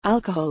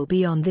Alcohol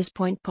Beyond This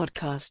Point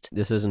podcast.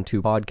 This isn't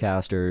two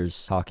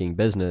podcasters talking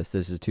business.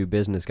 This is two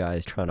business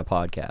guys trying to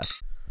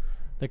podcast.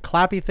 The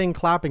clappy thing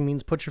clapping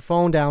means put your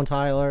phone down,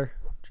 Tyler.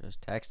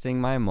 Just texting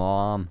my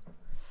mom.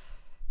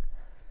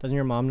 Doesn't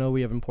your mom know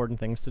we have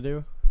important things to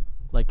do?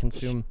 Like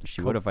consume...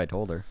 She would if I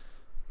told her.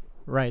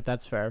 Right,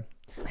 that's fair.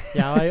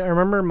 Yeah, I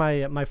remember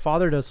my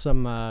father does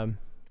some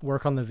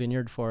work on the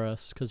vineyard for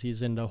us because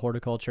he's into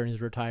horticulture and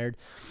he's retired.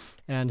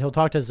 And he'll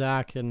talk to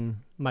Zach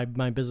and my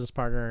business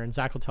partner, and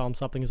Zach will tell him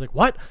something. He's like,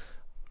 "What?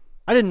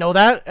 I didn't know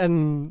that."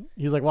 And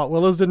he's like, "What?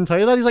 Willows didn't tell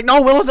you that?" He's like,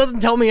 "No, Willows doesn't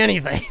tell me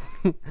anything."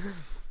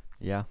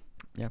 Yeah,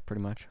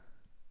 pretty much.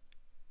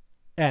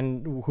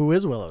 And who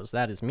is Willows?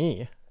 That is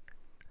me.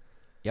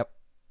 Yep.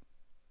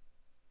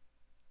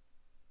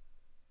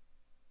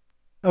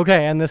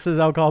 Okay, and this is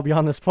Alcohol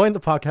Beyond This Point,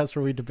 the podcast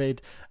where we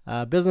debate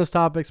business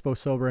topics, both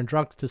sober and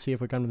drunk, to see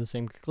if we come to the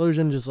same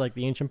conclusion, just like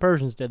the ancient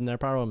Persians did in their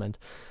parliament.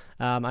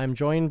 I'm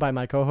joined by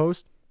my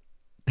co-host.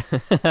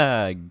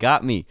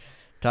 Got me,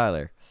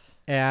 Tyler.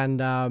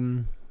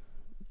 And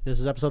this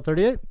is episode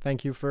 38.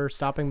 Thank you for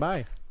stopping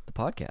by. The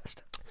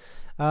podcast.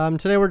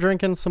 Today we're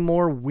drinking some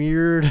more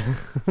weird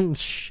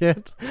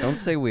shit. Don't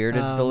say weird,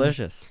 it's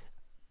delicious.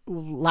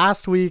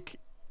 Last week,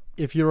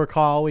 if you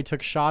recall, we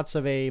took shots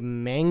of a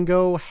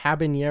mango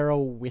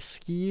habanero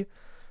whiskey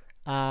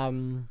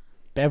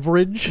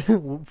beverage,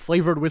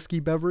 flavored whiskey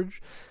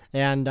beverage.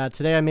 And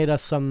today I made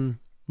us some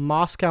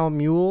Moscow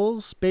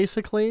Mules,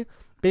 basically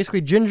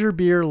ginger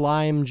beer,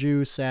 lime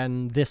juice,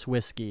 and this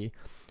whiskey.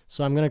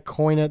 So I'm going to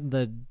coin it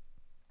the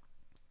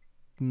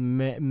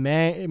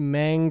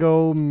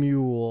Mango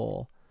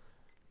Mule.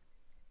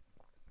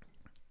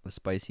 The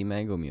spicy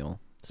mango mule.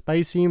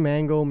 Spicy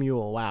Mango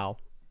Mule, wow.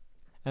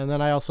 And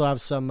then I also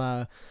have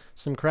some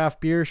craft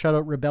beer. Shout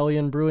out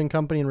Rebellion Brewing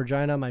Company in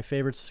Regina, my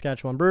favorite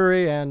Saskatchewan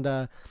brewery.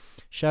 And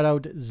shout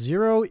out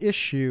Zero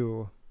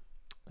Issue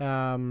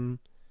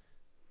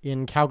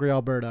in Calgary,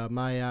 Alberta.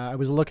 I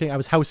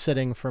was house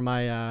sitting for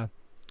my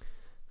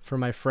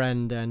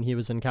friend, and he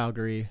was in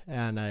Calgary,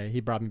 and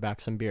he brought me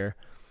back some beer.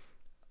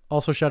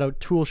 Also, shout out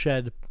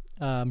Toolshed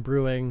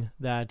Brewing,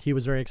 that he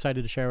was very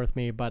excited to share with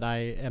me, but I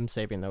am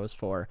saving those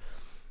for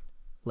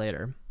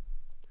later.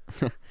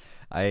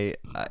 I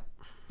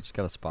just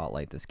gotta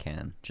spotlight this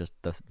can. Just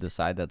the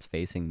side that's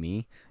facing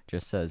me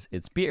just says,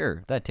 "It's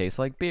beer that tastes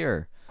like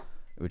beer,"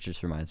 which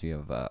just reminds me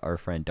of our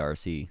friend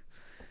Darcy.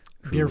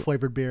 Beer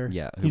flavored beer.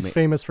 Yeah. He's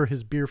famous for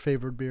his beer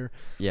flavored beer.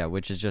 Yeah,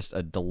 which is just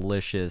a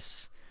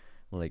delicious,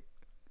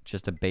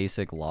 just a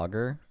basic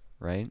lager,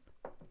 right?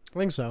 I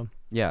think so.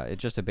 Yeah,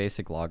 it's just a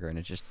basic lager, and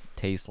it just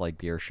tastes like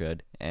beer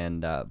should.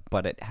 And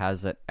but it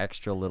has that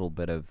extra little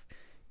bit of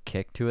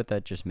kick to it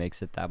that just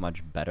makes it that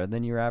much better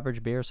than your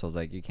average beer. So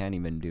you can't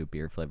even do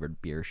beer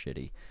flavored beer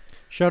shitty.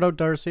 Shout out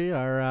Darcy,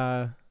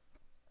 our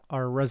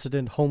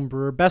resident home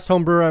brewer, best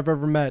home brewer I've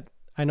ever met.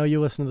 I know you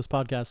listen to this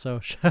podcast, so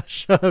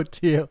shout out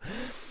to you.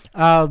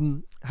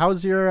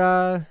 How's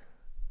your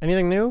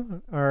anything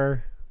new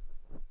or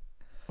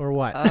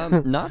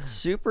what? Not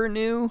super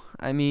new.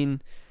 I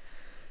mean,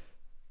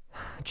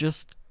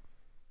 just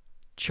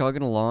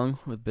chugging along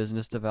with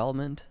business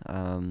development.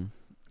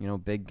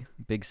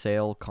 Big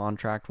sale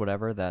contract,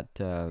 whatever that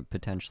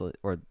potentially,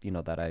 or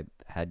that I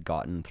had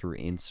gotten through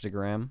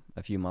Instagram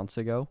a few months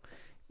ago,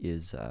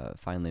 is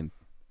finally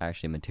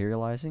actually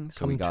materializing. So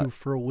Coming to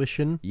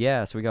fruition.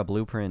 Yeah, so we got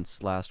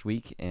blueprints last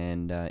week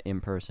and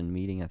in-person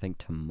meeting I think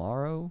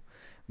tomorrow,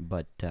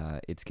 but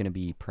it's going to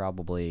be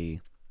probably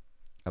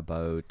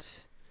about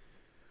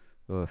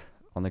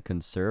on the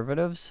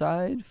conservative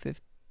side,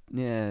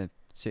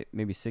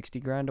 maybe 60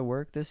 grand to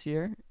work this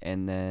year,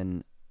 and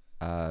then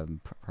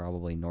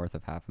probably north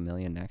of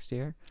 $500,000 next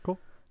year. Cool.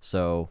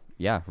 So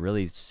yeah,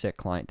 really sick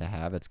client to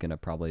have. It's going to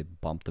probably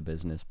bump the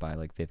business by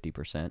like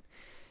 50%,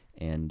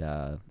 and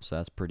so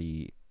that's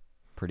pretty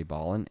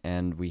ballin'.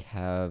 And we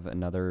have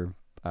another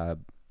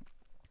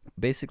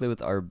basically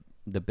with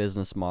the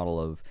business model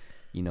of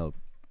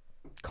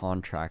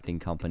contracting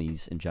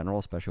companies in general,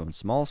 especially on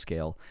small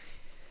scale.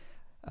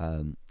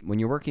 When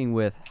you're working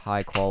with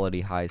high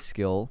quality, high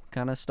skill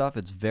kind of stuff,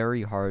 it's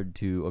very hard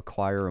to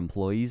acquire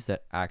employees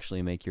that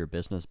actually make your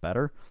business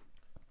better.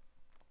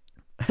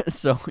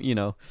 So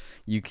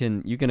you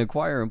can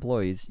acquire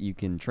employees, you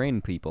can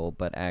train people,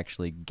 but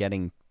actually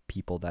getting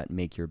people that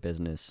make your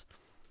business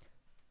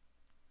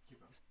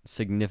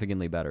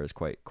significantly better is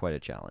quite a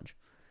challenge.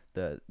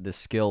 The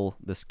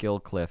skill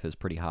cliff is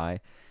pretty high.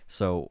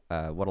 So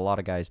what a lot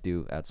of guys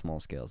do at small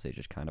scales, they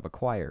just kind of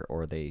acquire,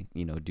 or they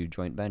do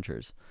joint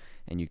ventures,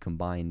 and you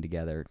combine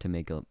together to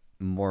make a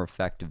more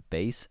effective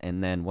base.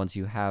 And then once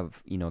you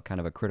have kind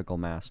of a critical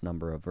mass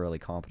number of really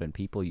competent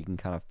people, you can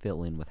kind of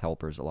fill in with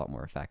helpers a lot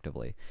more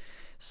effectively.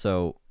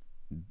 So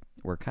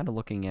we're kind of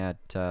looking at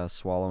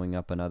swallowing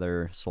up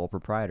another sole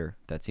proprietor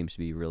that seems to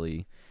be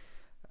really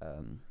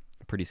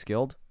pretty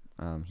skilled.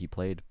 He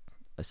played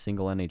a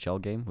single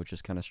NHL game, which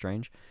is kind of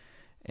strange.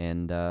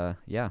 And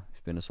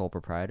he's been a sole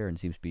proprietor and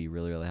seems to be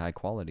really, really high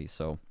quality.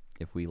 So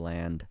if we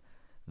land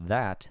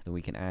that, then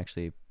we can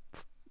actually,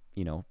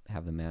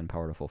 have the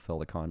manpower to fulfill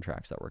the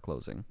contracts that we're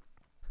closing.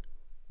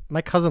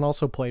 My cousin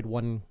also played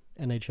one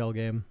NHL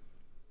game.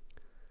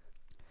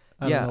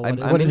 I Yeah, don't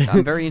know what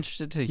I'm very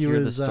interested to hear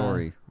the was,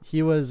 story.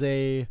 he was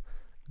a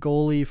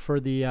goalie for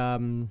the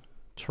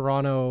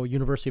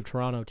University of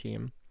Toronto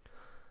team.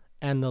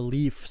 And the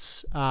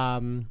Leafs,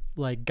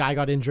 like, guy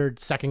got injured,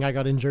 second guy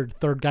got injured,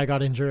 third guy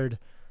got injured,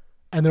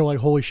 and they're like,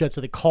 holy shit! So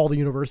they call the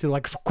university, they're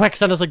like, quick,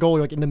 send us a goalie,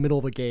 like in the middle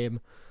of a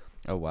game,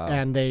 Oh wow.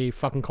 and they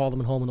fucking called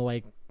him at home, and they're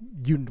like,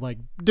 you like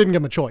didn't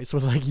give him a choice. It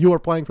was like, you are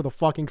playing for the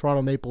fucking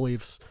Toronto Maple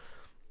Leafs,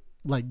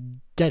 like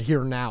get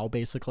here now,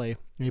 basically.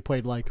 And he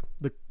played like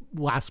the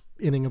last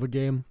inning of a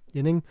game,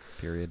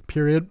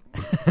 Period.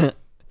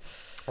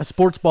 A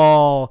sports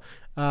ball.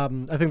 I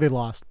think they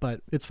lost,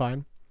 but it's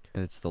fine.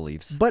 It's the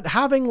Leafs. But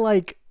having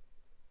like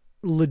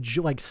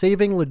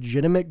saving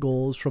legitimate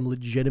goals from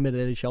legitimate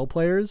NHL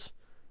players,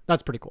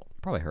 that's pretty cool.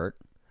 Probably hurt.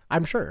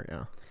 I'm sure,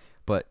 yeah.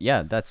 But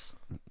yeah, that's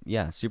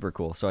super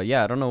cool. So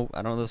yeah, I don't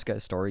know this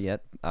guy's story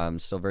yet.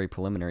 Still very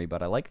preliminary,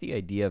 but I like the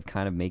idea of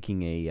kind of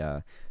making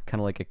a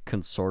kind of like a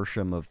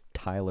consortium of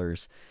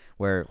Tylers,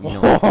 where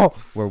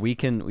where we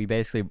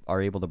basically are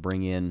able to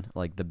bring in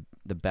like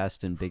the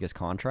best and biggest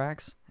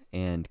contracts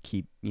and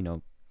keep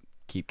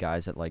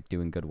guys that like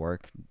doing good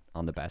work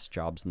on the best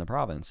jobs in the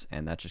province,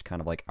 and that's just kind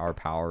of like our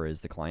power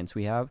is the clients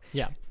we have.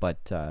 Yeah.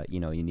 But you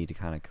need to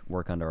kind of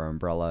work under our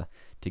umbrella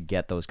to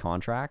get those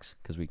contracts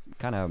because we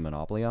kind of have a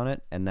monopoly on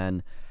it, and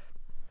then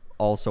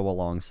also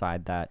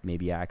alongside that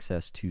maybe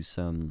access to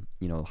some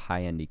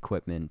high-end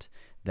equipment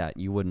that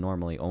you wouldn't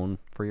normally own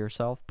for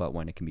yourself, but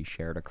when it can be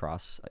shared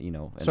across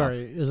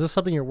Sorry, is this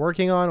something you're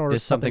working on, or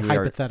this is something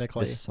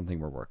hypothetically? This is something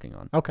we're working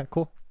on. Okay,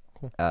 cool.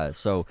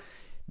 So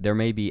there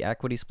may be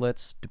equity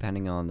splits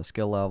depending on the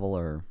skill level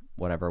or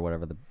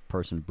whatever the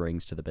person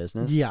brings to the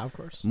business. Yeah, of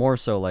course. More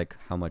so like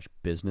how much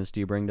business do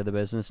you bring to the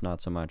business,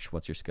 not so much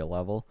what's your skill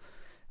level.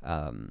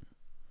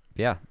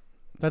 Yeah.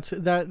 That's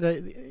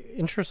that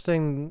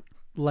interesting.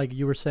 Like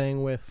you were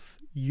saying, with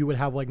you would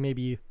have like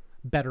maybe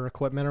better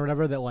equipment or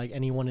whatever that like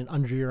anyone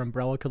under your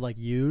umbrella could like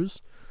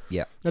use.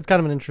 Yeah. That's kind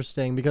of an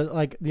interesting, because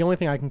like the only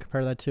thing I can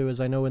compare that to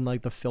is I know in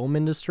like the film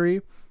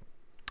industry,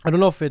 I don't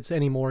know if it's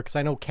anymore because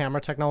I know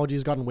camera technology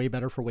has gotten way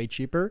better for way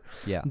cheaper.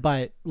 Yeah.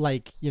 But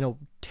like,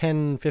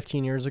 10,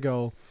 15 years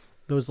ago,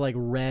 those like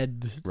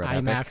red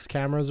IMAX Epic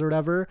cameras or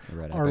whatever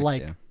are Epics,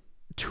 like yeah.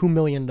 $2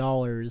 million.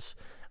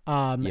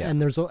 Yeah.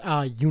 And there's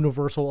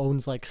Universal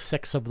owns like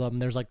 6 of them.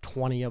 There's like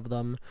 20 of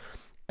them.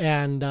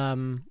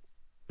 And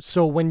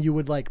so when you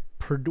would like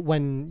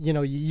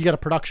you got a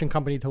production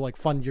company to like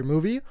fund your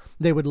movie,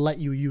 they would let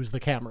you use the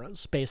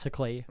cameras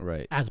basically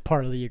Right. as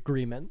part of the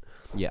agreement.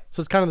 Yeah.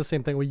 So it's kind of the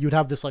same thing where you'd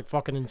have this like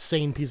fucking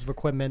insane piece of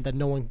equipment that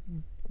no one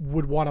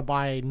would want to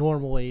buy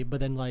normally,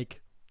 but then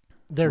like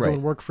they're Right.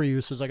 doing work for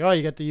you, so it's like, oh,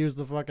 you get to use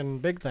the fucking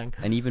big thing.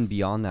 And even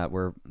beyond that,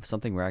 we're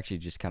actually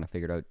just kind of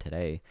figured out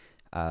today,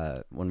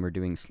 when we're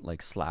doing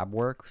like slab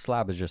work.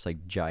 Slab is just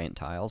like giant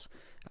tiles.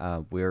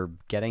 We're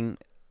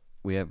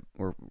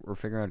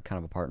figuring out kind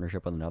of a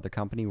partnership with another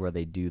company where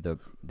they do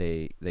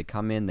they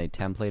come in, they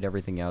template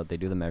everything out, they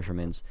do the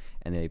measurements,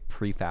 and they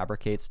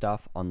prefabricate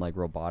stuff on like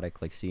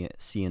robotic like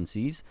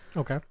CNCs.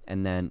 Okay.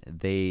 And then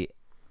they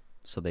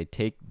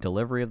take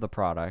delivery of the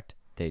product,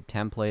 they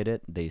template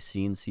it, they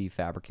CNC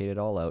fabricate it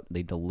all out,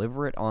 they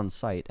deliver it on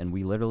site, and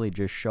we literally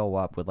just show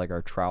up with like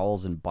our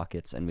trowels and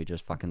buckets, and we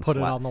just fucking Put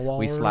it on the wall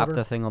We or slap whatever?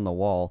 the thing on the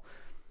wall.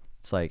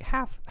 It's like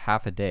half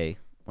a day.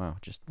 Wow,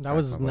 just That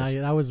was my voice.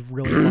 nice. That was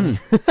really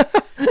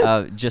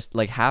funny. Just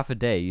like half a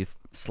day, you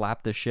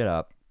slap this shit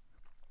up,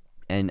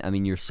 and I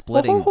mean you're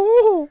splitting.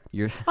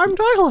 You're I'm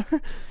Tyler.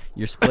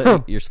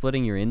 you're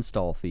splitting your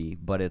install fee,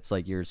 but it's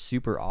like you're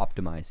super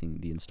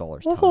optimizing the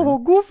installer's time. Oh,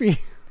 goofy.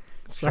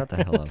 Shut the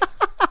hell up.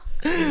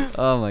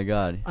 Oh my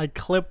god. I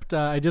clipped.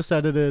 I just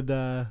edited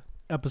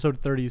episode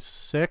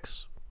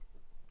 36.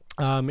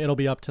 It'll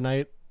be up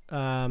tonight.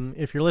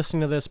 If you're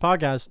listening to this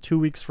podcast 2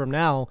 weeks from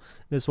now,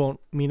 this won't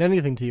mean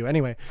anything to you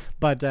anyway.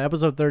 But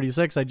episode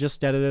 36, I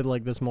just edited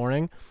like this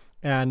morning,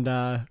 and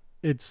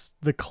it's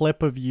the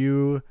clip of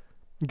you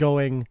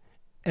going,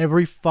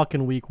 every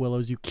fucking week,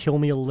 Willows, you kill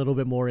me a little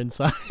bit more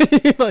inside.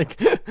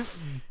 Like,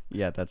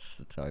 Yeah, that's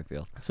how I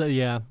feel. so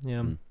yeah.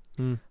 You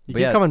But keep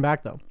yeah. coming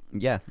back though.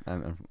 Yeah, I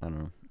don't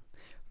know,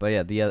 but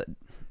yeah, the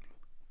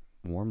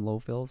warm low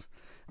fills.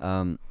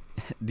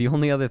 The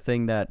only other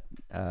thing that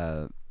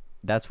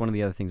that's one of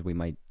the other things we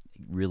might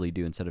really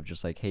do instead of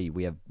just like, hey,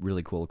 we have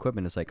really cool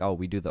equipment. It's like, oh,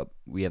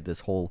 we have this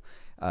whole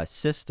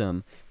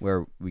system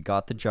where we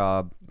got the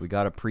job, we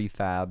got it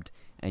prefabbed,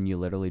 and you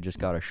literally just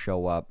got to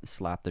show up,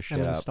 slap the shit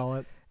And up, install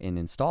it. and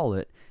install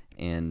it.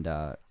 And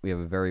we have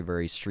a very,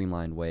 very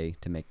streamlined way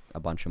to make a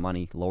bunch of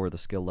money, lower the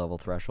skill level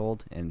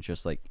threshold, and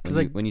just like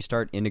when you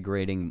start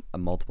integrating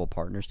multiple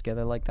partners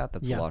together like that,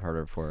 that's Yeah. a lot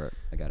harder for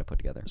a guy to put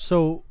together.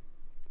 So,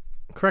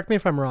 correct me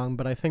if I'm wrong,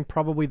 but I think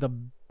probably the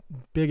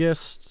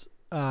biggest,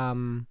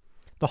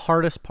 the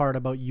hardest part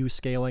about you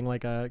scaling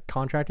like a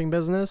contracting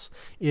business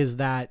is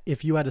that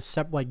if you had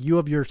you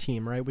have your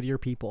team, right, with your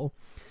people,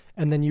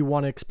 and then you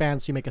want to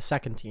expand, so you make a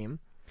second team,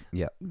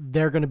 Yeah.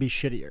 they're going to be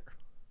shittier.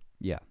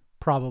 Yeah.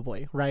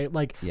 Probably, right?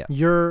 Like Yeah.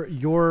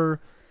 your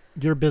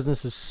your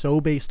business is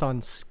so based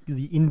on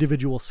the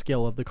individual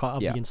skill of the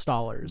Yeah. the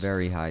installers.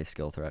 Very high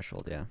skill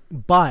threshold, yeah.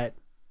 But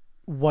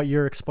what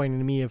you're explaining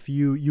to me, if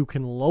you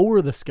can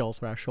lower the skill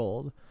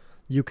threshold,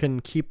 you can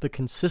keep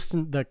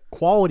the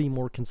quality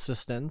more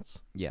consistent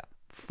Yeah.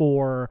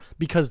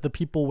 because the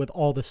people with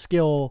all the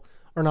skill,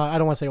 or not, I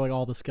don't want to say like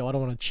all the skill, I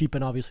don't want to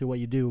cheapen obviously what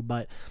you do,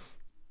 but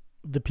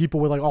the people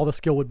with like all the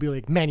skill would be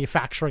like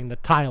manufacturing the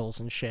tiles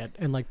and shit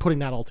and like putting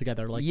that all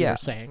together, like you were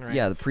saying, right?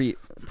 Yeah, the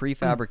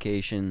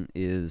prefabrication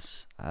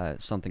is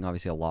something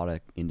obviously a lot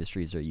of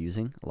industries are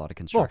using, a lot of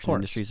construction course.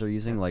 industries are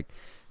using. Like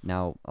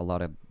now a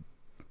lot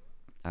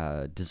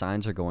of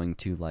designs are going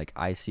to like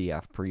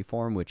ICF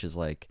preform, which is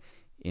like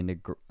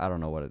I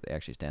don't know what it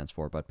actually stands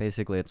for, but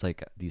basically it's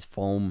like these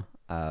foam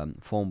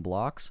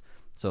blocks.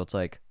 So it's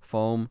like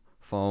foam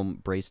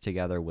braced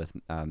together with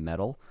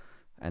metal,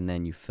 and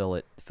then you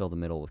fill the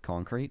middle with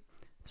concrete,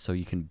 so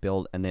you can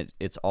build, and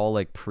it's all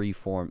like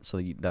preformed.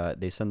 So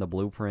they send the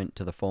blueprint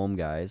to the foam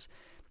guys,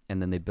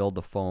 and then they build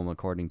the foam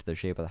according to the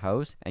shape of the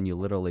house, and you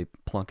literally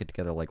plunk it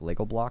together like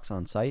Lego blocks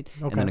on site,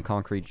 and then a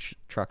concrete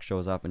truck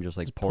shows up and just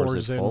like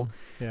pours it full.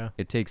 Yeah.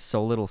 It takes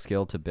so little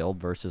skill to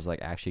build versus like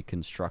actually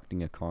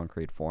constructing a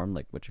concrete form,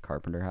 like which a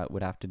carpenter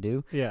would have to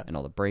do. Yeah. And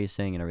all the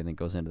bracing and everything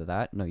goes into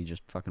that. No, you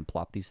just fucking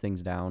plop these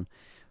things down,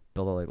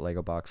 build a like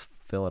Lego box,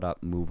 fill it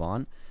up, move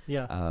on.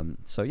 Yeah.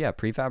 So yeah,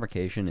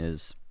 prefabrication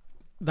is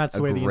That's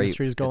the way the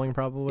industry is going,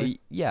 probably.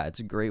 yeah, it's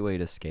a great way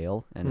to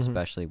scale, and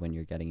especially when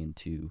you're getting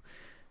into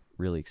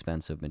really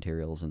expensive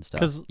materials and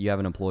stuff. 'Cause you have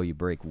an employee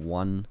break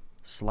one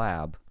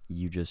slab,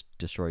 you just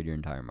destroyed your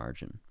entire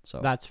margin. So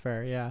that's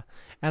fair, yeah.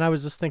 And I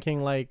was just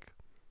thinking, like,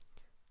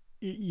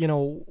 you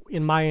know,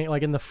 in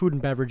the food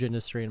and beverage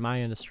industry, in my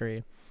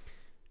industry,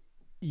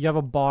 you have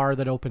a bar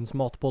that opens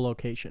multiple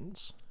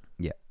locations.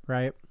 Yeah.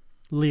 Right?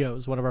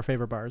 Leo's, one of our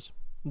favorite bars.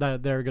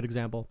 They're a good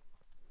example.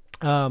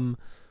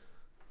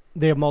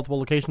 They have multiple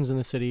locations in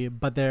the city,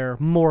 but they're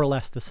more or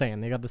less the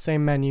same. They got the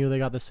same menu, they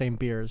got the same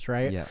beers,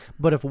 right? Yeah.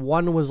 But if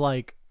one was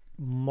like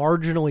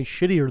marginally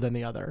shittier than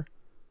the other,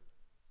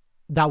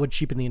 that would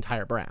cheapen the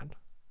entire brand.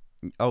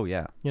 Oh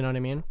yeah. You know what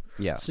I mean?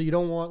 Yeah. So you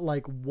don't want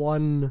like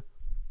one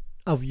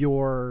of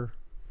your,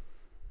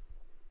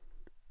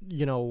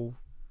 you know,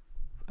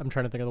 I'm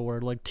trying to think of the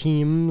word, like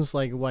teams,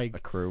 like A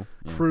crew.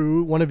 Yeah.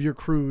 crew, one of your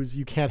crews,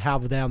 you can't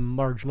have them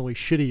marginally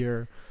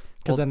shittier,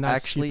 because Well, then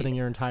that's actually- cheapening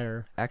your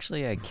entire.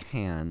 Actually, I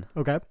can,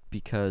 Okay.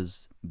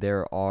 because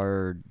there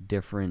are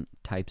different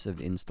types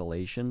of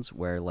installations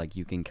where like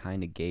you can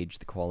kind of gauge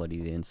the quality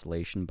of the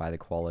installation by the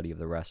quality of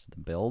the rest of the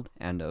build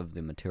and of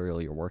the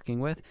material you're working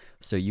with.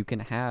 So you can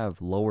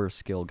have lower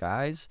skill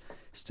guys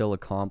still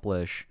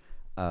accomplish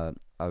a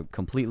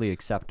completely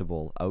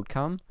acceptable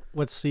outcome.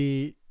 Let's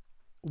see.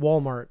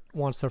 Walmart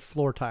wants their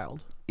floor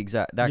tiled.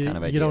 That kind of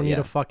idea. You don't need yeah.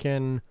 a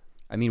fucking.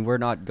 I mean, we're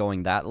not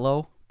going that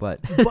low,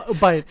 but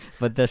But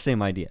but the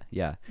same idea.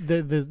 Yeah.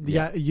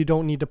 yeah, you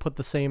don't need to put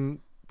the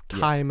same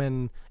time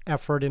and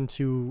effort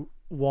into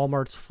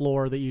Walmart's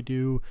floor that you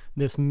do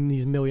these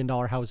 $1 million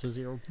houses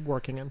you're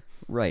working in.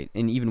 Right,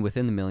 and even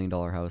within the $1 million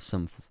house,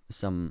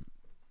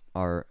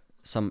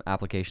 some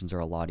applications are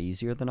a lot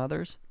easier than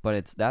others,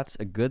 but that's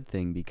a good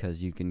thing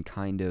because you can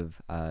kind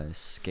of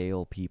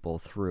scale people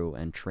through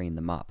and train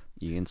them up.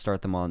 You can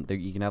start them on.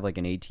 You can have like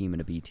an A team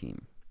and a B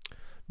team.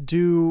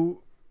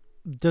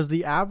 Does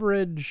the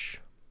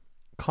average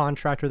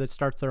contractor that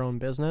starts their own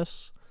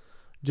business,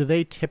 do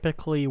they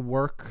typically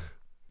work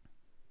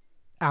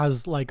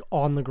as like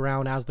on the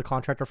ground as the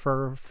contractor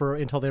for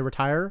until they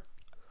retire?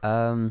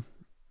 I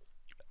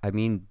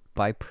mean,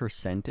 by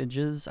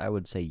percentages, I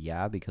would say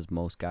yeah, because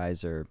most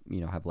guys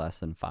have less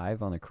than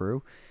 5 on a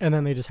crew. And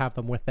then they just have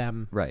them with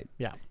them. Right.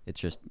 Yeah. It's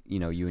just,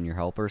 you and your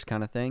helpers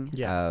kind of thing.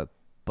 Yeah.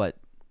 But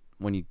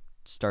when you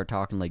start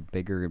talking like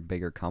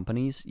bigger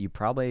companies, you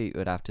probably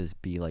would have to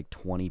be like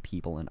 20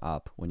 people and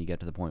up when you get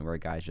to the point where a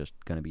guy's just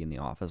going to be in the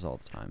office all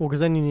the time. Well, because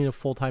then you need a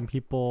full-time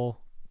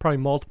people, probably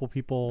multiple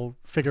people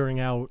figuring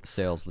out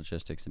Sales,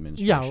 logistics,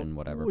 administration,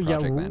 whatever,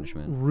 project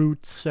management.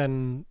 Routes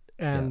and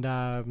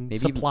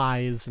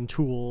supplies and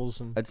tools.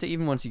 And I'd say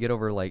even once you get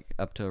over like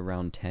up to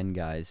around 10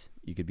 guys,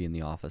 you could be in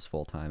the office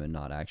full time and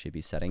not actually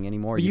be setting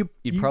anymore. But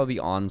You'd probably be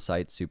on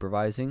site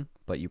supervising,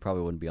 but you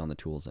probably wouldn't be on the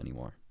tools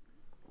anymore.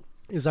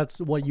 Is that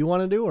what you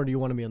want to do, or do you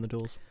want to be on the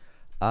tools?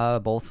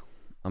 Both.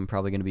 I'm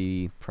probably going to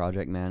be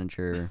project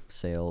manager,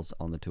 sales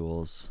on the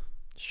tools.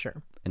 Sure.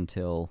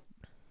 Until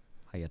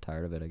I get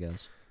tired of it, I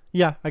guess.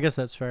 Yeah, I guess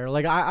that's fair.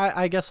 Like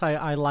I guess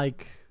I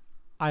like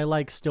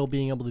still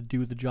being able to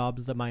do the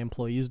jobs that my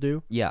employees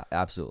do. Yeah,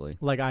 absolutely.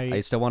 Like I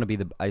still want to be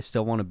the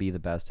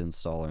best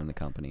installer in the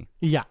company.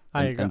 Yeah,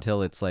 I agree.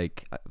 Until it's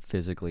like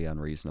physically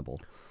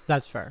unreasonable.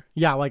 That's fair.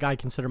 Yeah, like I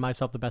consider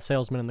myself the best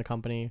salesman in the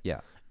company.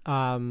 Yeah.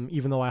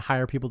 Even though I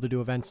hire people to do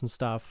events and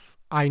stuff,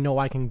 I know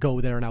I can go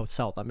there and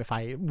outsell them if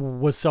I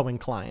was so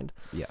inclined.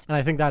 Yeah. And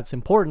I think that's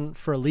important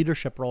for a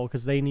leadership role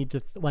because they need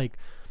to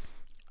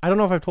I don't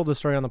know if I've told this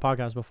story on the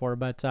podcast before,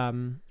 but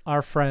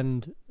our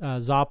friend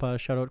Zappa,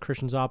 shout out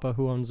Christian Zappa,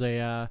 who owns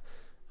a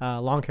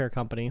lawn care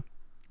company,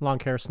 lawn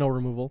care snow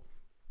removal,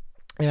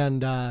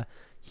 and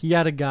he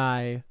had a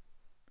guy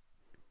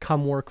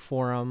come work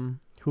for him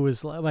who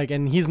was like,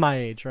 and he's my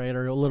age, right,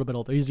 or a little bit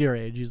older. He's your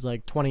age. He's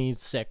like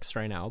 26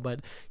 right now,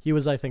 but he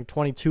was, I think,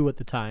 22 at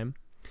the time,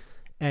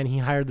 and he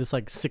hired this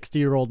like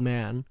 60-year-old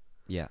man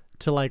Yeah.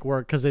 to like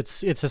work because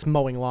it's just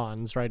mowing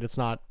lawns, right? It's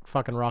not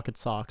fucking rocket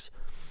socks.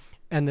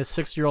 And this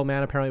 60-year-old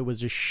man apparently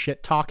was just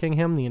shit talking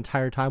him the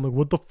entire time. Like,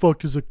 what the fuck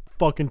does a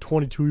fucking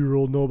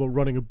 22-year-old know about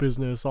running a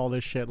business? All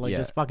this shit, like, Yeah.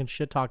 just fucking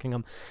shit talking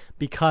him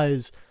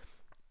because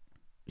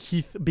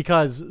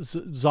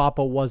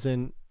Zappa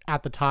wasn't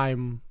at the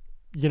time,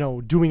 you know,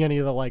 doing any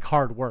of the like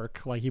hard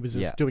work. Like, he was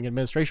just Yeah. doing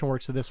administration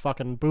work. So this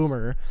fucking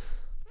boomer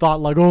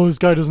thought like, oh, this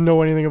guy doesn't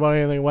know anything about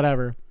anything,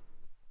 whatever.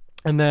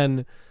 And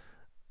then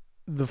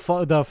the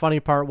funny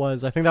part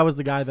was, I think that was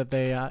the guy that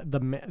they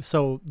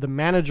the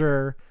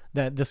manager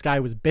that this guy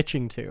was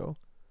bitching to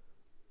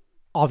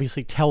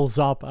obviously tells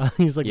Zappa,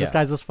 he's like, this Yeah.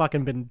 guy's just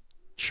fucking been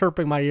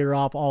chirping my ear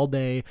off all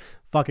day,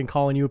 fucking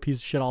calling you a piece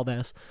of shit, all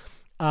this.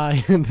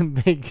 And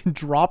then they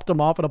dropped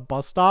him off at a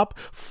bus stop,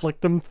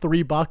 flicked him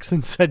 $3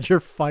 and said, you're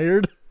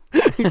fired.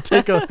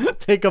 take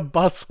a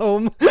bus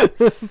home.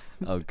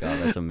 Oh god,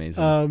 that's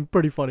amazing.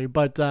 Pretty funny.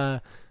 But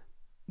I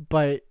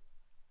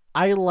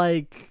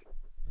like,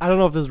 I don't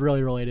know if this is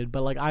really related,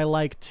 but like, I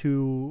like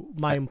to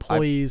my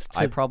employees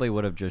I probably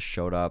would have just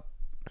showed up.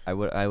 I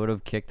would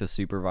have kicked the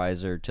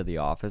supervisor to the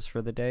office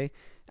for the day,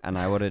 and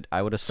I would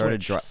have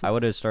started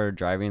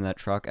driving that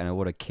truck, and I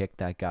would have kicked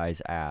that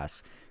guy's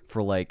ass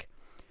for like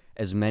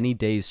as many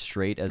days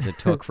straight as it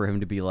took for him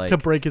to be like to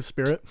break his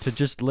spirit. to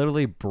just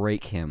literally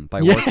break him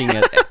by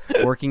Yeah.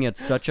 working at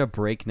such a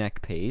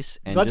breakneck pace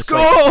and Let's just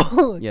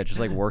go. like, yeah, just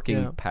like working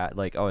Yeah.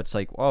 like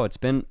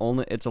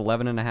it's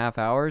 11 and a half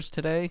hours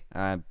today.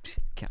 How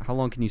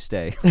long can you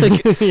stay?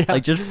 Like, Yeah.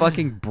 like just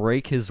fucking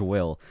break his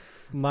will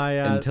My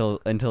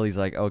until he's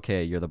like,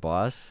 okay, you're the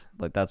boss.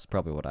 Like, that's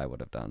probably what I would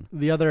have done,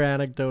 the other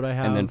anecdote I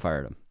have, and then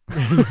fired him.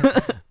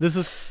 this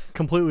is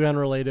completely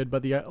unrelated,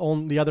 but the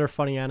other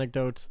funny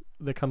anecdote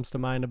that comes to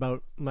mind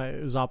about my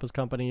Zappa's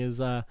company is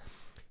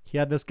he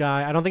had this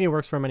guy, I don't think he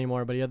works for him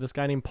anymore, but he had this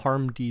guy named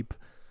Parm Deep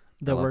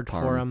that love worked for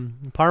Parm.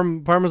 him.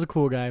 Parm was a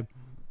cool guy,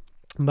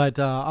 but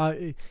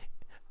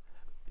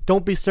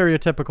don't be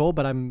stereotypical,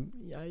 but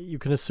you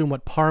can assume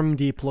what Parm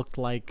Deep looked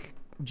like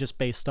just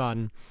based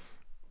on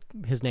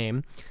his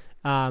name.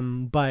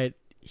 But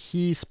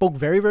he spoke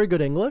very, very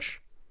good English.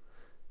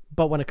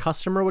 But when a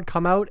customer would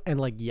come out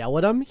and like yell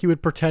at him, he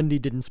would pretend he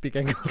didn't speak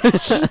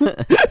English.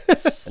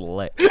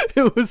 Slick.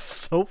 It was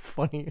so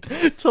funny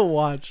to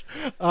watch.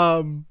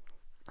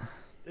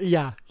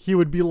 Yeah, he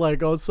would be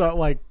like, "Oh, so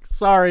like,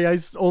 sorry,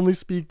 only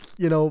speak,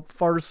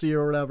 Farsi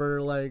or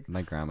whatever." Like,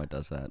 My grandma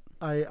does that.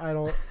 I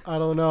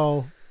don't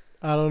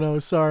know,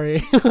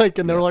 sorry. Like,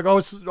 and they're like,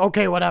 "Oh,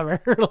 okay,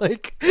 whatever."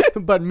 Like,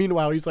 but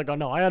meanwhile, he's like, "Oh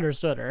no, I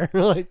understood her."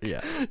 Like,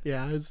 Yeah.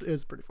 yeah,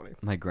 it's pretty funny.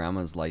 My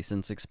grandma's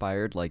license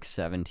expired like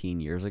 17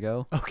 years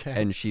ago. Okay.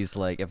 And she's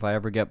like, if I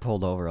ever get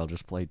pulled over, I'll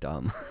just play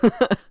dumb.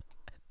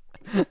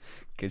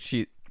 Cause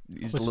she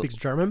Speaks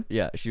German.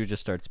 yeah, she would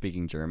just start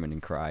speaking German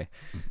and cry.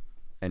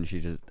 And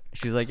she's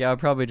like, yeah, I'll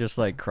probably just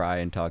like cry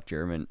and talk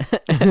German.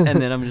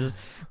 And then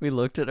we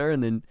looked at her,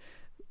 and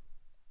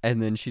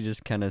then she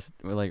just kind of,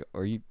 we're like,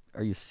 are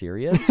you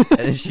serious? And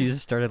then she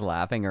just started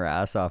laughing her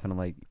ass off, and I'm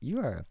like, you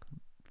are a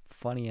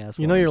funny ass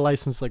You know woman. your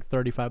license like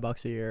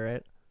 $35 a year,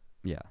 right?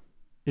 Yeah.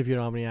 If you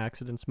don't have any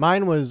accidents.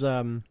 Mine was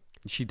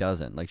She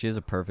doesn't. Like, she has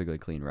a perfectly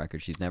clean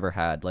record. She's never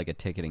had like a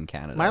ticket in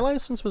Canada. my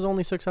license was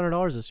only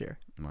 $600 this year.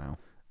 Wow.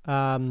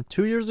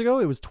 2 years ago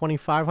it was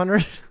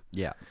 $2,500.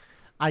 Yeah.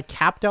 I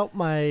capped out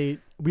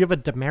we have a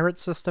demerit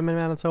system in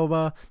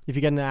Manitoba. If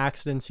you get into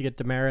accidents, you get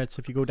demerits.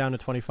 If you go down to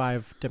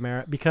 25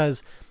 demerit,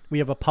 because we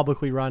have a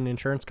publicly run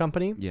insurance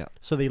company. Yeah.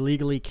 So they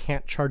legally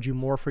can't charge you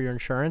more for your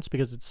insurance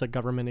because it's a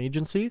government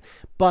agency,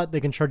 but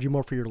they can charge you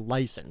more for your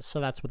license. So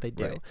that's what they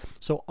do. Right.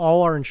 So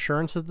all our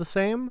insurance is the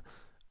same,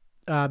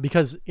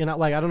 because,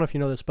 like, I don't know if you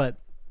know this, but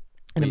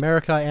in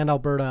America and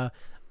Alberta,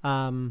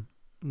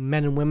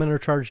 men and women are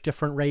charged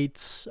different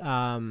rates.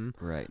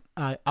 Right.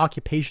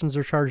 Occupations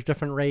are charged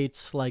different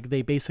rates. Like,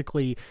 they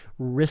basically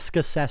risk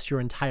assess your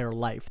entire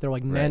life. They're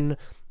like, men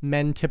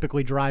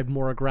typically drive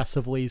more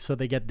aggressively, so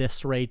they get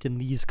this rate in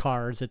these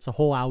cars. It's a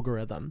whole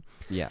algorithm.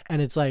 Yeah.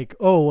 And it's like,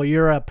 oh, well,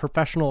 you're a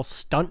professional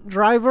stunt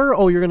driver.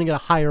 Oh, you're going to get a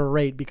higher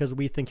rate because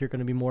we think you're going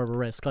to be more of a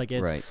risk. Like,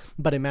 it's, Right.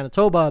 But in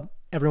Manitoba,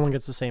 everyone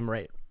gets the same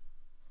rate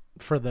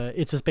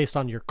it's just based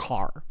on your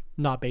car,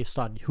 not based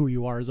on who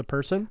you are as a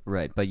person.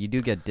 Right. But you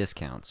do get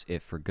discounts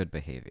if for good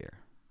behavior.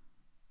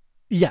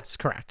 Yes,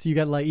 correct. You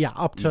get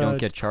up to. You don't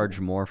get charged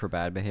more for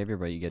bad behavior,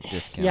 but you get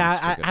discounts.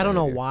 Yeah, for good I don't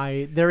know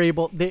behavior.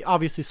 why they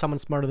obviously, someone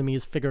smarter than me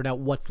has figured out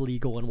what's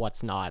legal and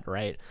what's not,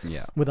 right?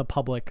 Yeah. With a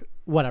public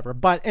whatever.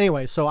 But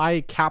anyway, so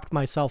I capped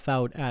myself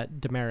out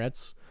at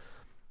demerits.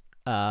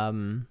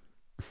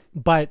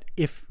 But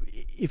if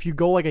you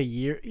go like a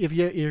year,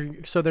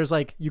 so there's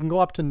like, you can go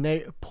up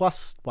to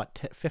plus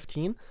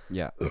 15,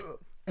 Yeah.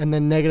 and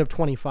then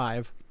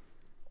 -25.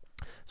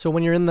 So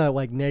when you're in the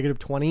like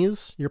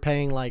 -20s, you're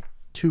paying like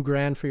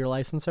 $2,000 for your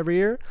license every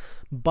year,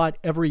 but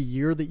every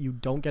year that you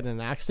don't get in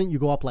an accident, you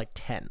go up like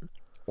 10.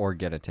 Or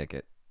get a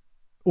ticket.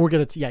 Or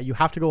get it. Yeah, you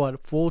have to go a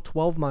full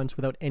 12 months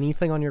without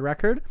anything on your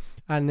record,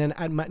 and then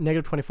at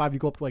negative 25, you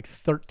go up to like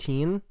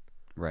 13.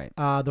 Right.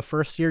 The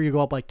first year you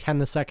go up like 10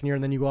 the second year,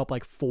 and then you go up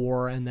like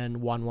 4, and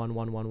then 1, 1,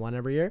 1, 1, 1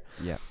 every year.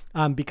 Yeah.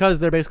 Because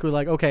they're basically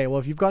like, okay, well,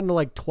 if you've gotten to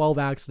like 12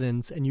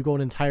 accidents and you go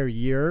an entire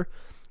year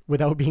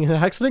without being in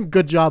an accident,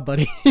 good job,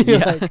 buddy.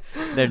 Yeah.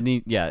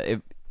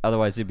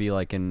 Otherwise it'd be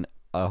like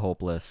a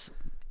hopeless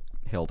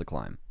hill to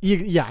climb.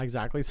 Yeah,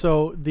 exactly.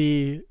 So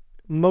my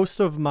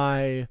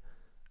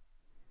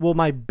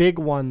big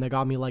one that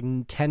got me like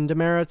 10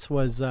 demerits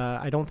was,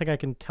 I don't think I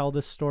can tell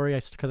this story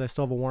because I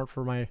still have a warrant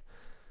for my,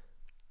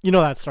 you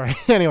know that story.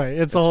 Anyway,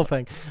 it's the whole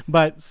thing.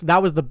 But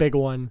that was the big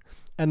one.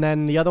 And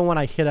then the other one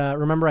I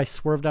remember I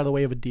swerved out of the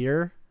way of a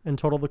deer and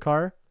totaled the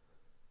car.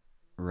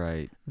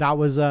 Right.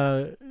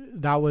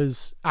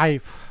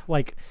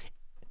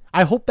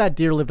 I hope that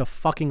deer lived a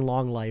fucking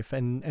long life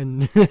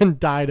and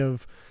died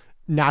of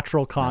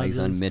natural causes. He's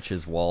on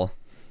Mitch's wall.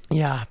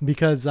 Yeah,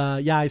 because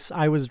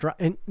I was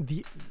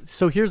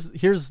so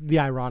here's the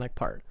ironic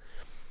part.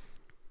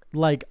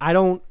 Like I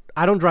don't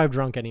drive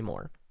drunk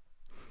anymore.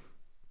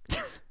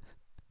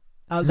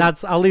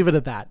 I'll leave it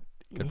at that.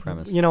 Good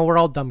premise. You know, we're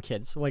all dumb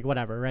kids, like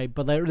whatever, right?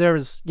 But there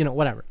was, you know,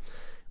 whatever.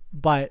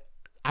 But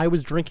I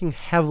was drinking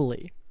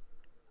heavily.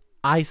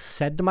 I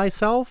said to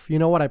myself, you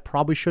know what, I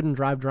probably shouldn't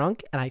drive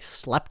drunk, and I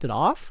slept it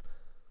off.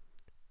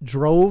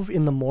 Drove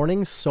in the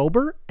morning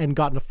sober and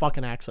got in a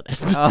fucking accident.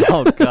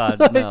 Oh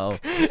God, no.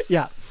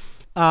 Yeah.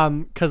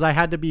 Because I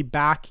had to be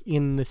back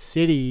in the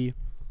city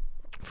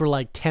for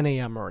like 10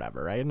 a.m. or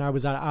whatever, right? And I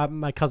was at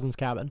my cousin's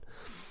cabin.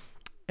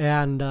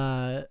 And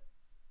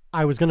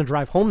I was going to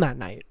drive home that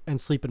night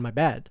and sleep in my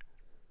bed.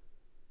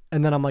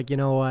 And then I'm like, you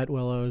know what,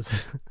 Willows?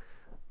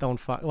 don't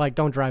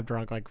drive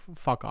drunk. Like,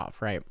 fuck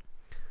off, right?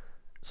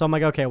 So I'm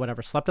like, okay,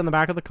 whatever. Slept in the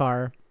back of the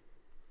car.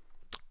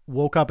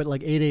 Woke up at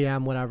like 8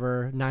 a.m.,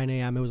 whatever, 9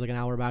 a.m. It was like an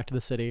hour back to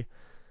the city.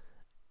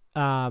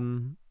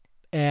 And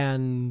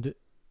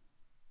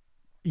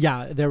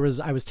yeah,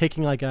 I was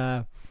taking like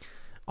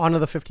onto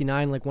the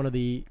 59, like one of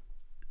the,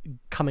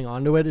 coming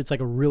onto it. It's like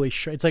a really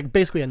it's like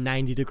basically a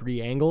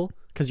 90-degree angle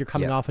because you're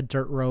coming off a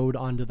dirt road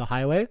onto the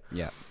highway.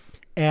 Yeah.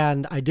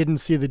 And I didn't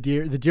see the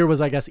deer. The deer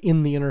was, I guess,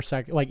 in the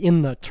intersection, like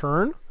in the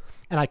turn.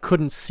 And I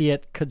couldn't see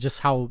it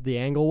just how the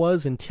angle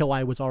was until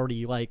I was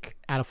already like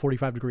at a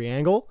 45-degree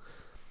angle.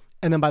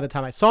 And then by the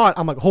time I saw it,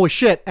 I'm like, holy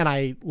shit. And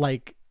I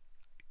like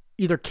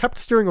either kept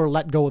steering or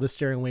let go of the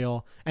steering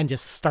wheel and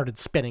just started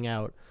spinning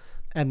out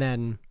and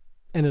then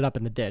ended up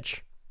in the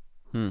ditch.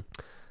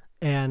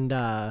 And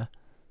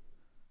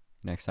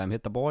next time,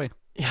 hit the boy.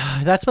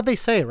 Yeah, that's what they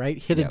say, right?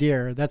 Hit a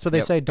deer. That's what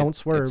they say. Don't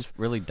swerve. It's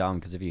really dumb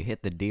because if you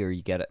hit the deer,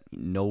 you get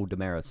no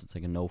demerits. It's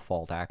like a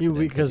no-fault accident.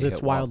 Because you it's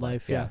hit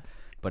wildlife, yeah.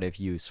 But if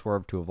you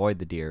swerve to avoid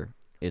the deer,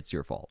 it's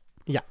your fault.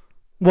 Yeah.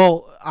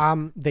 Well,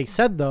 they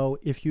said though,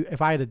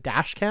 if I had a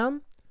dash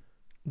cam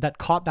that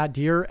caught that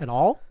deer at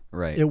all,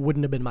 right, it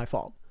wouldn't have been my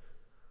fault.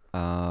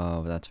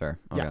 That's fair.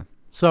 Okay. Yeah.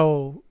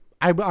 So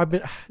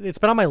it's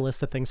been on my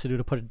list of things to do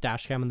to put a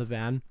dash cam in the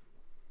van.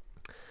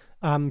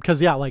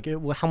 Because like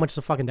how much is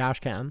a fucking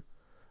dash cam?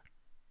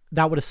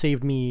 That would have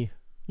saved me,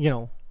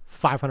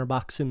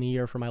 $500 in the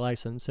year for my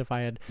license if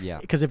I had. Yeah.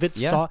 Because if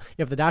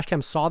the dash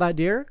cam saw that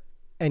deer,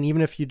 and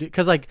even if you do,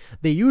 because like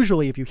they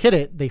usually, if you hit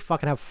it, they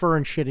fucking have fur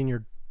and shit in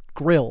your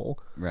grill.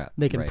 Right.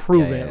 They can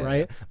prove it,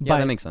 right? Yeah,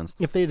 that makes sense.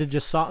 If they had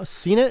just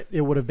seen it,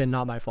 it would have been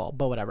not my fault,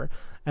 but whatever.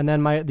 And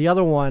then the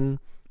other one,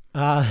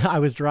 I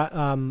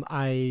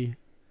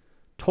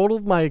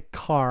totaled my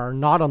car,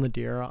 not on the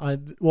deer. I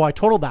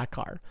totaled that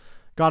car,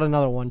 got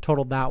another one,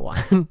 totaled that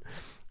one.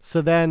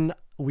 So then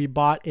we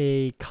bought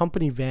a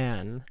company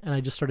van, and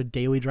I just started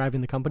daily driving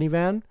the company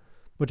van,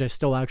 which I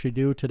still actually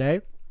do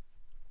today.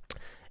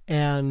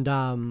 And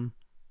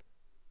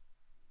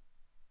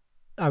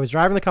I was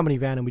driving the company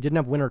van, and we didn't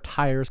have winter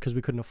tires because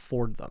we couldn't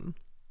afford them.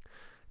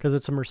 Because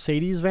it's a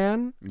Mercedes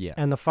van,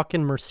 and the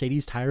fucking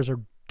Mercedes tires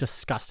are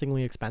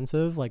disgustingly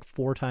expensive, like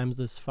 4 times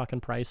this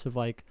fucking price of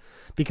like,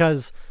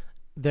 because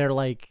they're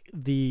like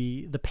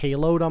the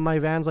payload on my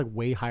van's like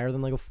way higher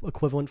than like a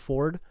equivalent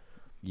Ford.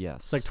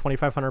 Yes. It's like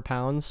 2,500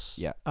 pounds.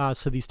 Yeah.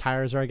 So these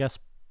tires are, I guess,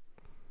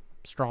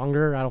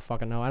 stronger. I don't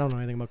fucking know. I don't know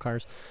anything about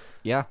cars.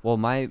 Yeah. Well,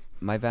 my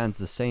van's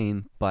the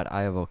same, but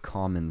I have a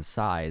common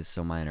size,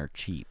 so mine are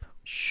cheap.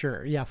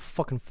 Sure. Yeah.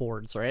 Fucking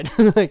Fords, right?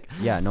 Like.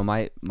 Yeah. No,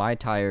 my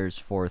tires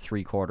for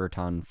 3/4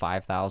 ton,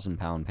 5,000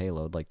 pound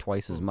payload, like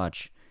twice as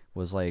much,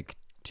 was like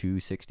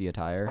 $260 a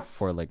tire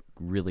for like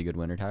really good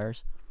winter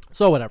tires.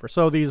 So whatever.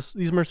 So these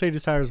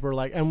Mercedes tires were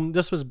like, and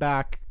this was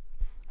back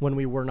when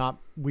we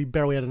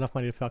barely had enough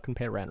money to fucking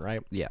pay rent,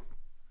 right? Yeah.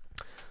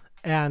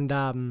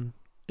 And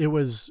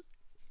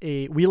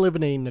we live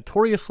in a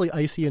notoriously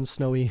icy and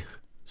snowy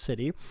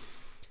city.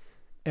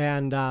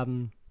 And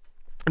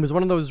it was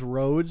one of those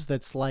roads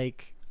that's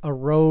like a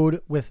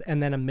road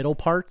and then a middle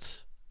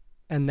part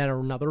and then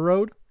another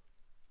road.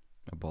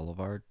 A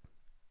boulevard?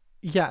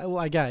 Yeah, well,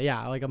 I get,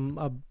 yeah, like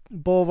a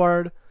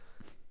boulevard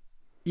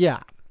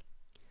Yeah.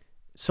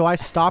 So I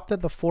stopped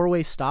at the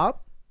 4-way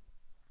stop,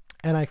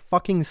 and I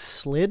fucking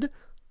slid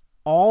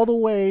all the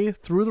way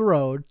through the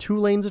road, 2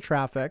 lanes of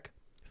traffic,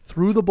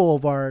 through the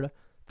boulevard,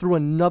 through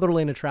another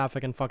lane of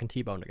traffic, and fucking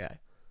T-boned a guy.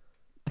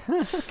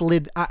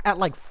 Slid at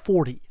like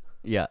 40.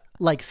 Yeah.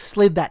 Like,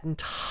 slid that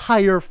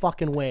entire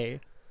fucking way.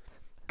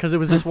 Because it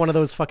was just one of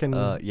those fucking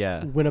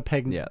yeah.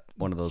 Winnipeg. Yeah.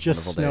 One of those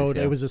just wonderful snowed.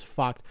 days. Yeah. It was just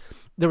fucked.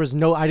 There was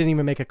no. I didn't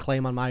even make a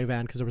claim on my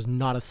van because there was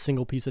not a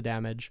single piece of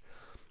damage.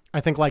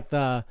 I think like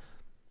the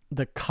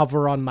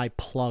cover on my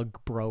plug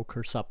broke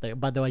or something.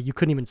 By the way, you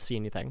couldn't even see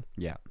anything.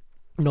 Yeah.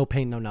 No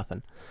paint, no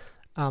nothing.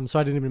 So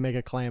I didn't even make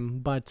a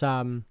claim. But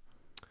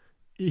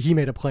he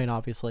made a claim,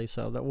 obviously.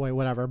 So that way,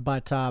 whatever.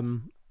 But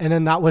and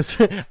then that was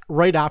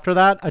right after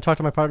that. I talked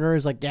to my partner.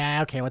 He's like,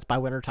 "Yeah, okay, let's buy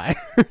winter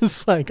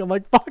tires." Like, I'm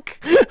like, "Fuck!"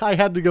 I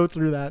had to go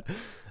through that.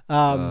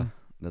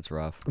 That's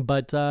rough.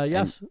 But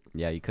yes, And,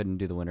 yeah, you couldn't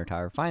do the winter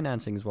tire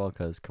financing as well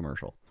because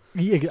commercial.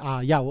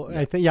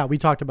 I think we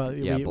talked about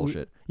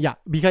Bullshit.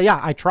 because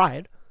I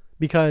tried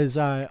because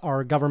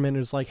our government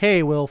is like,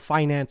 hey, we'll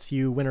finance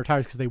you winter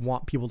tires because they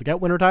want people to get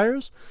winter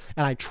tires,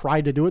 and I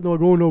tried to do it, and they're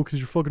like, oh no, because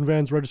your fucking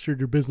van's registered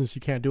your business,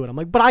 you can't do it. I'm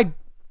like, but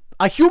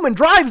a human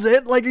drives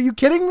it. Like, are you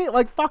kidding me?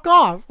 Like, fuck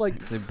off.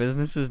 Like, The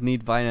businesses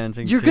need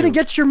financing. you're too. gonna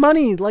get your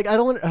money. Like, I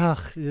don't.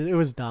 It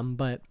was dumb,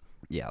 but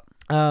Yeah.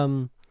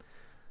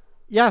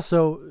 yeah.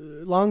 So,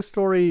 long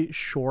story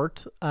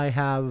short, I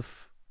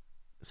have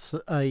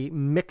a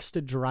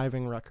mixed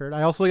driving record.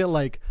 I also get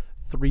like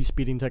 3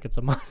 speeding tickets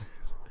a month.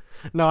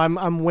 No,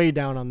 I'm way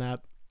down on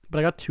that, but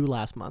I got 2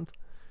 last month.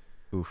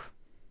 Oof.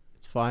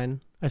 It's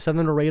fine. I sent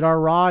them to Radar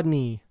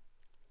Rodney.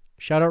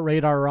 Shout out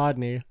Radar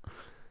Rodney.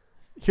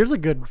 Here's a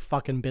good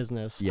fucking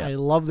business. Yeah. I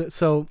love that.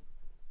 So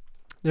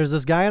there's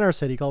this guy in our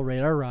city called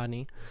Radar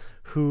Rodney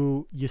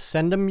who you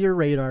send him your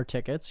radar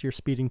tickets, your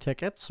speeding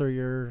tickets, or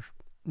your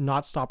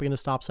not stopping at a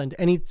stop sign.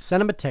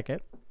 Send him a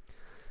ticket,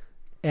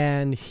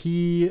 and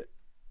he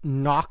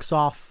knocks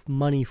off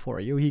money for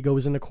you. He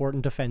goes into court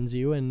and defends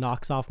you and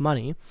knocks off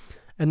money,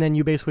 and then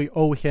you basically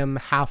owe him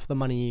half the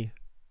money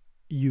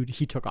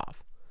he took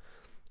off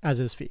as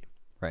his fee.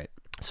 Right.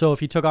 So if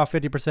he took off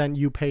 50%,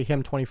 you pay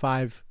him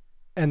 25,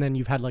 and then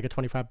you've had like a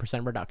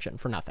 25% reduction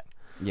for nothing.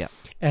 Yeah.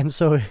 And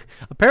so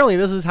apparently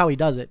this is how he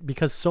does it,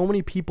 because so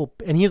many people,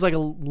 and he's like a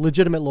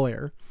legitimate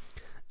lawyer.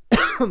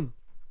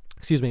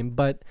 Excuse me.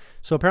 But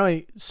so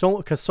apparently,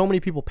 because so many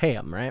people pay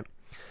him, right?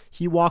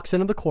 He walks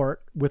into the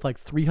court with like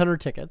 300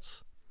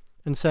 tickets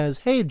and says,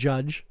 hey,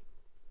 judge,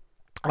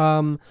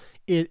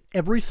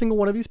 every single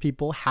one of these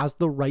people has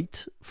the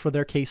right for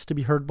their case to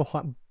be heard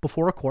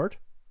before a court.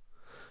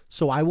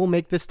 So I will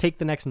make this take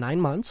the next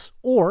 9 months,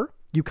 or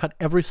you cut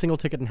every single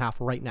ticket in half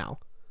right now.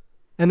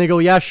 And they go,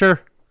 yeah, sure.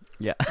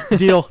 Yeah.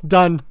 Deal,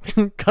 done.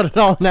 Cut it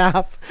all in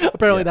half.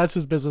 Apparently Yeah. that's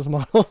his business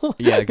model.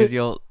 Yeah, because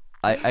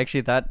I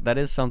actually that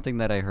is something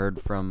that I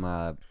heard from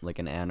like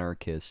an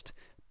anarchist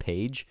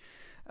page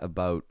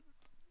about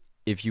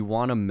if you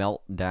want to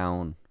melt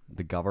down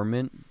the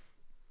government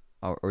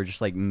or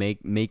just like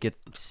make it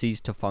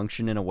cease to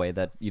function in a way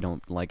that you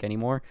don't like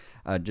anymore,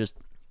 just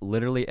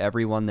literally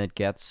everyone that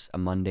gets a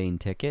mundane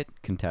ticket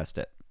contest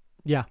it.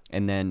 Yeah.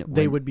 And then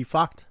They would be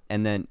fucked.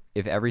 And then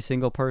if every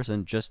single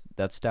person, just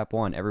that's step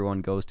one,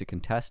 everyone goes to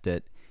contest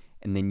it,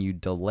 and then you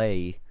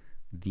delay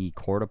the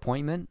court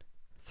appointment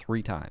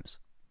 3 times.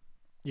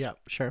 Yeah,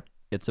 sure.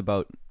 It's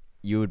about,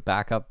 you would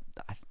back up,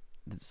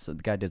 the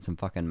guy did some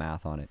fucking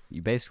math on it.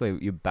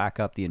 You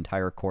back up the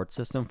entire court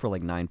system for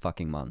like 9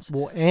 fucking months.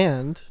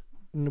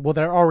 Well,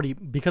 they're already,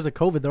 because of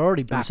COVID, they're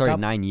already backed up.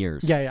 9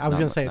 years. Yeah, I was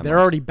going to say, not they're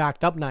months. already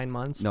backed up 9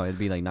 months. No, it'd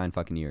be like 9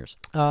 fucking years.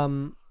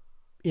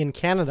 In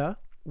Canada,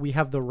 we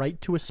have the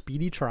right to a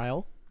speedy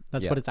trial.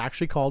 That's Yeah. what it's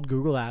actually called.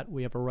 Google that.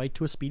 We have a right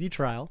to a speedy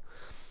trial.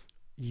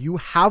 You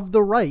have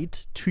the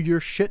right to your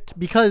shit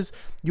because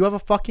you have a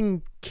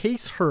fucking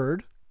case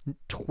heard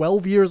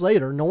 12 years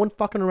later. No one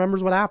fucking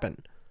remembers what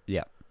happened.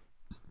 Yeah.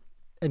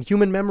 And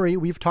human memory,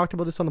 we've talked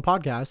about this on the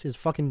podcast, is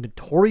fucking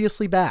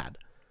notoriously bad.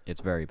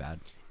 It's very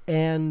bad.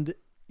 And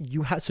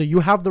you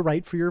have the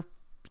right for your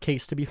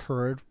case to be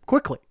heard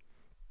quickly.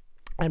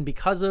 And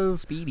because of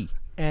Speedy.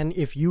 And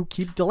if you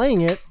keep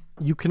delaying it,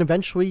 you can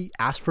eventually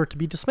ask for it to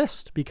be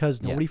dismissed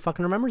because nobody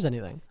fucking remembers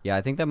anything. Yeah,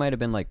 I think that might have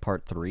been like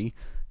part 3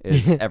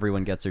 is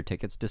everyone gets their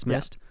tickets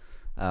dismissed.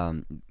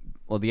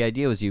 Well, the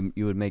idea was you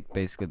would make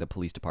basically the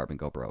police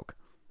department go broke,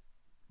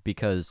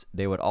 because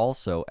they would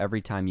also,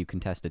 every time you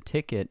contest a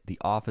ticket, the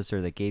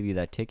officer that gave you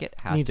that ticket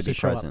has Needs to be to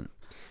show up. present.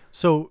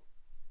 So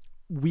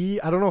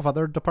I don't know if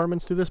other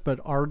departments do this, but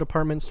our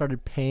department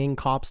started paying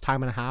cops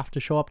time and a half to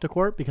show up to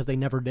court because they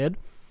never did.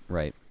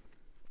 Right.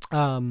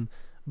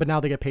 But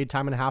now they get paid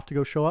time and a half to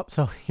go show up.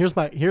 So here's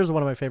one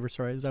of my favorite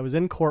stories. I was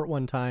in court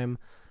one time,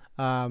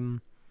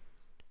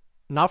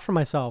 not for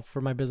myself,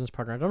 for my business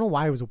partner. I don't know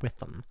why I was with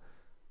them.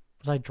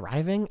 Was I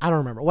driving? I don't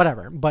remember.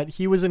 Whatever. But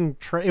he was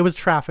it was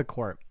traffic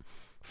court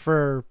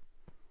for.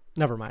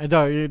 Never mind.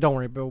 Don't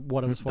worry about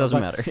what it was for. Doesn't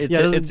but- matter.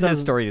 yeah, It's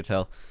his story to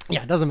tell.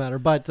 Yeah, it doesn't matter.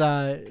 But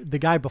the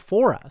guy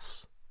before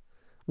us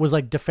was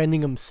like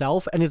defending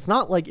himself. And it's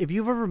not like, if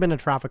you've ever been a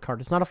traffic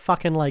court, it's not a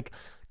fucking like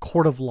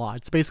court of law.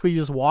 It's basically you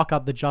just walk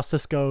up, the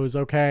justice goes,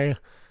 okay,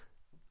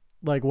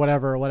 like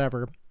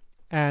whatever.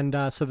 And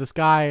so this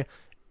guy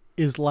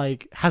is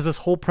like, has this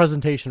whole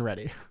presentation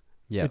ready.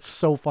 Yeah. It's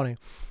so funny.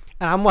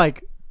 And I'm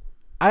like,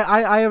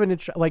 I have an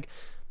like,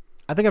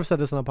 I think I've said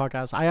this on the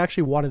podcast. I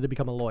actually wanted to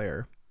become a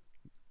lawyer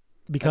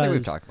I think we've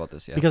because talked about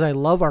this, yeah. because I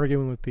love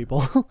arguing with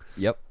people.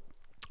 Yep.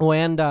 Oh,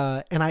 and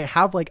I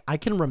have like, I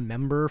can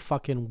remember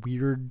fucking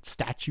weird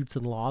statutes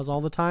and laws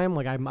all the time.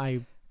 Like And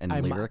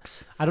I'm-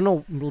 lyrics. I don't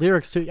know,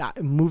 lyrics too, yeah,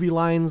 movie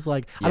lines.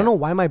 Like I Yeah. don't know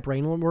why my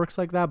brain works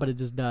like that, but it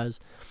just does.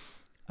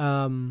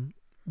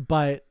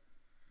 But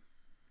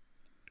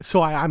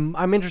so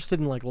I'm interested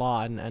in like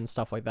law and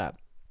stuff like that.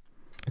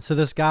 So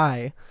this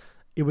guy,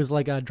 it was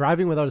like a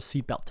driving without a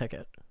seatbelt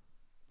ticket.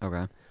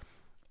 Okay.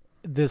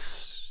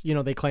 This, you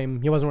know, they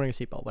claim he wasn't wearing a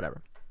seatbelt,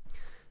 whatever.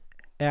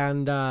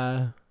 And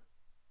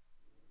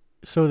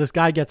so this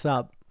guy gets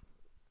up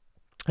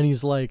and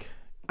he's like,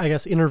 I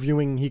guess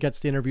he gets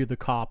to interview the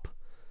cop,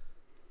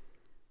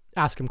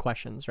 ask him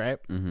questions, right?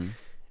 Mm-hmm.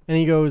 And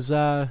he goes,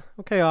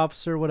 okay,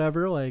 officer,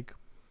 whatever, like,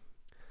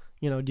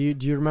 you know, do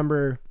you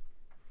remember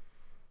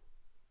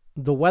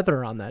the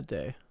weather on that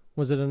day?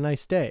 Was it a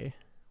nice day?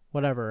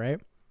 Whatever, right?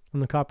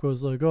 And the cop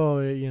goes like, oh,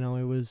 you know,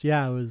 it was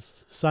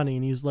sunny.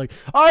 And he's like,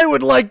 I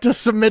would like to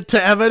submit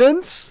to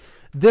evidence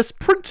this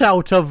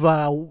printout of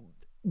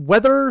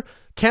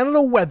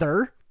Canada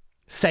weather,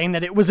 saying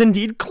that it was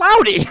indeed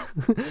cloudy.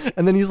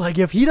 And then he's like,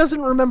 if he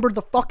doesn't remember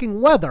the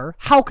fucking weather,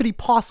 how could he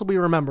possibly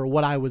remember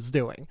what I was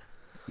doing?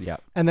 Yeah.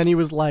 And then he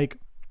was like,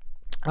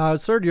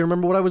 sir, do you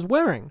remember what I was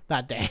wearing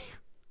that day?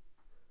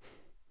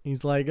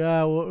 He's like,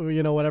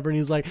 you know, whatever. And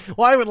he's like,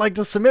 well, I would like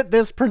to submit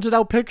this printed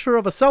out picture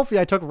of a selfie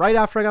I took right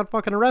after I got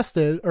fucking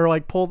arrested or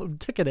like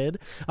ticketed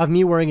of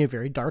me wearing a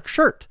very dark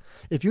shirt.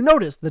 If you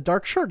notice, the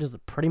dark shirt is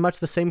pretty much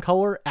the same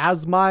color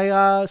as my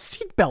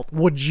seatbelt.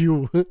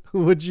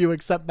 Would you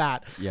accept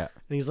that? Yeah.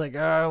 And he's like,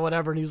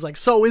 whatever. And he's like,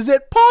 so is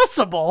it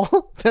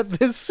possible that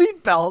this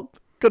seatbelt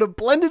could have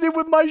blended in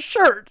with my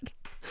shirt?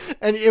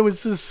 And it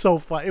was just so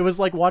fun. It was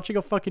like watching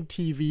a fucking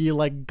TV,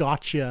 like,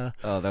 gotcha.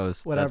 Oh,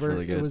 that's Whatever.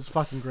 really good. It was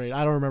fucking great.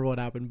 I don't remember what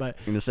happened, but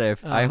I'm gonna say,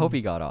 I hope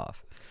he got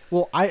off.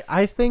 well,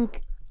 I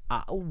think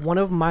one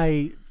of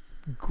my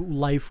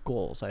life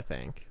goals, I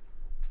think,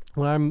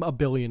 when I'm a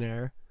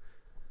billionaire,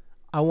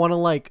 I want to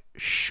like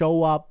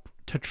show up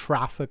to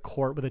traffic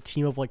court with a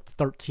team of like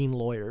 13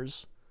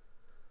 lawyers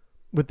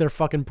with their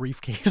fucking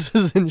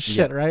briefcases and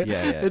shit, Yeah, right?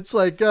 yeah, yeah. It's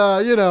like,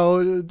 you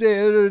know,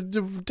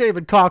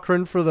 David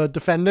Cochran for the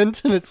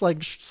defendant, and it's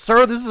like,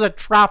 sir, this is a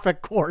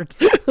traffic court.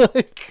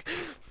 Like,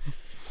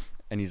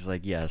 And he's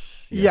like,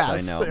 yes, I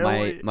Yes,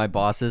 know. My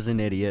boss is an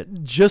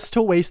idiot. just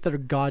to waste their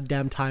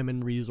goddamn time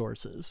and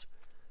resources.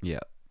 Yeah.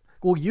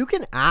 Well, you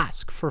can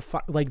ask for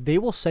like they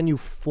will send you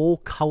full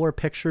color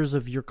pictures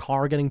of your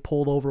car getting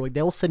pulled over. Like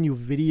they'll send you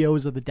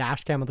videos of the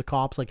dash cam of the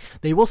cops. Like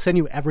they will send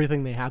you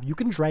everything they have. You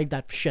can drag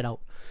that shit out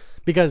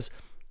because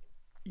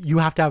you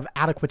have to have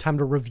adequate time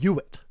to review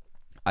it.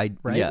 Right?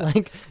 Yeah.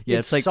 Like Yeah,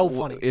 it's like so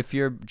funny. if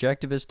your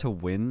objective is to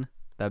win,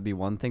 that'd be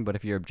one thing. But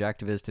if your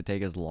objective is to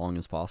take as long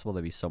as possible,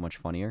 that'd be so much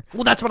funnier.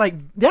 Well, that's what I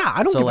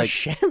don't So, give a like,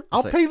 shit.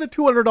 I'll like- pay the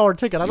 $200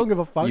 ticket. I don't give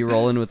a fuck. You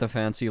roll in with a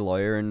fancy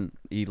lawyer, and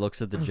he looks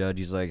at the judge.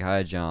 He's like,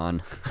 "Hi,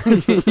 John."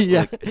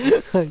 Yeah.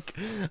 Like,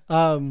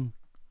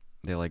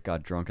 They like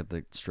got drunk at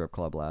the strip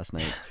club last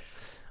night.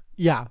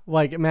 yeah,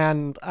 like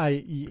man,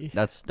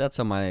 That's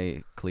how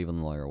my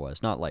Cleveland lawyer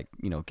was. Not like,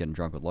 getting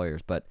drunk with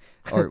lawyers,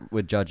 or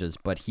with judges,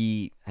 but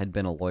he had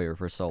been a lawyer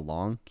for so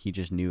long, he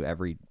just knew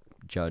every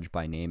judge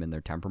by name and their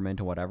temperament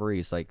and whatever.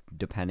 He's like,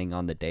 depending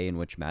on the day in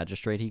which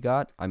magistrate he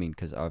got. I mean,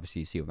 because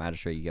obviously you see what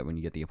magistrate you get when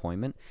you get the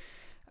appointment.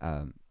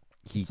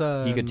 He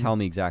could tell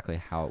me exactly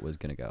how it was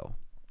gonna go.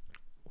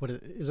 what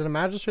is it? A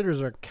magistrate or is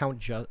it a count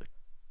judge?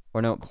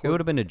 Or no, it would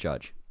have been a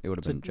judge. It would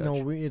have been a judge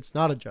No, it's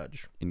not a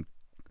judge. in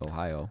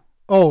Ohio.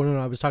 Oh no,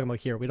 I was talking about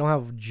here. We don't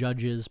have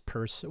judges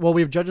per se. Well,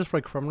 we have judges for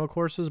like criminal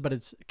courses, but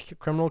it's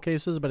criminal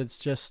cases, but it's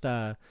just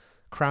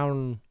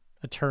crown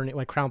attorney,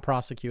 like crown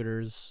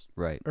prosecutors,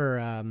 Right. or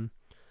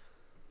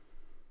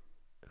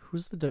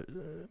who's the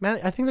man?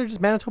 I think they're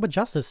just Manitoba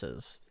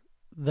justices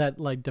that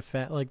like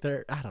defend. Like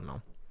they're I don't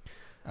know.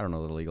 I don't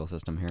know the legal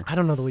system here. I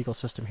don't know the legal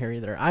system here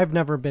either. I've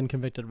never been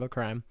convicted of a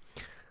crime.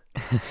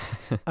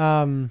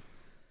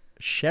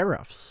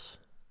 Sheriffs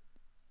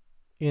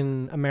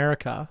in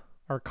America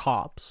are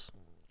cops.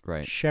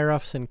 Right.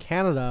 Sheriffs in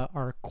Canada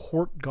are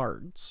court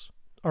guards,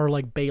 or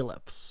like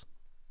bailiffs.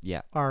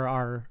 Yeah.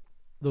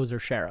 Those are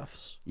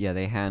sheriffs. Yeah,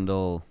 they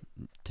handle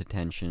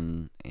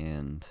detention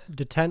and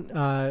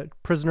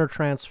Prisoner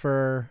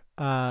transfer,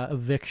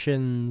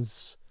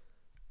 evictions,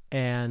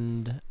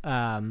 and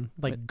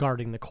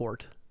guarding the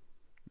court.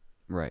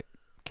 right,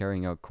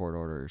 carrying out court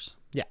orders.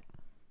 Yeah.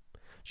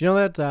 Do you know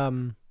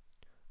that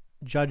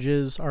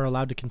judges are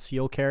allowed to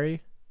conceal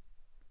carry?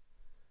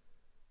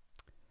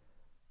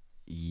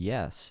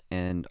 Yes,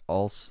 and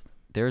also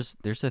there's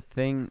a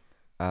thing.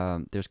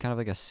 There's kind of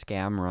like a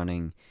scam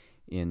running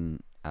in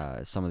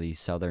some of these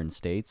southern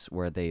states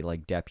where they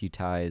like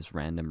deputize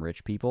random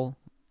rich people,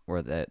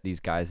 or that these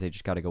guys they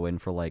just got to go in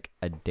for like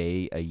a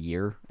day a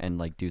year and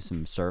like do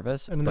some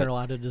service, And then but they're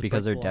allowed to just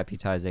because they're break the law.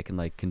 deputized, they can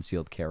like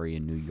concealed carry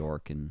in New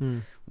York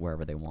and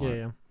wherever they want.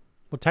 Yeah.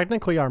 Well,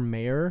 technically, our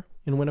mayor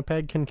in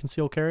Winnipeg can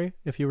conceal carry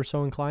if you were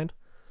so inclined.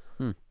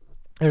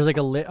 There's like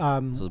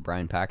So is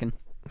Brian Packin?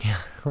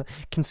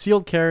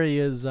 concealed carry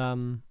is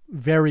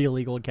very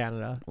illegal in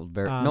Canada. Well,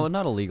 no,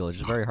 not illegal. It's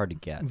just very hard to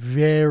get.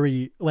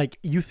 Very, like,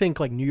 you think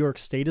like New York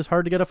State is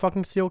hard to get a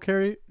fucking concealed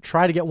carry?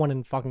 Try to get one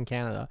in fucking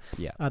Canada.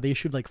 Yeah. They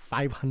issued like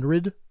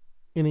 500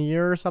 in a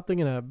year or something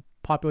in a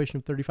population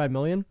of 35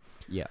 million.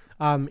 Yeah.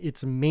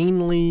 It's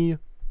mainly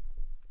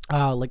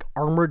like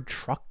armored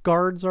truck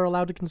guards are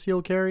allowed to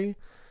conceal carry.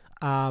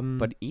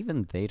 But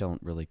even they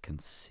don't really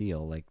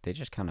conceal. Like they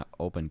just kind of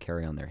open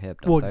carry on their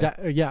hip. Don't Well,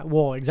 they? yeah.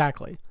 Well,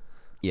 exactly.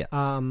 Yeah.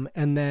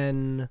 And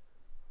then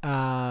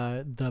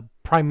the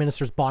prime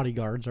minister's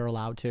bodyguards are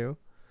allowed to,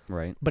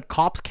 Right. but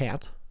cops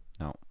can't.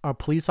 No.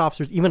 Police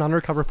officers, even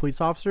undercover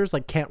police officers,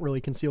 like can't really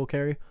conceal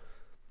carry.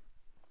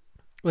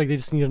 Like they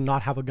just need to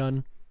not have a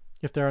gun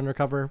if they're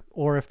undercover,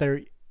 or if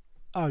they're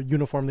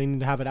uniform, they need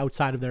to have it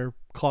outside of their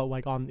cloak,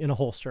 like in a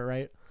holster,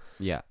 right?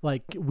 Yeah.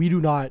 Like we do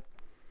not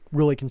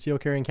really conceal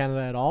carry in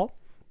Canada at all,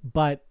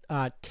 but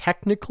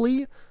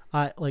technically,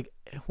 like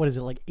what is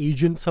it, like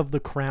agents of the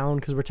crown,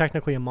 because we're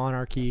technically a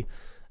monarchy,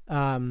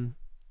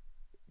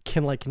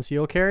 can like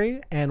conceal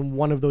carry, and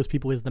one of those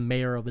people is the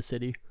mayor of a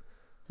city.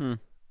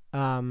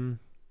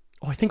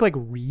 I think like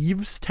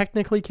reeves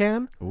technically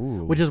can,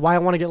 Ooh. which is why I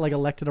want to get like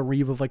elected a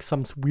reeve of like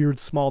some weird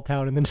small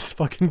town and then just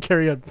fucking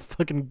carry a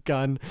fucking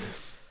gun.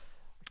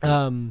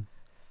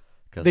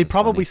 'Cause They it's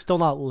probably funny. still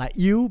not let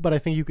you, but I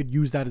think you could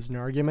use that as an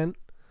argument.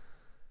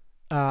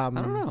 I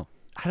don't know.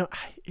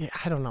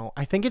 I don't know.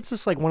 I think it's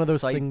just like one of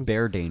those Sight things.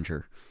 bear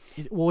danger.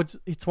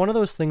 It's one of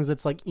those things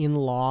that's like in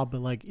law,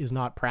 but like is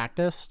not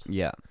practiced.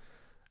 Yeah.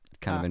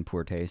 Kind of in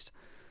poor taste.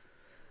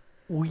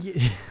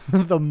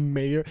 The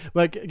mayor,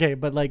 like, okay,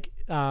 but like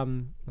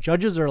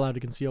judges are allowed to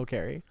conceal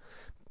carry,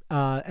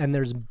 and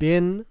there's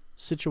been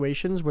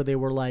situations where they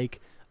were like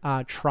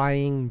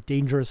trying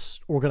dangerous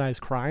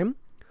organized crime,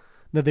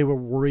 that they were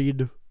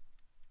worried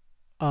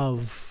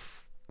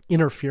of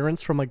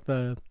interference from like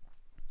the,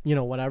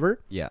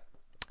 whatever. Yeah.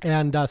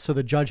 And so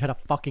the judge had a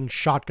fucking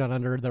shotgun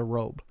under their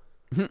robe,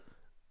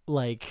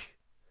 like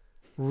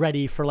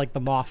ready for like the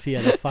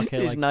mafia to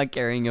fucking He's like. not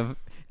carrying a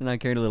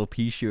little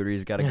pea shooter.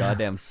 He's got a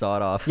goddamn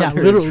sawed off. Yeah,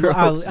 under his literally.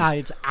 robes.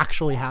 It's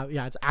actually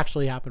it's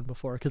actually happened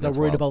before, because they're That's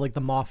worried wild. about like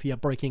the mafia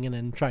breaking in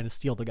and trying to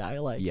steal the guy.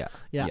 Like, Yeah.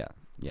 yeah,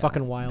 Yeah.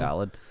 fucking wild.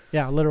 Valid.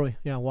 Yeah, literally,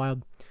 yeah,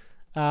 wild.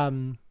 But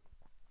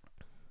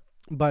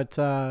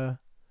yeah,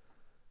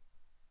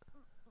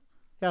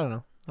 I don't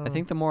know. I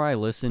think the more I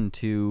listen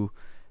to,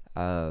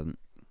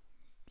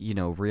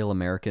 real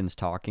Americans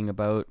talking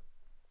about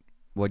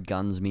what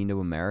guns mean to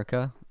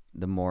America,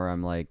 the more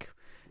I'm like,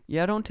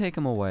 yeah, don't take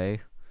them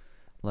away.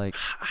 Like,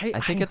 I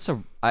think it's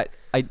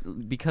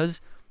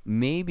because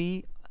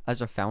maybe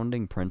as a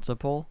founding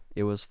principle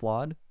it was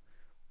flawed,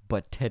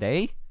 but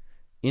today,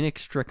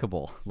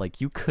 inextricable. Like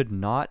you could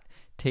not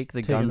take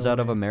the Take it guns out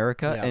of away.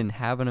 America Yeah. and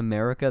have an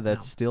America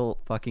that's still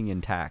fucking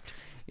intact.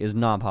 Is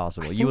not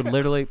possible. I You would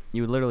think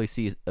literally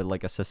see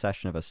like a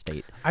secession of a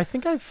state. I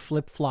think I've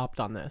flip flopped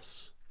on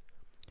this,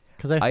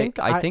 because I I think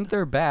think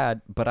they're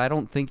bad, but I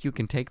don't think you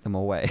can take them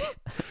away.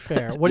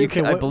 fair. What do you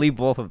think? I believe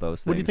both of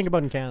those things. What do you think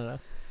about in Canada?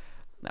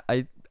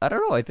 I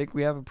don't know. I think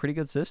we have a pretty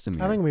good system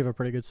here. I think we have a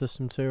pretty good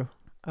system too.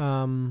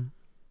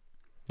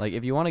 Like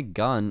if you want a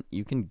gun,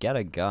 you can get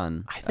a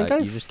gun. I think you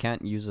I've- just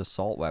can't use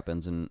assault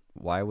weapons. And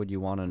why would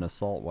you want an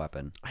assault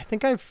weapon? I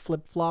think I've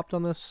flip flopped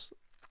on this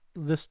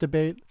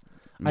debate.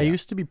 I Yeah.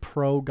 used to be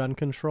pro gun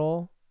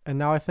control, and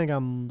now I think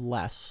I'm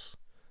less.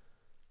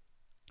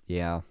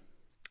 Yeah.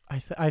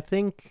 I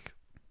think,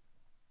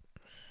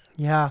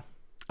 yeah,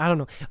 I don't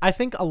know. I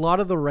think a lot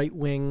of the right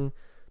wing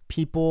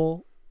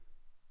people,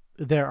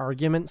 their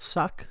arguments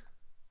suck,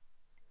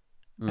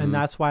 Mhm. and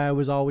that's why I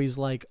was always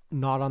like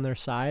not on their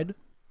side,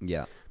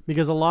 Yeah.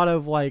 because a lot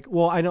of like,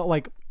 well, I know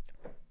like,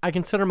 I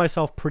consider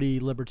myself pretty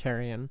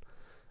libertarian.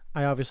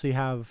 I obviously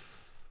have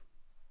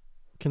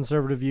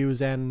conservative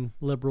views and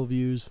liberal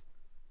views,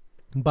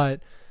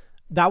 but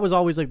that was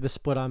always like the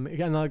split on.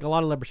 And like a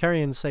lot of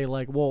libertarians say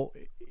like, well,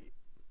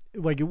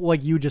 like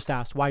you just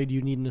asked, why do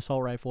you need an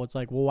assault rifle? It's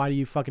like, well, why do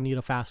you fucking need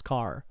a fast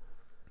car?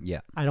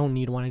 Yeah. I don't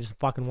need one. I just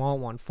fucking want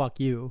one. Fuck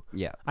you.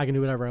 Yeah. I can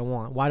do whatever I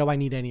want. Why do I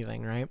need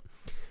anything, right?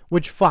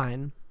 Which,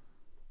 fine.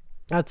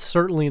 That's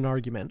certainly an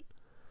argument.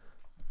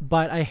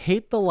 But I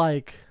hate the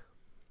like,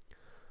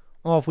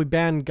 oh, if we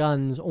ban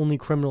guns, only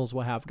criminals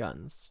will have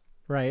guns,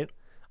 right?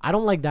 I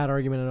don't like that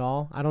argument at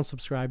all. I don't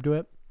subscribe to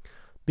it,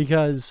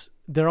 because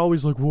they're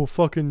always like, well,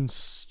 fucking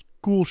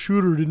school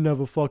shooter didn't have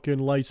a fucking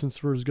license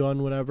for his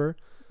gun, whatever.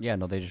 Yeah.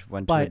 No, they just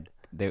went But-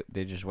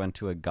 they just went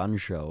to a gun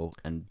show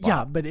and bought,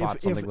 Yeah, but bought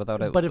if something without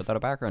a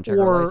if- background check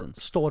or or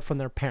license. stole it from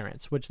their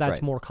parents, which that's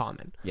Right. more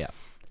common. Yeah.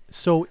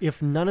 So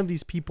if none of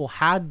these people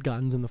had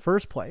guns in the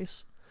first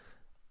place,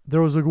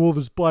 there was like, well,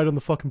 there's blood on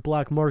the fucking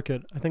black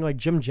market. I think like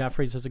Jim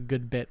Jeffries has a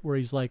good bit where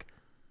he's like,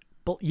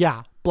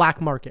 yeah, black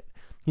market.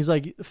 He's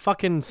like,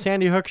 fucking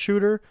Sandy Hook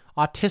shooter,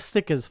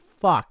 autistic as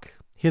fuck.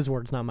 His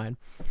words, not mine.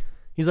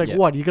 He's like,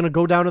 what? You gonna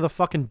go down to the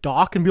fucking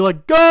dock and be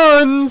like,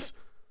 guns?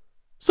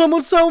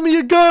 Someone sell me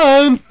a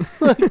gun.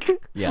 Like,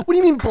 Yeah. What do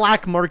you mean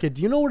black market?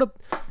 Do you know what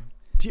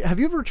have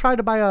you ever tried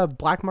to buy a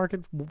black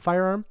market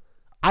firearm?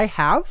 I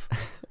have.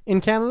 In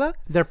Canada,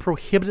 they're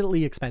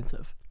prohibitively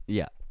expensive.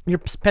 Yeah.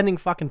 You're spending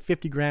fucking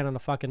 50 grand on a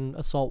fucking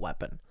assault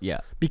weapon Yeah.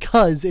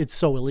 because it's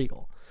so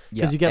illegal.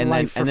 Yeah. Because you get and life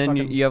then, for and then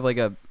fucking... you have like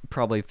a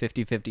probably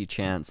 50-50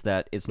 chance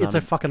that it's not It's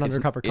a fucking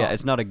undercover Yeah, cop.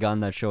 it's not a gun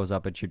that shows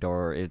up at your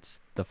door.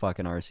 It's the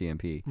fucking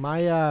RCMP.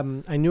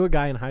 I knew a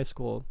guy in high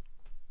school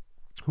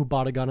who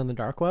bought a gun on the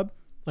dark web,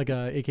 like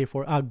a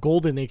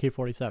golden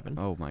AK-47.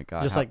 Oh my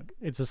god. Just like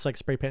it's just like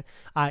spray paint.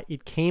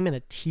 It came in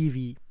a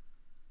TV,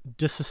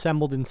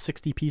 disassembled in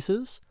 60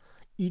 pieces.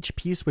 Each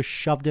piece was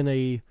shoved in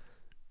a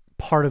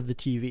part of the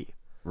TV.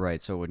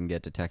 Right, so it wouldn't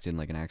get detected in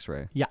like an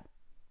X-ray. Yeah,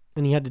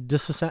 and he had to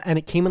disassemble, and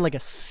it came in like a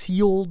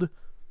sealed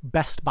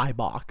Best Buy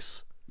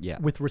box. Yeah.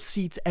 With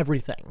receipts,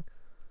 everything.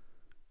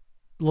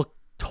 Looked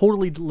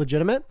totally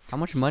legitimate. How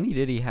much money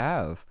did he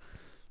have?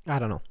 I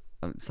don't know.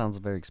 It sounds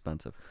very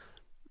expensive.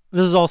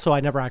 This is also,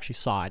 I never actually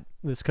saw it.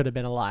 This could have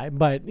been a lie,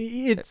 but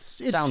it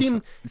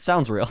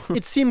sounds real.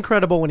 it seemed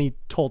credible when he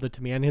told it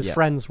to me, and his Yeah.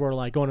 friends were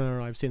like, "Oh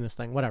no, I've seen this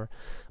thing, whatever."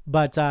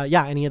 But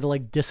yeah, and he had to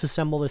like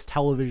disassemble this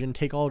television,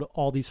 take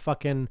all these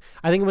fucking.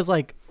 I think it was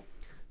like,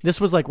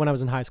 this was like when I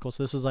was in high school,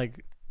 so this was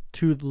like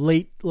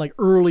early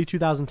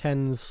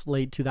 2010s,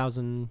 late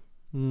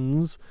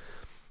 2000s.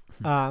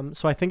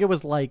 So I think it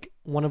was like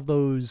one of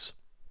those,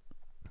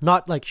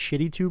 not like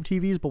shitty tube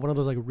TVs, but one of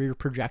those like rear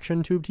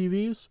projection tube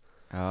TVs.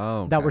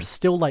 Oh. That okay. were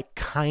still like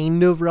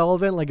kind of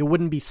relevant. Like it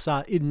wouldn't be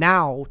sus.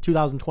 Now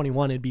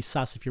 2021, it'd be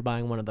sus if you're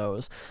buying one of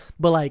those.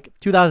 But like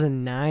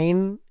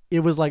 2009, it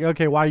was like,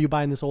 okay, why are you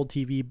buying this old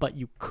TV? But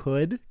you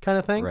could, kind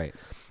of thing. Right.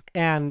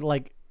 And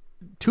like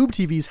tube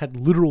TVs had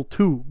literal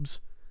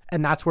tubes,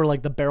 and that's where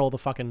like the barrel of the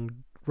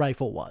fucking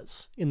rifle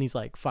was in these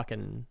like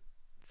fucking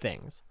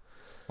things.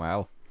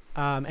 Wow.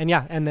 And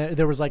yeah, and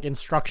there was like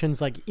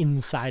instructions like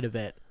inside of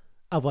it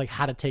of like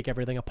how to take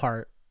everything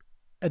apart.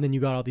 And then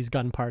you got all these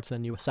gun parts,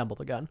 and you assemble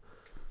the gun.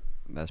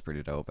 That's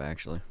pretty dope,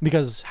 actually.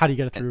 Because how do you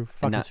get it through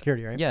fucking now,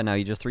 security, right? Yeah, now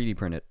you just 3D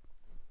print it.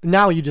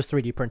 Now you just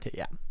 3D print it,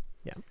 yeah.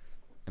 Yeah.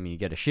 I mean, you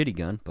get a shitty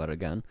gun, but a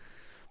gun.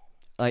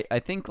 I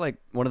think, like,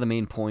 one of the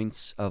main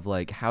points of,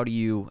 like, how do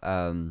you,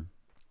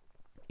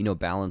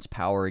 balance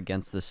power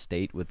against the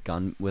state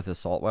with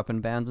assault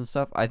weapon bans and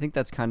stuff, I think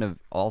that's kind of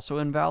also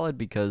invalid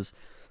because...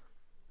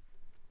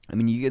 I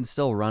mean, you can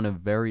still run a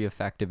very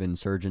effective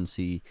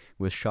insurgency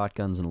with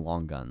shotguns and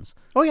long guns.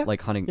 Oh yeah,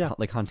 like hunting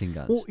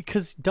guns. Well,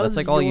 because that's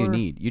like all you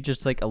need. You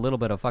just like a little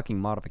bit of fucking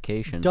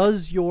modification.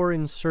 Does your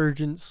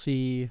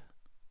insurgency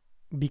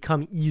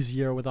become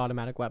easier with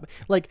automatic weapon?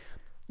 Like,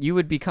 you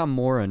would become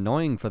more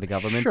annoying for the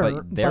government, sure,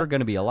 but they're going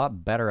to be a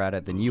lot better at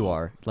it than you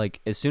are. Like,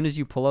 as soon as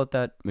you pull out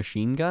that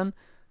machine gun,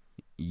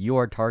 you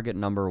are target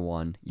number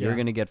one. You're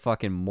going to get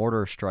fucking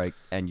mortar strike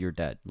and you're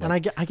dead.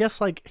 Like, and I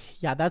guess like,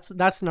 yeah, that's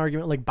an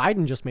argument. Like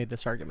Biden just made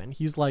this argument.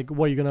 He's like,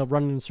 what, you're going to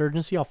run an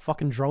insurgency? I'll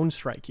fucking drone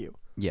strike you.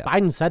 Yeah.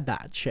 Biden said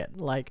that shit.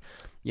 Like,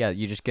 yeah,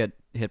 you just get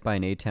hit by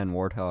an A-10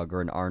 Warthog or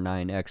an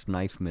R9X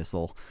knife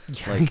missile.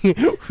 Like,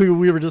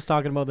 we were just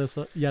talking about this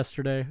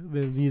yesterday.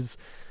 These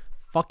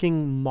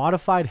fucking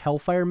modified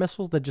Hellfire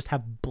missiles that just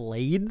have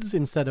blades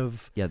instead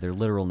of... Yeah, they're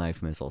literal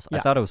knife missiles. Yeah.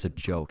 I thought it was a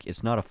joke.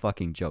 It's not a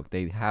fucking joke.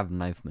 They have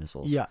knife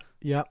missiles. Yeah,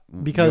 yeah.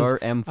 Because your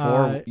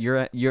M4,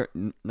 you're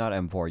not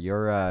M4.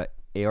 Your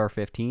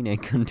AR-15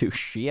 ain't gonna do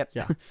shit.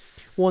 Yeah.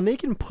 Well, and they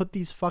can put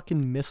these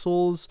fucking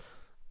missiles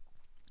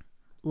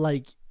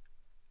like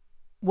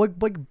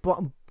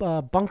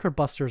bunker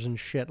busters and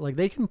shit. Like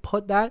they can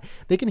put that.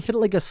 They can hit it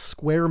like a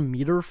square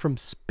meter from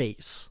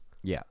space.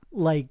 Yeah.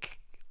 Like.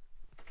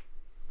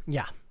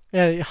 Yeah.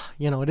 Yeah,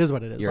 it is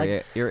what it is.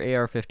 Your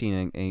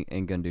AR-15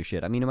 ain't gonna do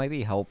shit. I mean, it might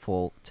be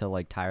helpful to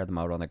like tire them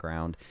out on the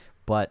ground,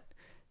 but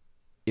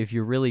if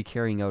you're really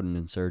carrying out an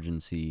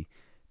insurgency,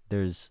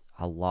 there's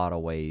a lot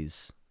of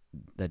ways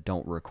that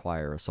don't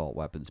require assault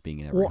weapons being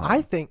in every home.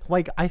 I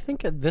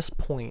think at this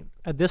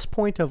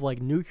point of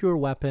like nuclear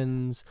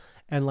weapons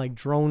and like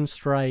drone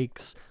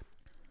strikes,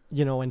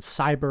 and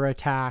cyber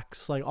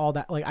attacks, like all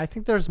that, like I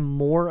think there's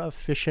more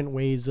efficient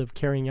ways of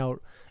carrying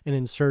out an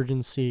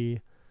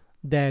insurgency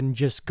than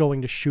just going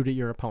to shoot at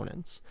your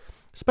opponents,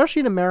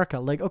 especially in America.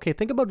 Like, okay,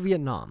 think about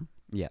Vietnam.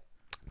 Yeah.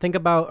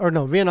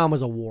 Vietnam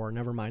was a war.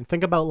 Never mind.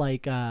 Think about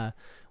like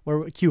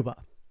Cuba,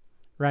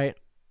 right?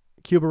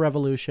 Cuba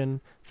Revolution.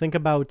 Think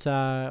about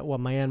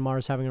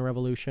Myanmar's having a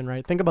revolution,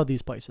 right? Think about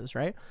these places,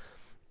 right?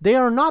 They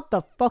are not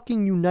the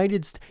fucking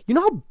United States. You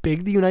know how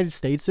big the United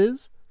States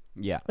is?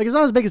 Yeah. Like, it's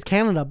not as big as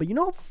Canada, but you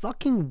know how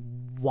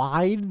fucking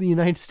wide the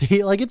United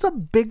States, like, it's a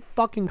big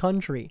fucking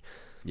country.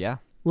 Yeah.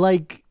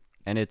 Like,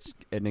 and it's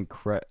an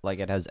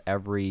it has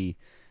every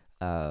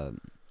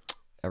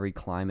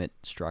climate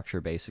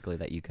structure basically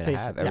that you could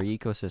have, every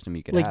ecosystem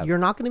you could have. Like, you're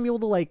not going to be able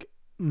to like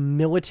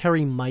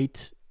military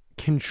might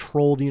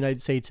control the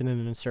United States in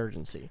an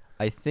insurgency?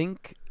 I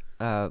think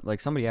like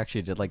somebody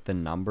actually did like the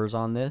numbers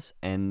on this,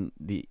 and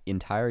the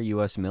entire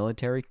U.S.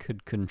 military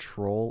could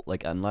control,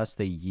 like, unless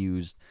they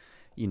used,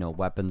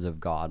 weapons of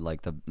God,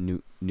 like the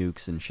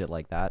nukes and shit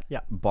like that.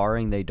 Yeah.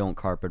 Barring they don't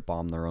carpet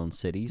bomb their own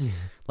cities,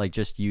 like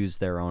just use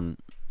their own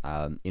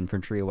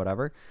infantry or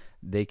whatever,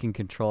 they can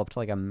control up to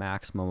like a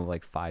maximum of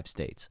like 5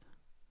 states.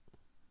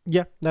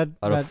 Yeah, Out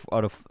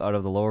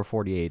of the lower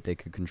 48, they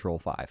could control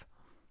 5.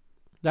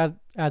 that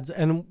adds,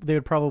 and they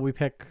would probably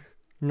pick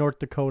North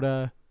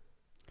Dakota,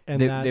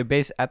 and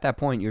At that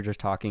point, you're just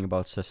talking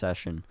about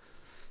secession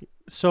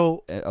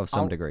so of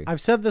some degree.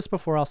 I've said this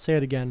before. I'll say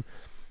it again.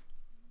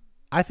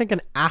 I think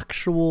an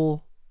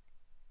actual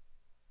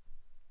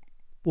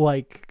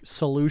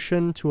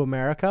solution to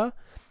America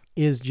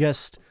is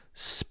just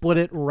split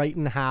it right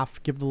in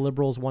half, give the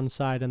liberals one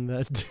side and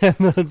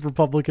the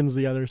Republicans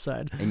the other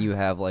side. And you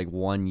have like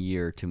 1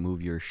 year to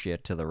move your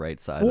shit to the right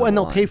side. Oh, and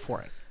they'll line. pay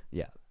for it.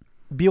 Yeah.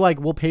 Be like,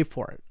 we'll pay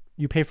for it.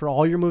 You pay for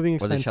all your moving Or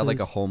expenses. they should have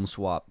like a home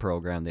swap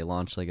program. They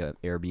launched like a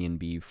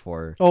Airbnb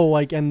for. Oh,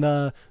 and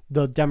the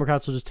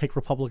Democrats will just take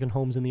Republican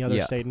homes in the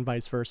other state and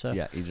vice versa.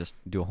 Yeah, you just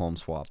do a home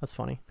swap. That's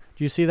funny.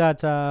 Do you see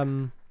that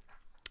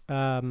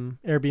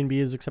Airbnb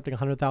is accepting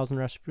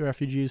 100,000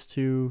 refugees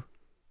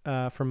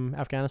from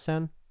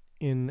Afghanistan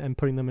and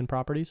putting them in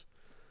properties?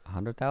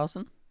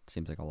 100,000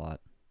 seems like a lot.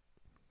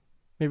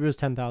 Maybe it was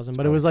 10,000,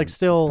 but it was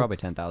still probably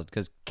 10,000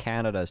 because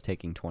Canada is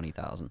taking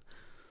 20,000.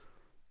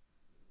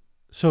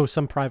 So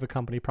some private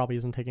company probably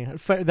isn't taking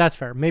it. That's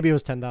fair. Maybe it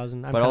was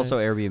 10,000. But also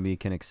Airbnb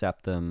can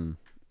accept them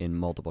in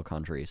multiple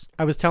countries.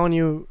 I was telling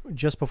you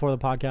just before the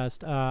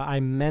podcast, I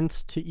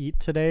meant to eat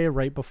today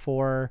right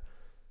before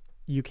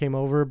you came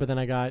over, but then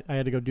I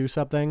had to go do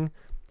something.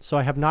 So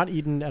I have not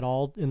eaten at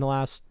all in the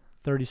last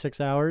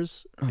 36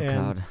 hours. Oh,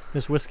 and God.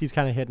 This whiskey's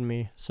kind of hitting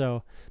me.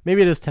 So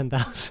maybe it is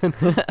 10,000.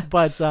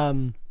 But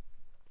on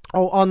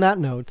that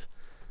note.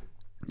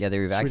 Yeah,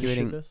 they're evacuating.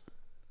 Should we just shoot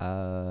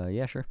this?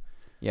 Yeah, sure.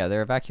 Yeah,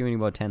 they're evacuating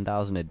about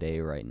 10,000 a day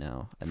right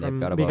now, and they've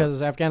got about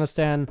because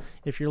Afghanistan.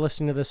 If you're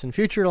listening to this in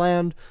future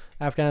land,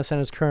 Afghanistan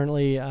is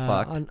currently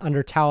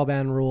under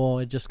Taliban rule.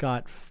 It just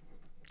got.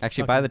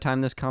 Actually, by the time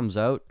this comes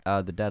out,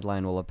 the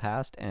deadline will have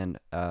passed, and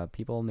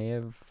people may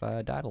have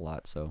died a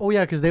lot. So. Oh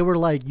yeah, because they were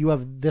like, you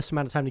have this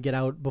amount of time to get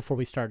out before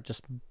we start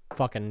just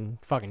fucking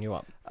you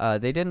up.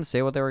 They didn't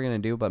say what they were gonna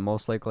do, but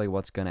most likely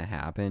what's gonna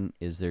happen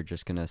is they're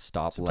just gonna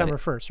stop. September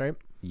 1st, right?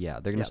 Yeah,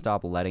 they're gonna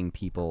stop letting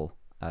people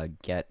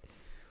get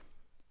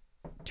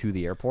to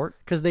the airport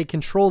because they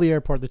control the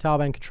airport. The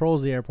Taliban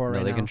controls the airport right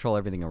now. No, they control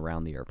everything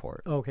around the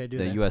airport. Okay,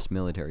 the U.S.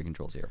 military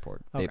controls the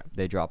airport. Okay.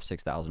 They dropped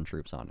 6,000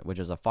 troops on it, which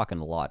is a fucking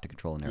lot to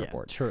control an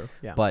airport. Yeah, true.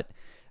 Yeah. But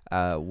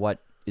what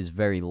is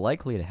very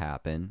likely to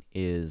happen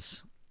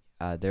is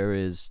there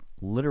is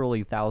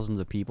literally thousands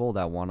of people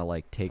that want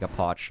to take a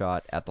pot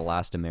shot at the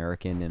last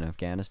American in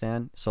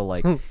Afghanistan.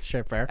 So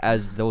sure, fair.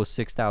 As those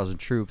 6,000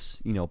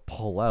 troops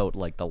pull out,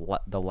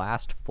 the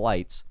last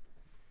flights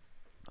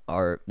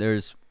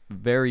there's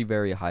very,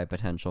 very high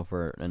potential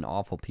for an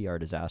awful PR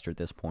disaster at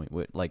this point.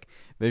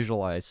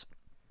 Visualize,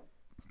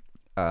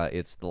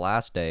 it's the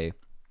last day,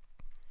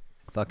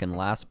 fucking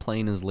last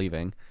plane is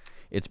leaving.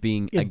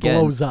 It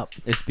blows up.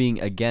 It's being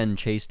again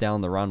chased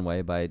down the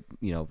runway by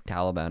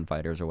Taliban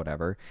fighters or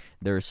whatever.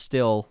 There's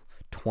still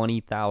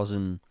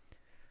 20,000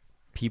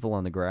 people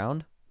on the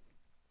ground.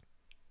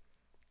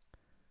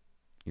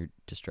 You're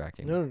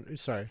distracting. No,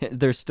 sorry.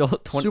 There's still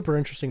 20... Super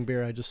interesting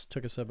beer I just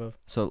took a sip of.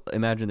 So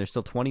imagine there's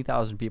still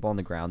 20,000 people on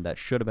the ground that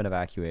should have been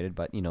evacuated,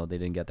 but they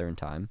didn't get there in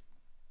time.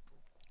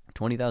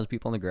 20,000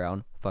 people on the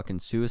ground.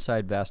 Fucking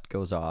suicide vest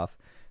goes off,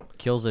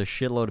 kills a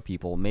shitload of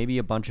people. Maybe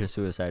a bunch of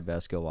suicide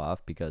vests go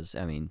off because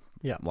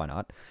why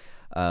not?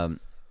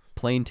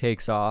 Plane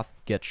takes off,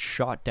 gets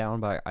shot down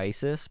by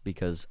ISIS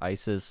because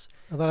ISIS.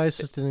 I thought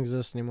ISIS didn't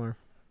exist anymore.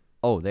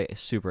 Oh, they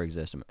super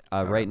exist.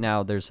 Right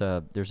now, there's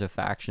a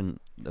faction.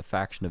 The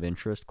faction of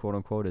interest, quote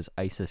unquote, is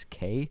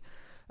ISIS-K,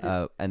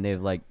 and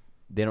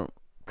they don't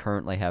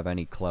currently have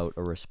any clout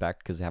or respect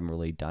because they haven't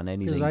really done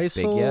anything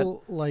big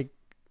yet.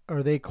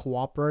 Are they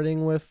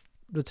cooperating with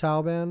the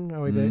Taliban?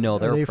 No,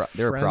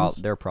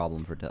 they're a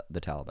problem for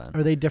the Taliban.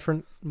 Are they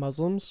different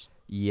Muslims?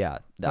 Yeah,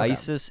 the Okay.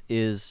 ISIS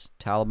is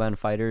Taliban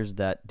fighters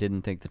that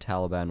didn't think the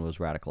Taliban was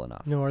radical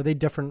enough. No, are they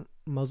different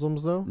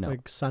Muslims though? No.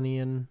 Like Sunni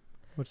and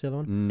what's the other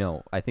one?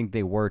 No, I think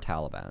they were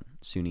Taliban,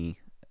 Sunni,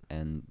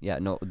 and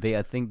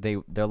I think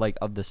they're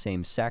of the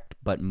same sect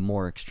but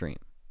more extreme.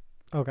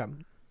 Okay.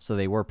 So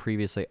they were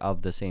previously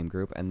of the same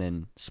group and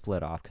then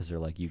split off because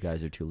they're you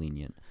guys are too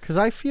lenient. Because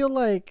I feel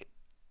like,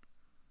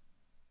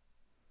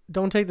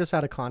 don't take this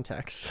out of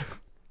context.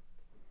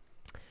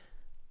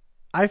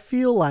 I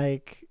feel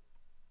like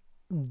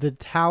the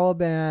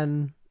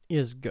Taliban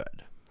is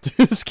good.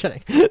 Just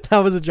kidding.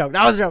 That was a joke.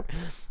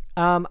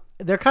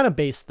 They're kind of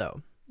based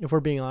though, if we're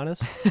being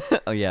honest.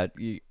 Oh yeah,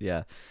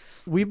 yeah.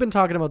 We've been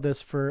talking about this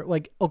for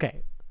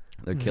okay.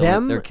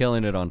 They're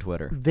killing it on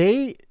Twitter.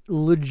 They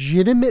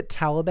legitimate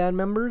Taliban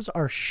members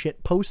are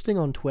shit posting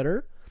on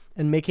Twitter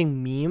and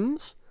making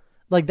memes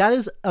Like, that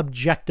is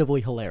objectively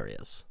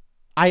hilarious.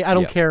 I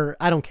don't Yeah. care.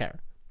 I don't care.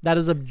 That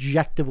is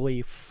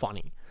objectively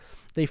funny.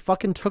 They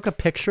fucking took a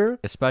picture.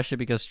 Especially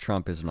because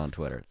Trump isn't on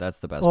Twitter. That's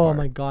the best Oh part.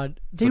 my god.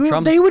 So They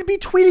Trump's- would be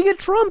tweeting at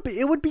Trump.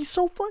 It would be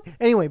so fun.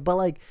 Anyway, but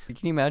like Can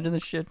you imagine the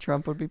shit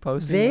Trump would be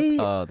posting? They-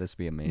 Oh, this would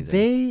be amazing.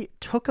 they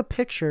took a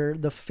picture,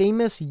 the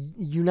famous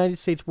United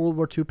States World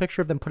War II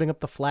picture of them putting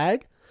up the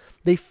flag.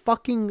 They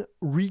fucking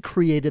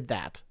recreated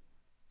that,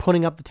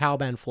 putting up the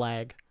Taliban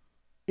flag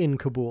in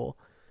Kabul.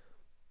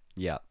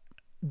 Yeah.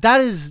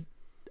 That is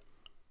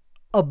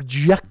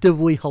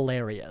objectively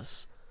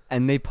hilarious.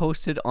 And they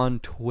posted on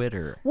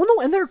Twitter. Well,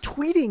 no, and they're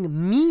tweeting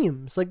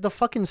memes like the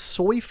fucking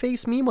soy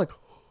face meme, like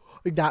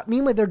that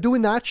meme, like they're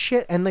doing that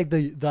shit, and like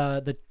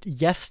the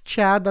yes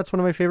Chad, that's one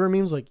of my favorite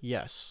memes, like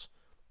yes,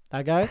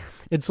 that guy.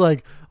 It's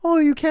like, oh,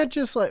 you can't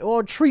just like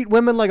treat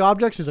women like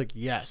objects. He's like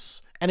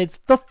yes, and it's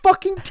the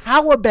fucking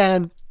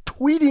Taliban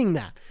tweeting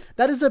that.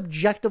 That is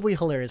objectively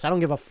hilarious. I don't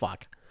give a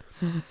fuck.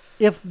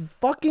 If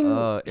fucking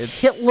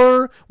it's-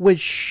 Hitler was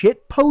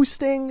shit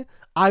posting,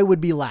 I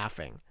would be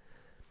laughing.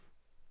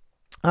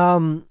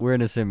 We're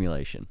in a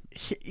simulation.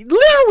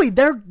 Literally,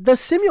 the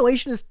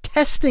simulation is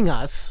testing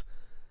us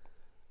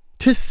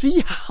to see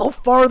how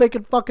far they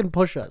can fucking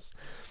push us.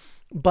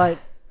 But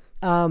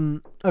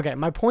okay,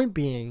 my point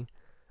being,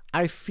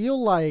 I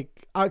feel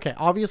like, okay,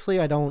 obviously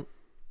I don't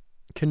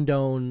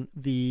condone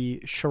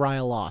the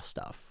Sharia law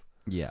stuff.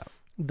 Yeah.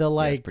 The Yeah, it's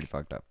like pretty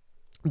fucked up.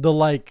 the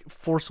like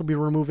forcibly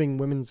removing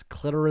women's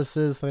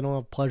clitorises so they don't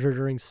have pleasure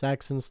during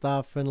sex and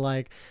stuff, and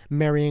like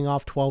marrying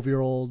off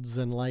 12-year-olds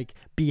and like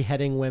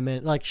beheading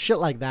women, like shit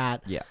like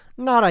that. Yeah.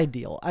 Not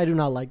ideal. I do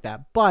not like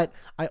that. But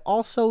I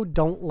also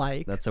don't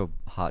like That's a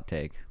hot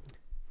take.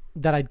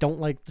 that I don't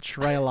like the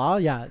Sharia law.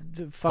 Yeah,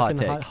 the fucking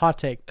take. hot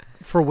take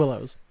for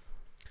Willows.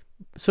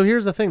 So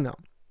here's the thing though.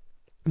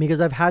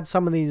 Because I've had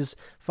some of these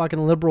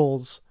fucking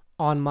liberals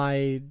on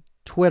my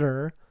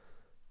Twitter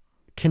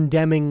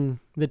condemning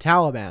the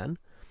Taliban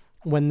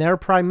when their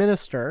prime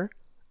minister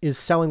is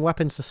selling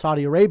weapons to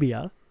Saudi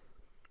Arabia.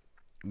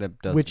 That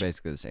does Which-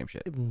 basically the same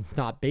shit.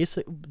 Not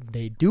basic,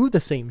 they do the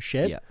same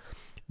shit. Yeah.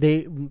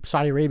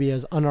 Saudi Arabia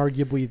is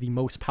unarguably the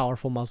most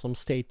powerful Muslim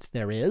state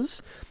there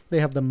is. They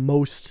have the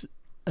most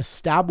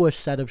established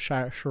set of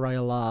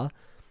Sharia law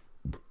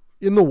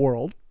in the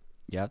world.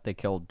 Yeah, they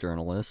killed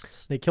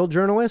journalists. They kill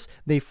journalists.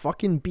 They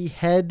fucking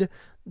behead.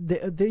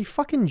 They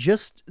fucking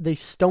they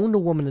stoned a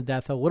woman to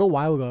death a little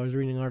while ago. I was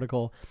reading an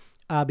article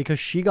because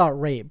she got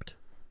raped,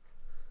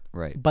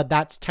 Right. but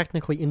that's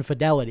technically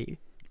infidelity.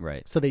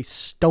 Right. So they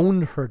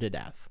stoned her to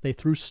death. They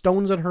threw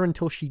stones at her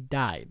until she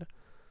died.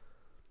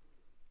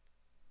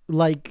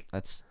 Like,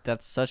 That's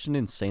such an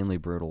insanely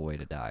brutal way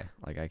to die.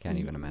 Like I can't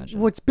even imagine.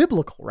 well, it's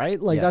biblical,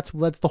 right? Like Yeah.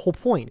 that's the whole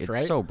point, It's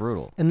right? so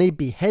brutal. And they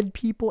behead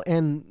people,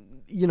 and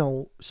you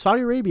know,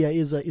 Saudi Arabia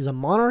is a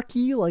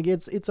monarchy. Like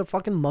it's a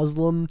fucking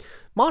Muslim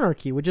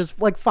monarchy, which is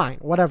like fine,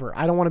 whatever.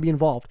 I don't want to be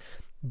involved,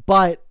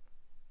 but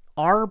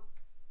our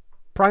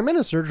prime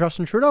minister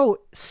Justin Trudeau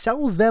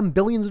sells them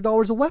billions of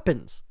dollars of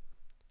weapons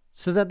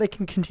so that they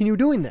can continue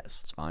doing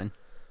this. It's fine.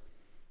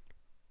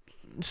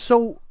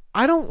 So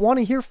I don't want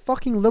to hear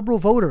fucking liberal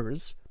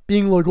voters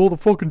being like, oh, the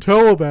fucking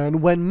Taliban,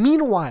 when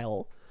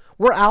meanwhile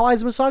we're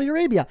allies with Saudi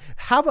Arabia.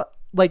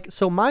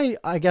 So my,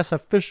 I guess,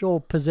 official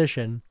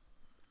position,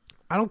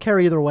 I don't care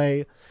either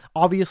way.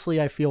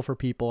 Obviously I feel for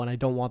people and I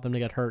don't want them to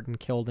get hurt and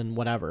killed and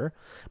whatever.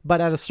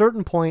 But at a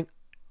certain point,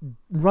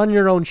 run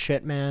your own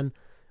shit, man.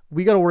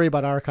 We got to worry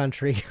about our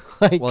country.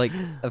 Well, like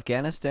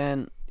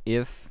Afghanistan,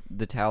 if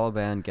the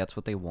Taliban gets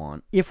what they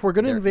want, if we're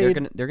going to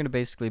invade, they're gonna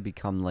basically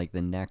become like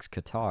the next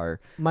Qatar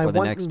My or the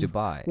one- next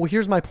Dubai. well,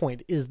 here's my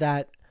point: is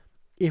that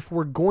if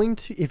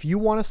you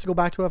want us to go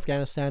back to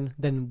Afghanistan,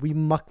 then we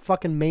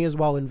fucking may as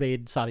well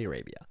invade Saudi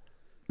Arabia.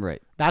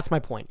 Right. That's my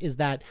point. Is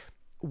that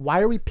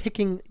why are we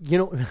picking?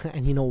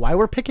 And you know why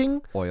we're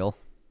picking? Oil.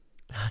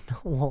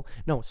 No.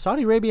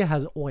 Saudi Arabia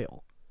has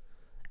oil.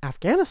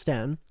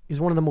 Afghanistan is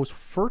one of the most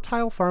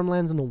fertile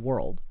farmlands in the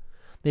world.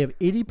 They have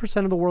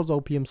 80% of the world's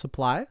opium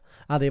supply.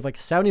 They have like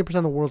 70%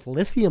 of the world's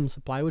lithium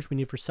supply, which we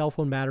need for cell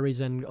phone batteries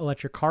and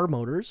electric car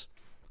motors.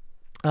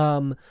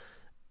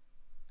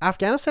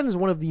 Afghanistan is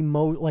one of the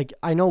most, like,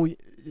 I know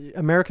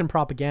American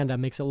propaganda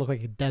makes it look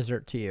like a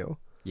desert to you,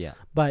 Yeah.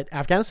 but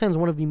Afghanistan is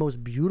one of the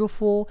most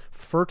beautiful,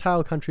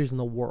 fertile countries in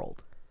the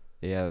world.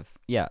 They have.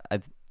 Yeah.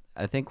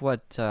 I think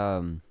what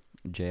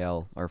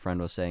JL, our friend,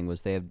 was saying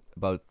was they have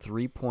about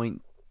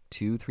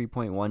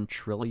 3.1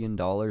 trillion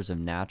dollars of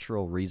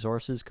natural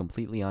resources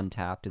completely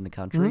untapped in the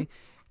country,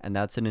 and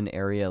that's in an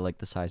area like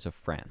the size of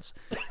France.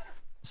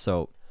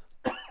 So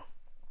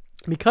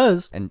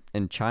Because and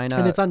China,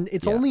 and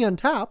it's yeah. only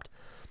untapped.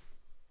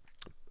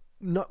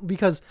 No,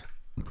 because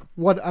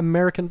what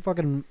American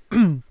fucking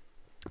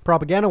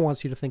propaganda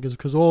wants you to think is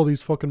because all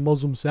these fucking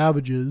Muslim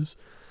savages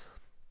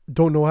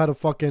don't know how to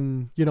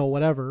fucking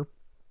whatever.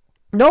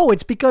 No,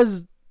 it's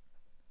because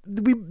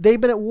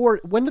they've been at war.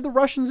 When did the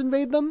Russians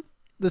invade them?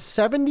 The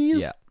 70s.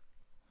 Yeah.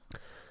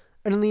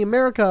 And in the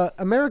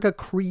America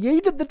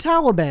created the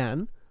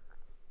Taliban.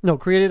 No,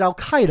 created Al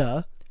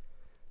Qaeda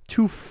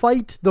to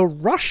fight the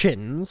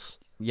Russians.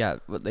 Yeah,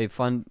 they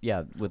fund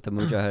with the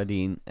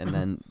Mujahideen, and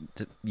then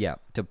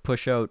to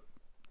push out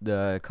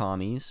the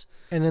commies,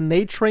 And then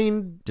they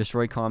trained,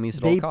 destroy commies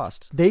at all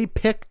costs. they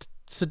picked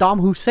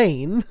Saddam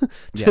Hussein to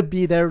Yeah.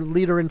 be their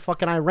leader in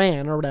fucking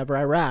Iran or whatever,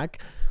 Iraq.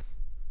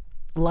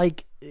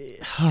 Like,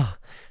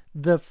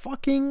 the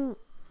fucking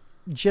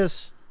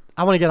just,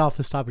 I want to get off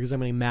this topic because I'm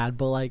getting mad,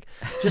 but like,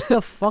 just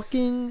the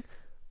fucking,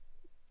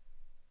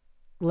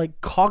 like,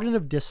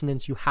 cognitive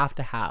dissonance you have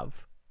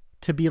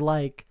to be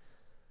like,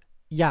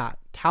 yeah,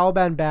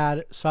 Taliban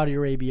bad, Saudi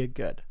Arabia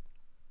good.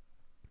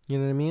 You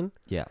know what I mean?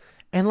 Yeah,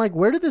 And like,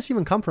 where did this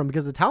even come from?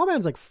 Because the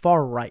Taliban's like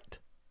far right,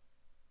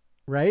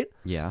 right?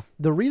 yeah,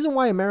 The reason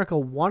why America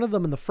wanted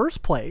them in the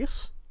first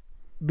place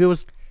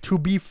was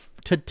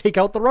to take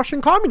out the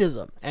Russian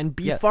communism and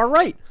be Yeah. far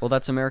right. Well,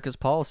 that's America's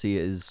policy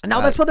is. And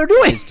now that's what they're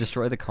doing. Is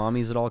destroy the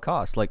commies at all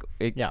costs. Like,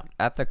 Yeah.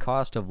 at the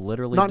cost of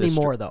literally. Not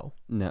anymore though,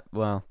 No,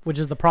 well, which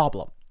is the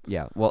problem.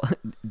 yeah, well,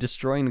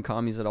 destroying the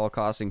commies at all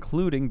costs,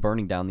 including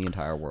burning down the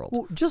entire world.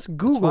 Well, just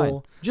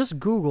Google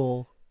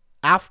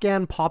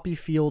Afghan poppy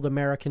field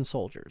American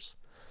soldiers,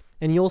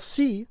 and you'll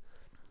see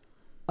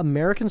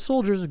American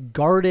soldiers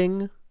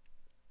guarding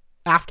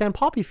Afghan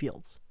poppy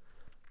fields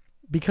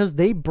because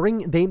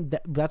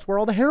that's where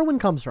all the heroin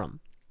comes from.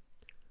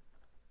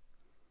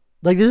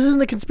 Like, this isn't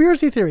a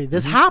conspiracy theory.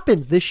 This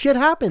happens. This shit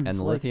happens. And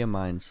the Like, lithium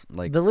mines,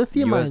 like the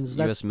lithium US, mines,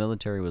 that's- U.S.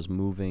 military was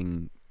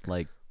moving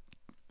like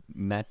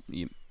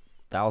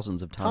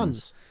thousands of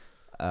tons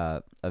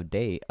a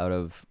day out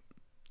of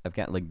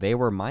Afghanistan. Like, they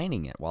were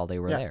mining it while they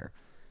were Yeah. there.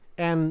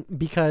 and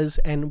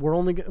we're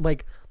only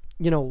like,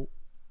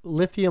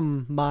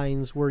 lithium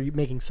mines were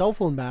making cell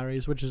phone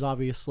batteries, which is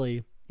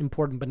obviously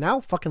important, but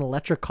now fucking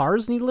electric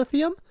cars need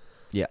lithium.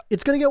 Yeah,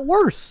 It's gonna get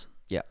worse.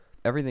 yeah,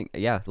 everything.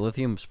 Yeah,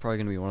 lithium's probably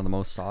going to be one of the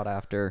most sought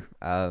after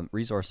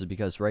resources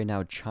because right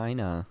now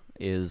China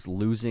is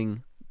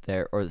losing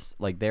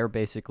they're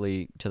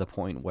basically to the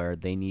point where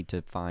they need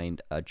to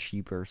find a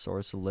cheaper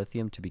source of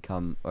lithium to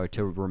become or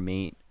to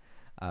remain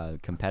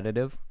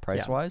competitive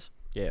price wise.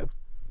 Yeah.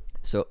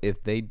 So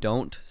if they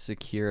don't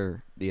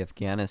secure the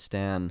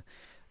Afghanistan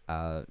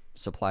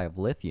supply of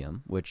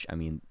lithium, which I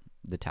mean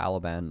the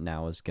Taliban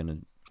now is going to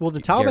Well,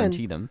 the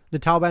guarantee them. The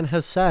Taliban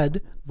has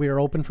said we are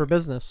open for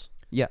business.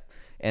 Yeah,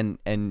 and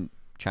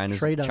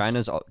Trade us.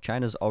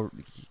 China's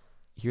already,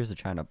 here's the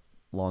China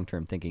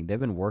long-term thinking. They've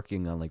been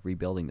working on like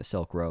rebuilding the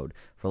Silk Road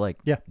for like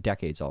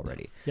decades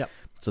already. Yeah.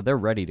 So they're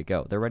ready to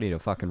go. They're ready to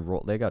fucking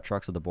roll. They got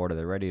trucks at the border.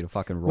 They're ready to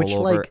fucking roll Which,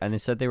 over. like- And they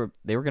said they were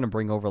going to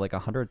bring over like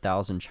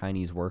 100,000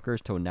 Chinese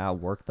workers to now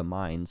work the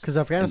mines. Because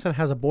Afghanistan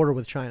has a border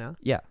with China.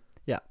 Yeah.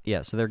 Yeah.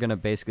 Yeah, so they're going to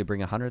basically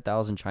bring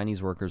 100,000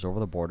 Chinese workers over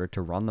the border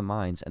to run the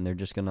mines, and they're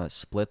just going to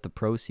split the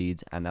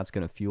proceeds, and that's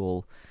going to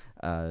fuel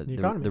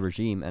economy. the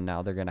regime, and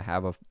now they're going to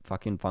have a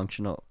fucking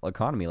functional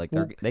economy. Like,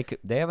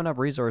 they have enough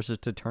resources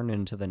to turn it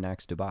into the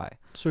next Dubai.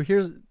 So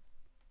here's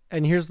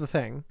the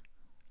thing,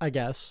 I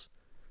guess.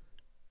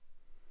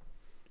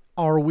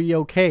 Are we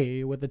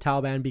okay with the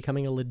Taliban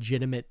becoming a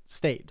legitimate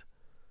state?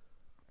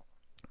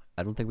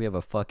 I don't think we have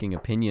a fucking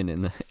opinion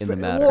in the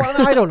matter.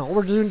 Well, I don't know.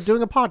 We're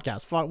doing a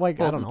podcast. Like,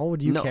 I don't know.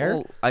 Would you no, care?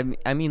 well,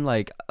 I mean,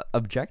 like,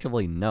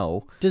 objectively,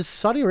 no. Does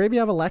Saudi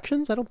Arabia have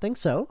elections? I don't think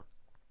so.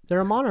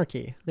 They're a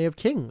monarchy. They have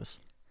kings.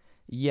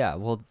 Yeah,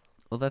 well,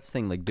 that's the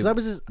thing. Like, 'Cause I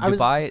was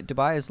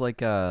Dubai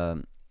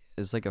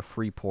is like a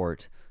free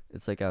port.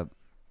 It's like a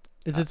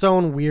It's its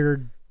own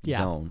weird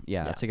zone.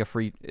 Yeah, Yeah. it's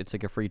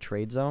like a free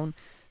trade zone,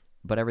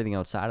 but everything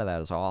outside of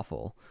that is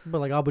awful. But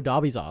like Abu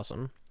Dhabi's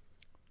awesome.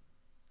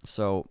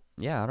 So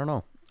yeah, I don't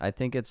know. I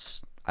think it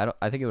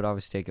would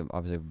obviously take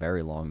a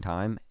very long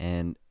time,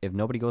 and if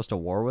nobody goes to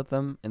war with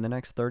them in the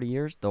next 30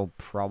 years, they'll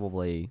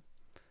probably.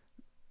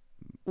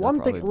 Well,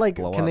 I'm thinking, like,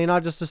 blow can up. they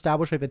not just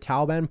establish like the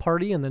Taliban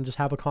party and then just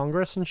have a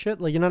Congress and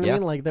shit? Like, you know what I Yeah.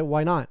 mean? Like, that.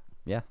 Why not?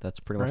 Yeah, that's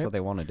pretty much Right? what they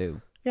want to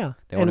do. Yeah.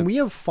 They And wanna- we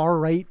have far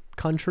right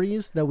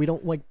countries that we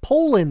don't like.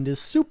 Poland is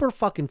super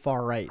fucking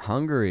far right.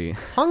 Hungary.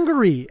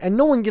 Hungary, and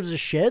no one gives a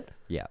shit.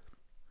 Yeah.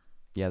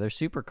 Yeah, they're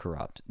super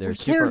corrupt. They're We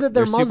care super. that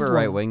they're They're super Muslim.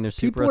 right wing. They're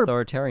super People are-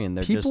 authoritarian.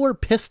 They're People just. are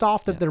pissed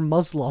off that yeah. they're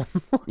Muslim.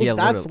 Like, Yeah,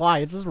 that's literally. why.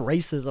 It's just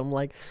racism.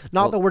 Like,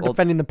 not that we're Well,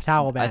 defending the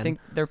Taliban. I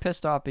think they're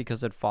pissed off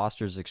because it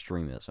fosters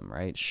extremism,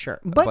 right? Sure.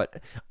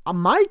 But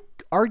my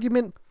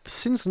argument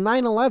since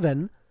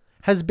 9/11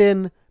 has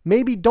been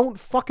maybe don't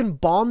fucking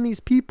bomb these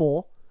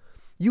people.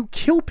 You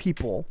kill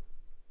people,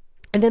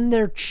 and then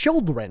their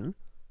children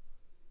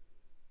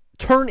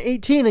turn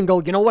 18 and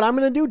go, you know what I'm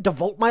going to do?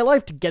 Devote my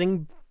life to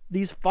getting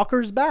these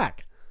fuckers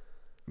back.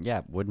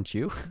 Yeah, wouldn't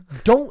you?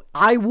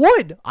 I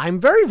would. I'm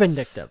very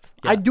vindictive.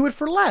 Yeah. I'd do it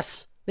for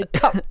less. They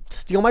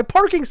steal my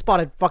parking spot.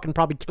 I'd fucking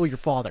probably kill your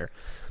father.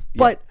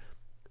 But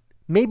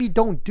maybe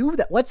don't do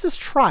that. Let's just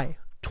try.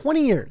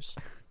 20 years.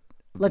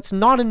 Let's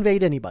not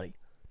invade anybody.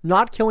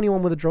 Not kill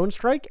anyone with a drone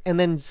strike, and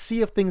then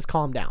see if things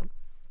calm down.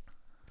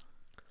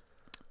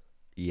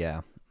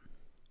 Yeah.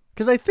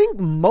 Because I think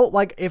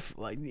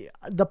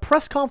the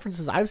press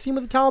conferences I've seen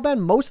with the Taliban,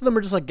 most of them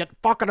are just like, get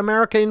fucking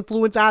America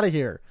influence out of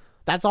here.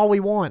 That's all we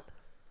want.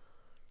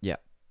 Yeah.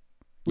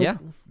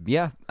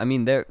 Yeah. I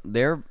mean,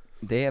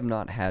 they have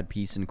not had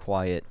peace and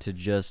quiet to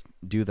just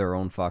do their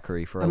own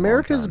fuckery for a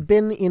America's long time.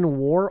 been in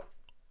war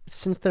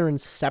since their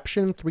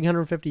inception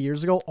 350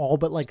 years ago, all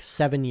but like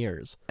 7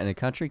 years. And a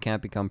country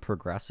can't become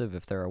progressive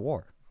if they're at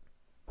war.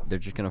 They're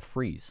just gonna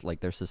freeze. Like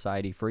their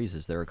society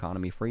freezes, their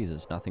economy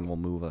freezes. Nothing will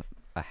move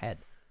ahead.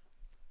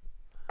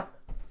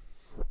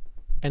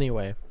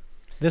 Anyway,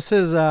 this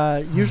is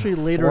usually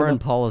later. Foreign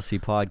policy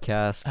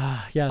podcast.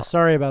 Yeah,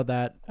 sorry about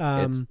that.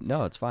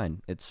 It's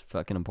fine. It's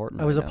fucking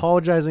important. I was right now.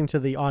 apologizing to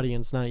the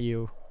audience, not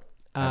you.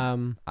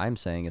 I'm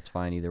saying it's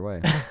fine either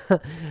way.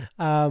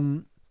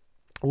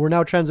 We're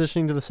now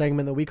transitioning to the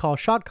segment that we call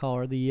Shot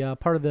Caller, the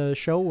part of the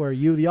show where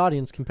you, the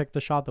audience, can pick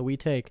the shot that we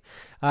take.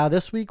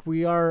 This week,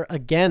 we are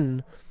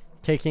again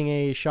taking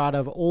a shot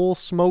of Old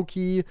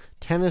Smoky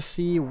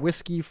Tennessee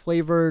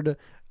whiskey-flavored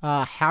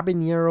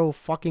habanero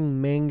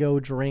fucking mango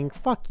drink.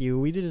 Fuck you.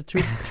 We did it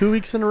two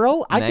weeks in a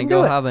row. I can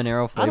do Mango it.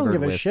 habanero flavored I don't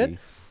give a whiskey. shit.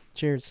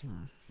 Cheers.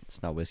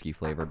 It's not whiskey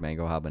flavored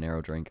mango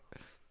habanero drink.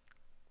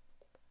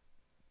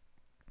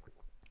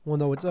 Well,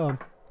 no, it's a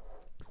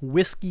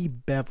whiskey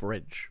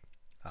beverage.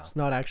 It's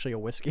not actually a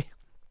whiskey.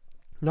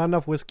 Not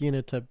enough whiskey in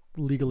it to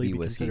legally be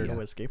whiskey, considered yeah. a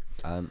whiskey.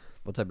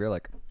 What's that beer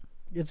like?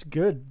 It's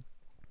good.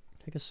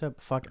 Take a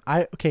sip. Fuck.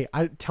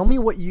 Tell me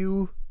what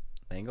you.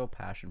 Mango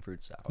passion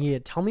fruit sour. Yeah.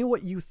 Tell me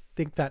what you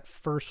think that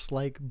first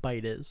like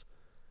bite is.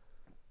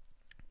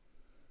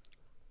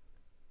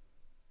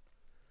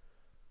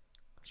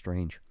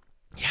 Strange.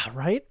 Yeah.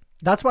 Right.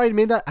 That's why I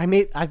made that. I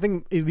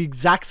think the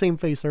exact same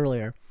face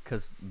earlier.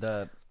 Because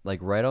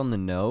right on the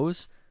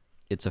nose,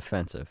 it's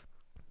offensive.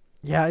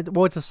 Yeah.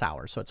 It's a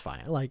sour, so it's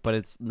fine. Like, But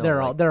it's no,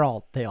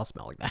 they all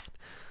smell like that.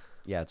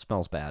 Yeah, it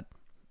smells bad.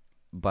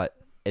 But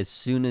as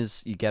soon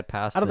as you get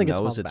past I don't the think it nose,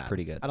 smells it's bad.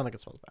 pretty good. I don't think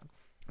it smells bad.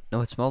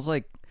 No, it smells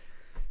like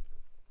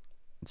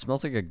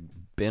a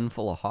bin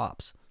full of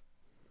hops.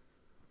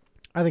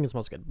 I think it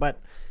smells good, but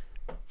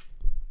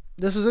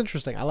this is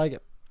interesting. I like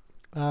it.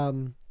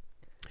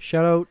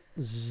 Shout out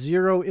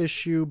Zero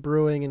Issue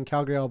Brewing in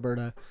Calgary,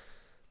 Alberta.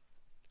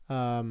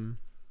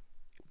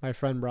 My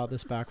friend brought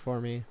this back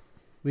for me.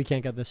 We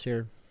can't get this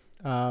here.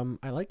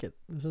 I like it.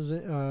 This is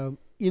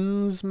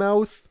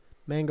Innsmouth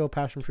Mango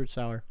Passion Fruit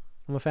Sour.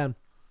 I'm a fan.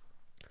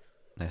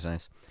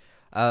 Nice.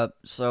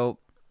 So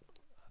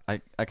I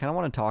kind of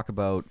want to talk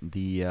about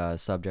the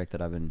subject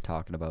that I've been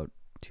talking about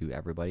to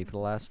everybody for the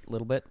last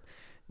little bit,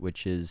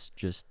 which is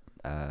just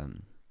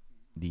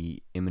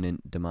the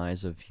imminent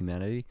demise of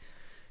humanity.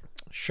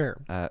 Sure.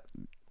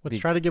 Let's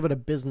try to give it a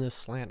business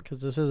slant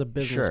because this is a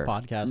business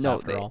podcast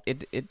after all.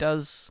 It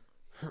does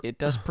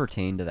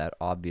pertain to that,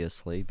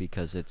 obviously,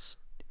 because it's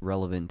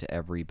relevant to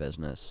every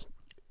business.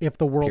 If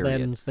the world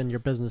period. ends, then your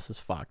business is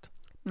fucked.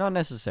 Not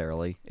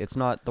necessarily. It's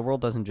not. The world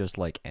doesn't just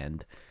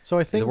end. So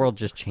I think The world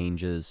just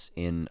changes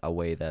in a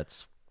way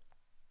that's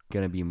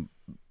gonna be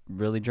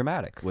really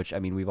dramatic, which I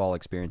mean we've all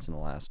experienced in the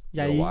last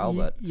little while.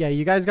 But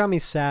you guys got me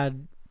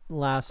sad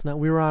last night.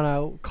 We were on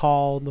a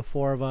call, the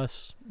four of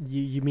us,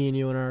 me and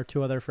you and our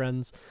two other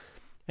friends,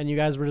 and you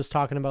guys were just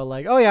talking about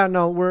like, oh yeah,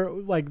 no, we're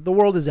like the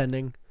world is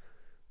ending.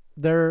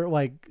 They're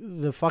like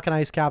the fucking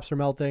ice caps are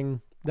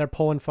melting. They're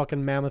pulling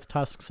fucking mammoth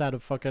tusks out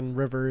of fucking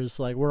rivers.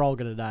 Like we're all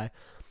gonna die.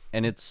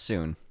 and it's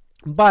soon.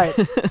 But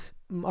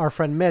our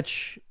friend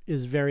Mitch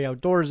is very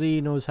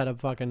outdoorsy, knows how to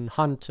fucking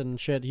hunt and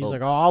shit. He's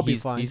like, oh, I'll be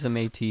fine. He's a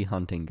Métis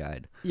hunting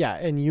guide. Yeah,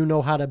 and you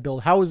know how to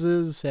build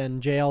houses,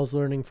 and JL's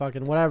learning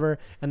fucking whatever.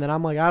 And then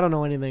I'm like, I don't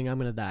know anything. I'm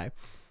going to die.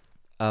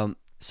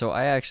 So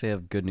I actually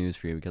have good news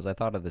for you because I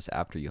thought of this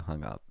after you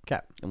hung up. Okay.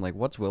 I'm like,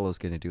 what's Willow's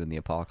going to do in the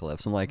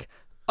apocalypse? I'm like,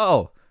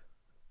 oh,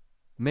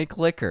 make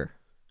liquor.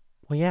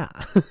 Well, yeah.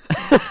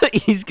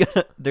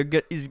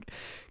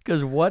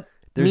 Because what?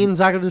 Me and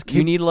Zach will just You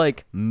keep need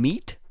like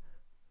meat,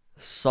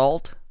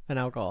 salt, an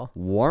alcohol.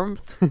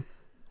 warmth,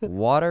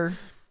 water,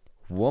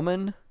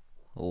 woman,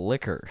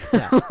 liquor.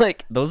 Yeah.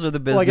 Like those are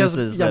the Well, I guess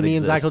businesses yeah, that me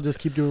exist. and Zach will just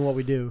keep doing what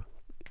we do.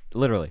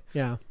 Literally.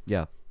 Yeah.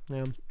 Yeah.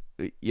 Yeah.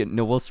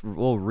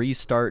 We'll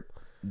restart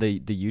the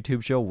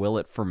YouTube show. Will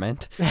it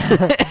ferment?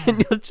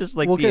 And it's just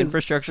like Well, the 'cause-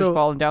 infrastructure's so-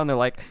 falling down. They're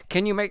like,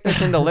 "Can you make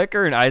this into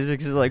liquor?" And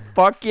Isaac's is like,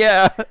 "Fuck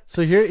yeah!"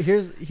 So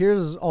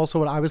here's also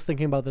what I was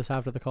thinking about this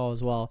after the call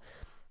as well.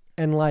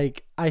 And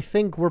like I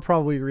think we're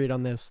probably agreed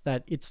on this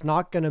that it's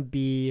not going to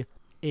be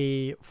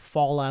a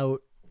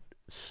Fallout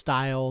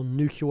style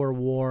nuclear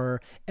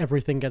war,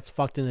 everything gets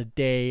fucked in a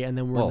day and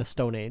then we're in Well, the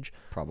Stone Age.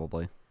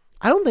 Probably.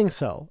 I don't think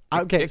so.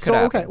 Okay, it could so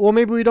okay, happen. well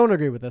maybe we don't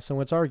agree with this and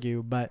let's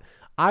argue, but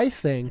I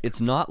think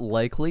It's not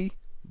likely,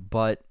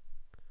 but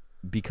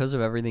because of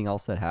everything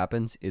else that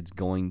happens, it's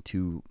going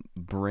to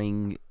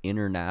bring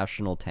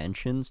international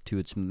tensions to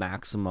its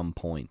maximum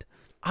point.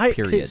 okay,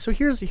 period. so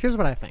here's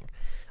what I think.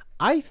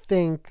 I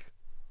think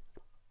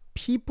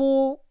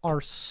people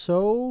are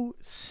so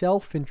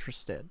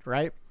self-interested,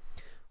 right?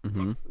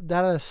 Mm-hmm.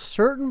 That at a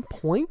certain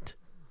point,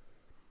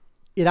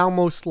 it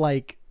almost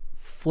like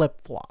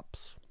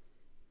flip-flops.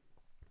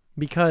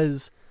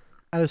 Because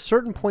at a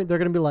certain point, they're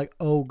going to be like,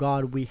 oh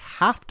God, we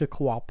have to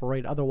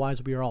cooperate,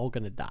 otherwise we are all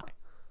going to die.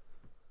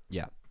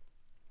 Yeah.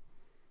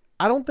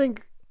 I don't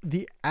think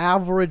the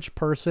average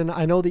person,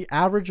 I know the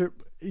average,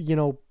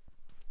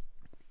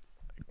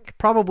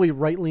 probably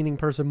right-leaning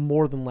person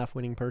more than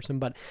left-leaning person,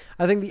 but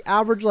I think the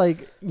average,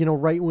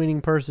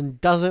 right-leaning person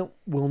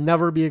will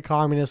never be a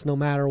communist no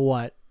matter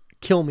what.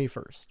 Kill me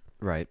first.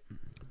 Right.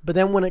 But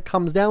then when it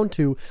comes down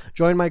to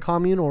join my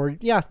commune or,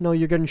 yeah, no,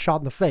 you're getting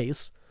shot in the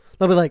face,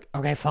 they'll be like,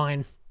 okay,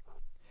 fine.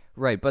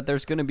 Right, but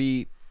there's going to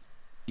be,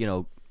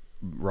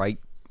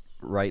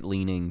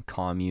 right-leaning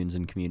communes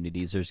and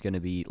communities. There's going to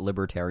be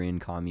libertarian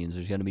communes.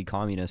 There's going to be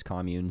communist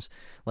communes.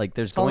 Like,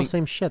 there's It's all the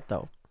same shit,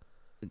 though.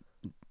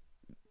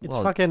 It's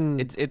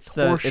fucking it's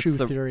the horseshoe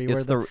theory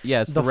where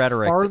it's the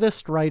rhetoric.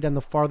 Farthest right and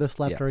the farthest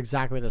left Yeah. are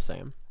exactly the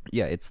same.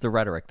 Yeah, it's the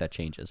rhetoric that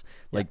changes.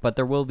 Like, but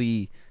there will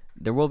be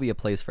a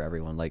place for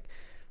everyone. Like,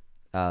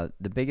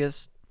 the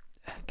biggest.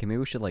 Okay, maybe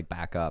we should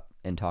back up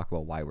and talk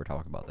about why we're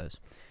talking about this.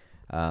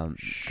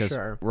 Because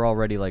Sure. we're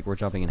already we're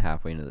jumping in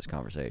halfway into this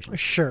conversation.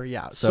 Sure,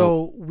 yeah. So-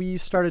 So we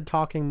started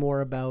talking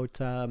more about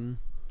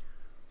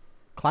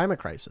climate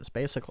crisis,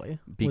 basically.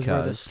 Was where this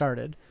Because-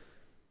 started.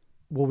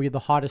 Will be the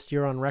hottest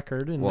year on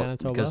record in Well,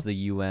 Manitoba. because the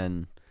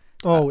UN.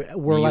 we're the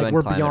UN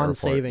we're climate beyond report,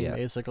 saving, yeah.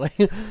 basically.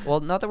 Well,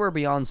 not that we're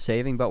beyond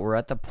saving, but we're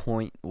at the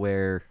point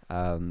where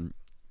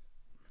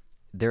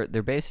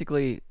they're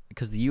basically,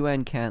 because the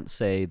UN can't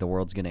say the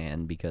world's gonna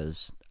end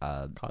because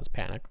Cause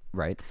panic.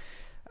 right,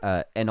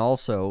 and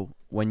also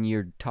when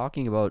you're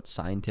talking about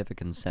scientific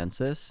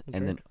consensus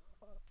and then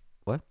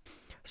what?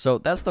 So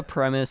that's the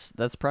premise.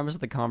 That's the premise of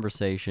the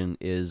conversation.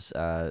 Is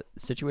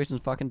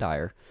situation's fucking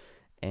dire,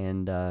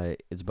 and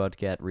it's about to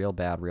get real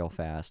bad real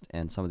fast.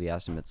 And some of the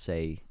estimates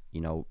say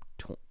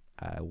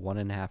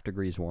 1.5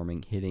 degrees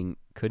warming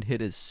could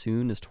hit as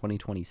soon as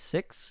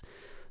 2026.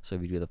 So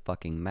if you do the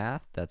fucking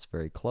math, that's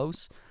very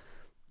close.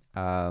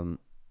 And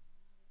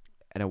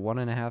at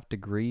 1.5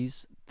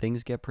 degrees,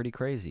 things get pretty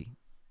crazy.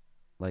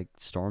 Like,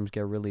 storms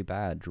get really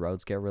bad,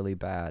 droughts get really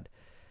bad,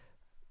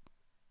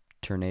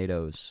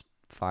 tornadoes,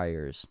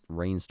 fires,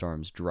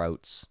 rainstorms,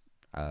 droughts,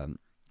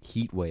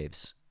 heat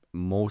waves.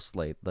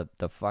 Mostly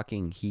the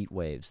fucking heat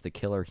waves, the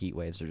killer heat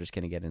waves, are just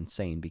gonna get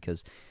insane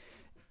because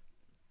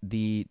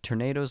the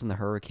tornadoes and the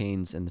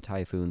hurricanes and the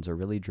typhoons are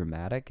really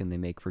dramatic and they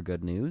make for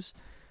good news,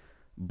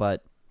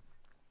 but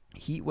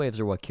heat waves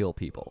are what kill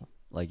people.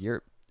 Like,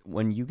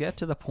 when you get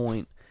to the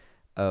point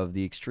of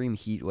the extreme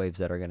heat waves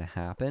that are going to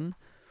happen,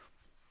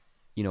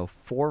 4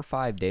 or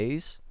 5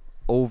 days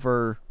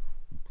over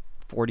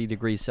 40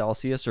 degrees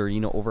Celsius or,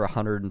 over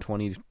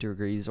 120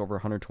 degrees, over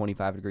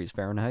 125 degrees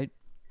Fahrenheit,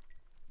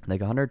 like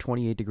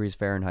 128 degrees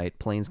Fahrenheit,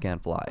 planes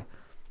can't fly.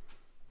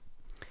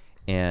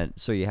 And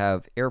so you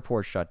have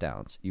airport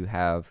shutdowns, you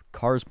have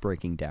cars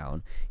breaking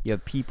down, you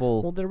have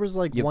people. Well, there was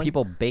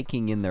people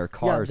baking in their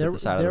cars at the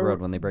side of the road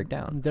when they break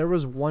down. There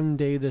was one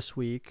day this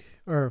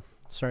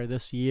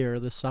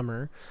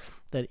summer,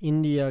 that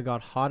India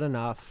got hot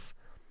enough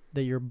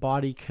that your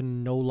body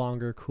can no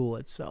longer cool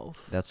itself.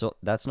 That's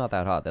not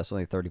that hot. That's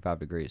only 35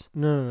 degrees.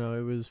 No.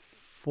 It was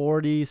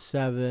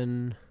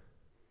 47.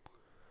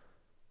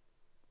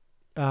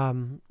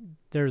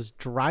 There's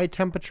dry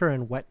temperature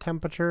and wet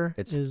temperature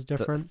is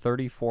different.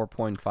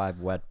 34.5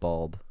 wet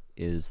bulb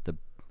is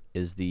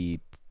the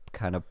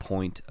kind of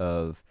point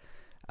of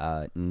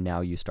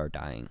now you start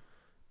dying.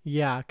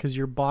 Yeah, because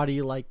your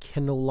body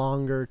can no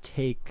longer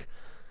take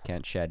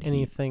Can't shed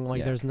anything. heat.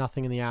 Yeah. There's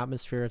nothing in the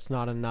atmosphere. It's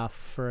not enough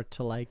for it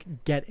to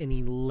get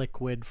any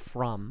liquid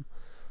from.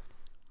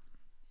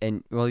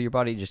 And your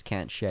body just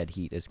can't shed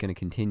heat. It's going to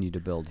continue to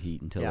build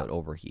heat until Yeah. it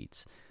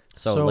overheats.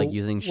 So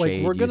using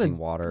shade, using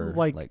water,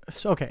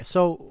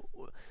 So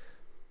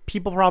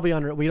people probably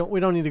we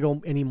don't need to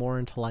go any more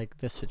into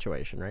this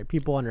situation, right?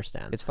 People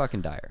understand. it's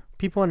fucking dire.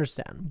 People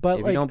understand, but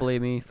If you don't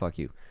believe me, fuck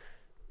you.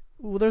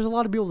 well, there's a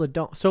lot of people that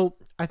don't. So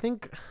I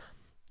think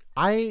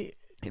If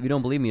you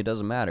don't believe me, it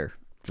doesn't matter.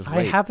 Just I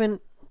wait.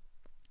 haven't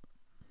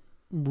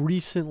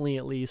recently,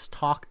 at least,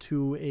 talked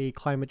to a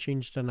climate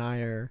change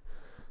denier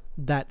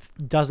that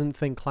doesn't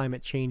think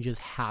climate change is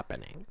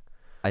happening.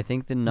 I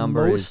think the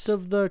number Most is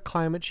of the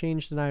climate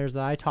change deniers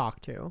that I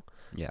talk to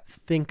yeah.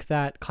 think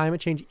that climate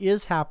change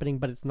is happening,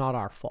 but it's not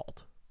our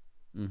fault.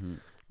 Mm-hmm.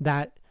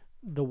 That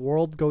the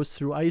world goes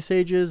through ice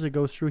ages, it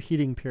goes through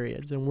heating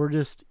periods, and we're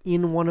just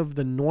in one of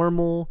the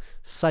normal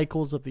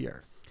cycles of the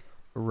earth.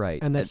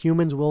 Right. And that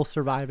humans will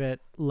survive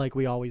it like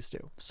we always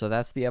do. So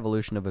that's the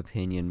evolution of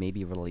opinion,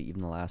 maybe really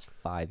even the last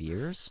 5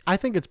 years. I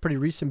think it's pretty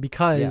recent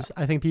because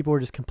I think people were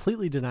just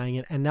completely denying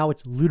it, and now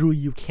it's literally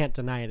you can't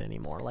deny it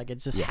anymore.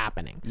 It's just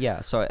happening.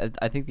 Yeah, so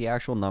I think the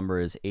actual number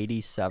is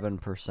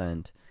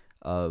 87%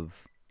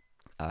 of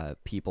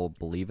people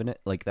believe in it.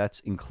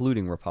 That's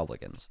including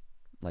Republicans,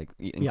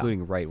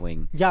 including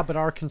right-wing. Yeah, but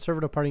our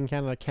Conservative Party in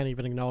Canada can't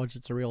even acknowledge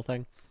it's a real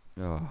thing.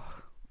 Oh,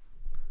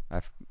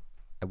 I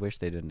wish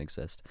they didn't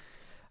exist.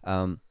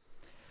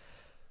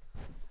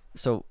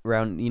 So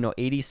around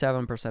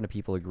 87% of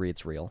people agree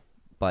it's real,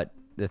 but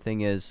the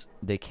thing is,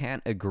 they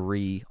can't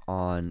agree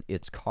on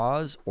its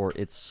cause or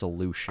its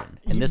solution.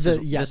 And this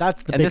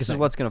that's the and big this thing. is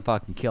what's going to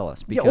fucking kill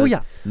us, Yeah, because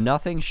yeah.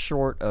 nothing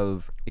short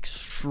of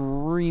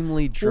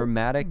extremely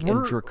dramatic and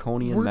we're-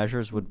 draconian we're-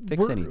 measures would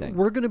fix anything.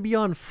 We're gonna be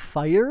on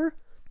fire,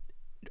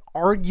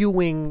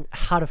 arguing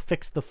how to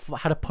fix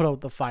how to put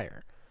out the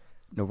fire.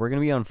 No, we're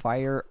going to be on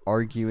fire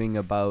arguing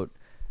about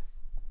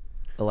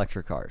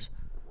electric cars.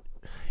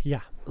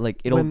 Yeah,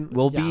 Like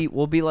we'll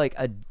be like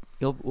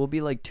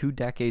 2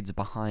 decades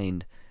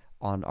behind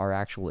on our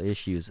actual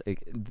issues.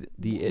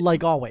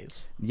 like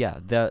always.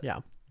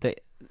 The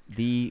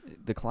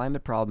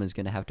climate problem is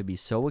going to have to be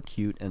so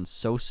acute and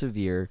so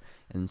severe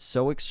and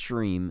so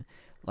extreme.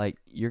 Like,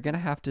 you're going to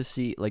have to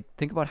see, like,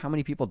 think about how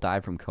many people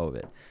died from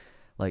COVID.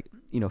 Like,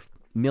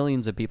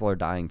 millions of people are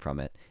dying from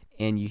it,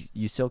 and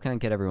you still can't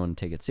get everyone to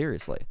take it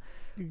seriously.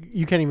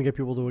 You can't even get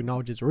people to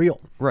acknowledge it's real.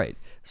 Right.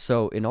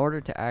 So in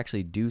order to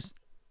actually take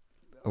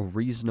a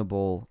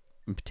reasonable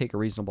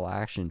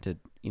action to,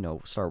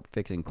 start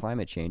fixing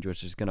climate change,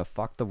 which is going to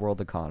fuck the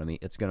world economy,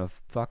 it's going to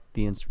fuck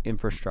the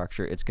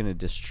infrastructure, it's going to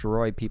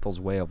destroy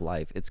people's way of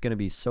life, it's going to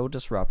be so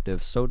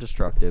disruptive, so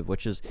destructive,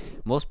 which is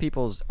most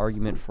people's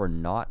argument for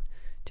not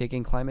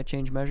taking climate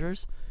change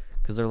measures,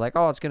 because they're like,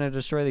 oh, it's going to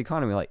destroy the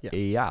economy. Like,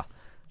 yeah.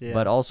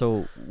 But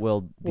also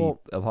will be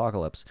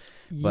apocalypse.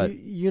 But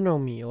you know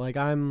me, like,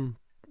 I'm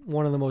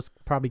one of the most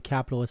probably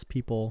capitalist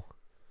people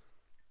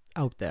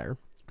out there.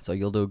 So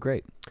you'll do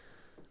great.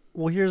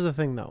 Well, here's the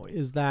thing, though,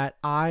 is that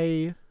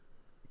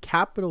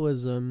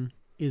capitalism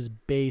is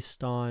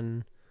based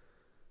on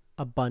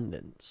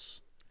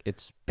abundance.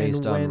 It's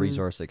based on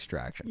resource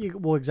extraction.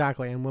 Well,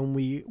 exactly. And when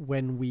we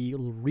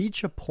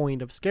reach a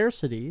point of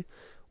scarcity,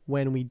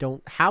 when we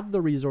don't have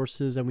the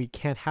resources and we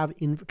can't have,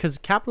 because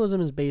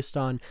capitalism is based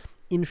on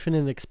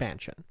infinite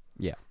expansion.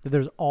 Yeah.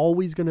 There's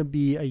always going to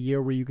be a year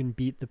where you can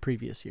beat the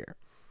previous year.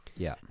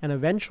 Yeah. And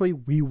eventually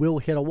we will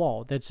hit a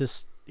wall. It's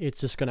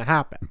just going to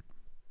happen.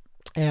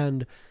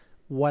 And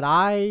what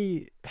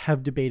I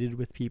have debated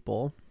with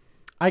people,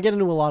 I get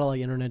into a lot of like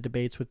internet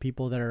debates with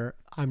people that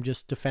I'm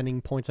just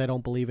defending points I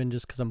don't believe in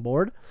just because I'm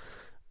bored.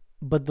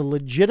 But the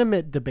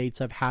legitimate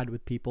debates I've had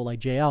with people like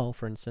JL,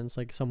 for instance,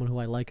 like someone who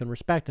I like and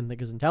respect and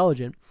think is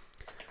intelligent,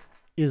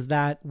 is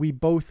that we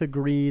both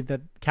agree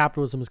that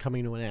capitalism is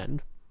coming to an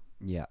end.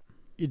 Yeah.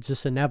 It's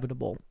just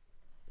inevitable.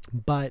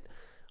 But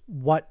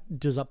what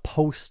does a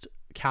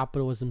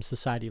post-capitalism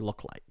society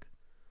look like?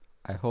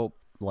 I hope,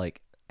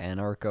 like,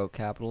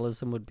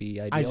 anarcho-capitalism would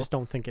be ideal. I just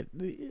don't think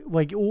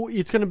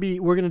it's going to be,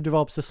 we're going to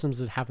develop systems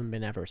that haven't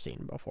been ever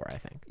seen before, I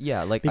think.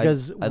 Yeah, like,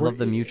 because I love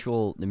the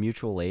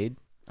mutual aid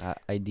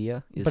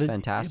idea is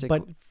fantastic.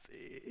 But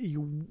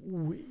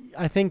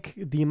I think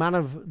the amount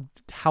of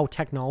how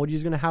technology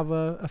is going to have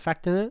a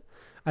effect in it,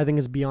 I think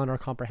is beyond our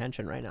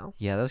comprehension right now.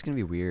 Yeah, that's going to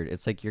be weird.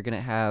 It's like you're going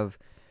to have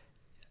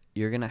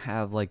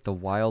like the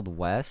Wild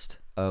West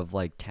of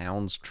like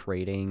towns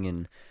trading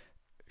and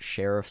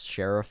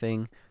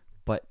sheriffing,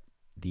 but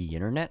the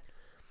internet,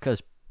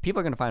 because people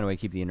are going to find a way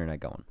to keep the internet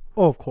going.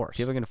 Oh, of course.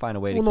 People are going to find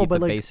a way to keep the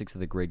basics of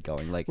the grid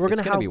going. Like,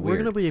 it's going to be weird.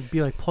 We're going to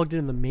be like plugged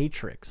in the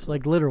Matrix,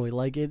 like literally.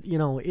 Like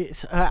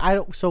it's I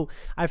don't. So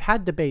I've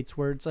had debates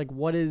where it's like,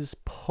 what does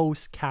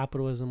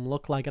post-capitalism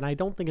look like? And I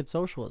don't think it's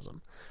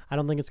socialism. I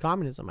don't think it's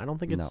communism. I don't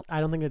think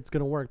it's going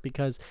to work,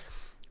 because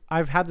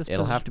I've had this.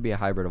 It'll have to be a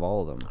hybrid of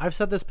all of them. I've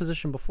said this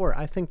position before.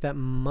 I think that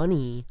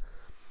money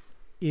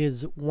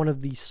is one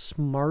of the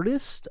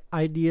smartest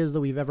ideas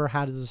that we've ever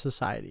had as a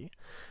society.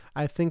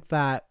 I think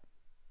that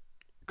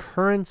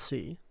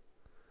currency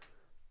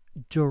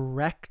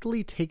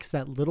directly takes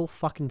that little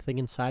fucking thing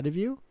inside of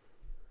you,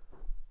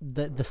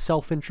 the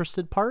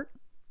self-interested part,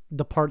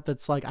 the part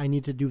that's like, I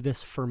need to do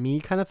this for me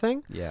kind of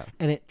thing. Yeah.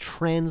 And it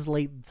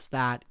translates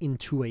that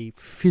into a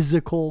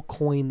physical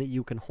coin that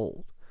you can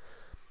hold.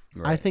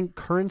 Right. I think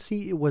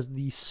currency was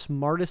the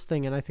smartest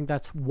thing, and I think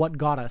that's what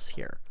got us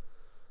here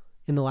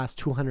in the last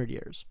 200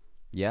 years.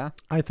 Yeah.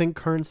 I think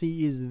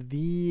currency is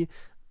the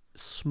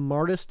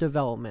smartest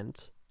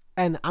development.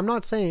 And I'm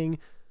not saying...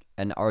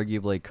 And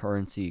arguably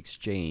currency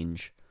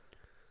exchange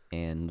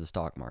and the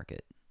stock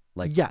market.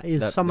 Like,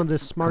 some of the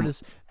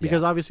smartest...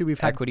 because obviously we've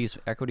had...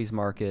 Equities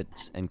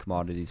markets and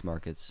commodities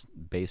markets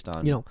based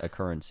on a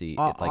currency.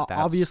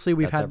 Obviously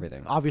we've had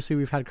everything. Obviously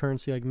we've had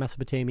currency, like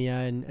Mesopotamia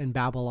and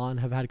Babylon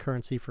have had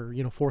currency for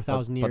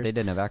 4,000 years. But they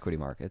didn't have equity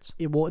markets.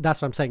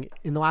 That's what I'm saying.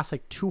 In the last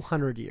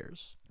 200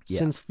 years,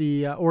 since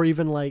the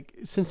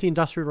since the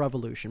Industrial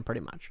Revolution,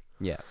 pretty much.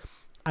 Yeah.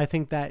 I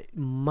think that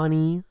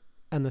money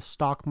and the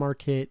stock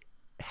market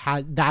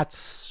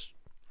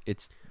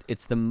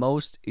it's the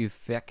most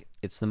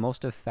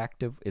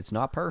effective. It's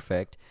not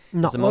perfect.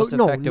 No, it's the most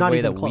effective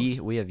way that close.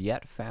 we have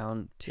yet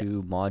found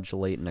to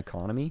modulate an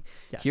economy.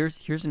 Yes.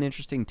 Here's an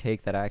interesting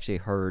take that I actually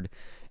heard,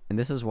 and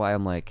this is why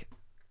I'm like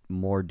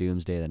more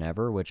doomsday than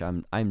ever, which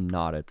I'm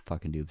not a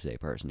fucking doomsday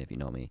person, if you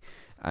know me.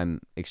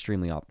 I'm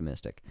extremely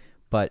optimistic.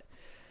 But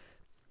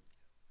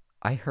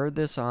I heard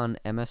this on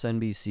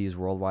MSNBC's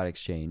Worldwide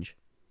Exchange.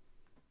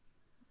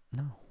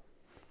 No.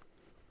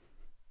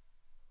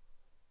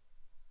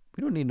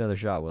 We don't need another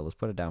shot, Will. Let's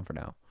put it down for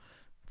now.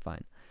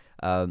 fine.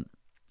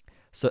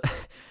 So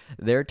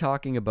they're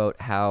talking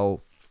about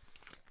how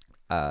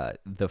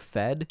the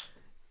Fed,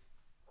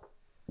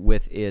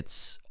 with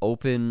its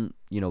open,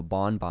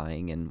 bond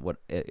buying and what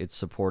it's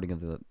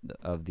supporting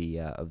of the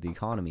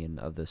economy and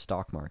of the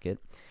stock market,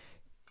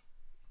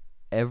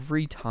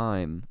 every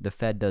time the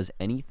Fed does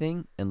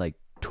anything and like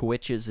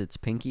twitches its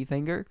pinky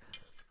finger,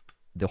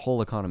 the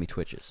whole economy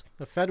twitches.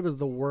 The Fed was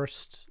the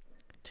worst.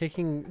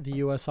 Taking the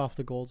U.S. off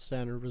the gold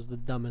standard was the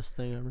dumbest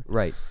thing ever.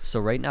 Right. So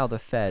right now the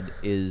Fed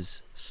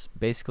is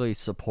basically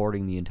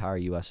supporting the entire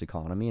U.S.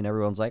 economy, and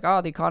everyone's like,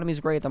 "Oh, the economy's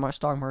great, the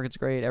stock market's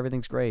great,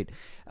 everything's great."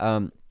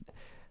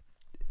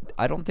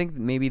 I don't think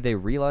maybe they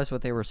realized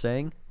what they were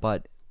saying,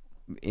 but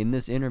in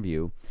this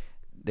interview,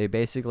 they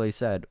basically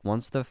said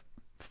once the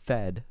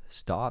Fed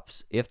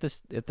stops, if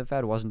the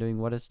Fed wasn't doing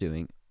what it's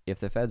doing, if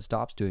the Fed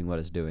stops doing what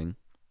it's doing,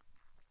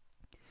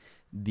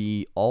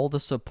 all the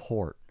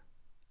support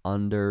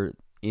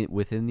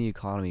within the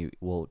economy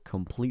will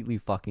completely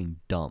fucking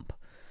dump.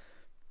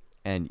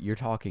 And you're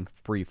talking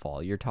free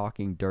fall. You're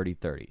talking dirty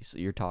 30s.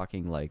 You're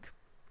talking like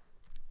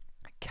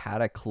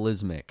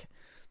cataclysmic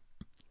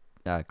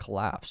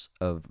collapse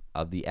of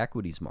the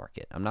equities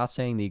market. I'm not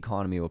saying the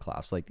economy will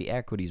collapse. Like, the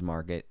equities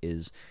market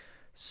is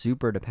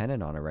super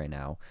dependent on it right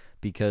now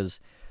because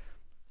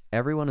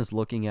everyone is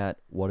looking at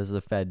what is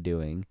the Fed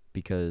doing,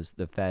 because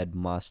the Fed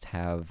must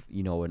have,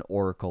 an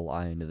oracle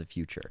eye into the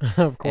future.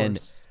 Of course.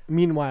 And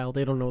meanwhile,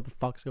 they don't know what the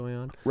fuck's going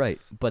on. right,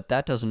 but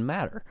that doesn't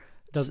matter.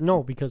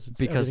 No, because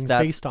everything's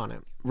based on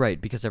it. Right,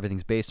 because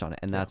everything's based on it.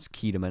 And that's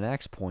key to my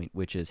next point,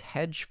 which is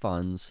hedge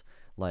funds.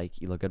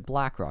 Like, you look at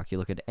BlackRock, you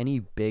look at any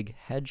big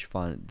hedge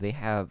fund, they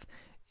have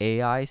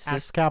AI systems.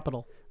 Axe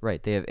Capital.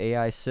 Right, they have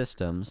AI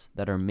systems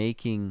that are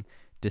making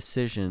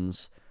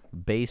decisions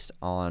based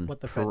on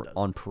What the Fed does.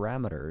 on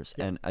parameters,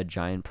 and a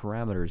giant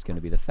parameter is going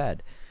to be the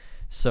Fed.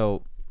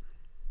 So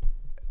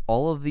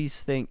all of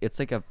these things, it's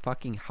like a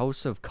fucking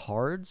house of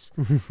cards,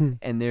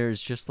 and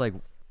there's just like,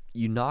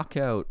 you knock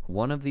out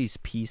one of these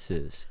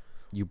pieces,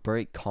 you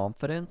break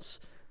confidence,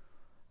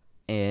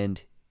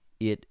 and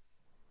it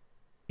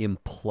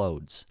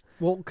implodes.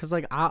 Well, because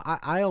like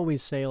I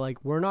always say, like,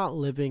 we're not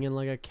living in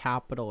like a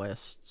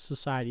capitalist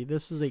society.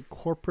 This is a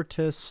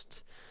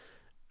corporatist,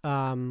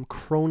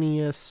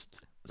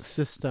 cronyist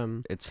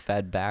system. It's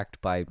Fed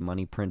backed by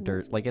money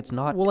printers. Like, it's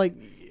not. Well, like,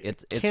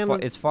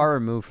 it's far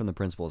removed from the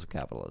principles of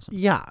capitalism.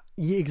 Yeah,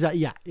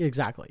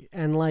 exactly.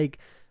 And like,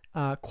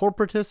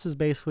 corporatist is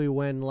basically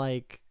when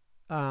like,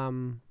 But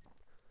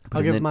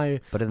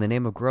in the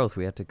name of growth,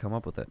 we had to come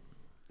up with it.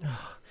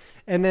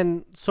 And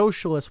then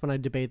socialists, when I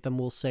debate them,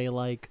 will say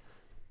like,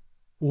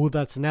 well,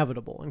 that's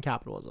inevitable in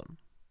capitalism.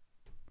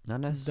 Not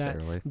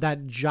necessarily.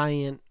 That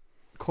giant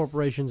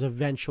corporations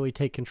eventually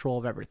take control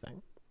of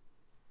everything.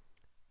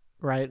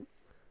 Right?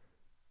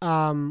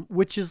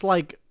 Which is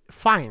like,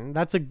 fine.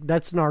 That's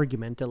an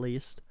argument, at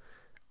least.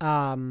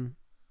 I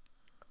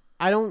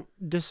don't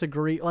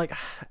disagree. Like,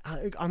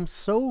 I'm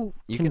so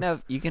you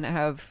can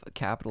have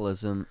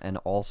capitalism and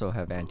also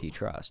have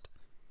antitrust.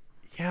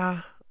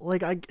 Yeah,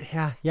 like I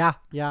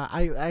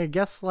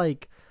guess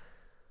like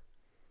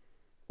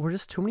we're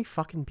just too many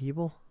fucking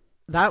people.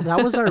 That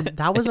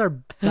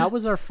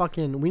was our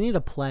fucking. We need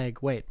a plague.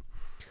 Wait,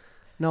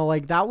 no,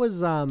 like that was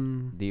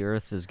The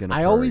Earth is gonna.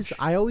 I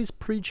always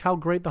preach how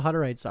great the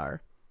Hutterites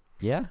are.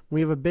 Yeah. We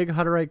have a big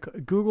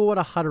Hutterite. Google what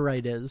a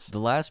Hutterite is. The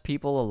last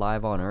people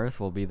alive on Earth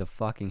will be the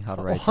fucking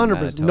Hutterites 100%.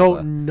 in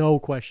Manitoba. No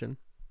question.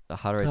 The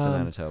Hutterites in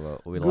Manitoba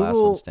will be the last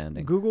one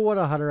standing. Google what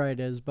a Hutterite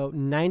is. About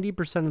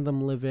 90% of them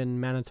live in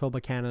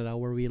Manitoba, Canada,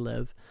 where we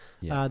live.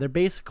 Yeah. They're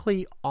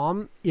basically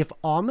if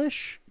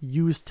Amish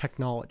use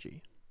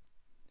technology.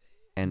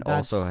 And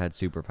also had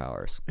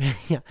superpowers.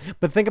 Yeah,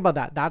 but think about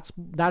that. That's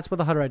what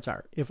the Hutterites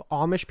are. If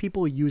Amish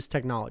people use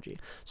technology.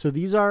 So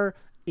these are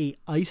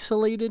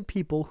isolated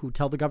people who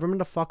tell the government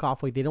to fuck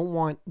off. Like, they don't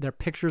want their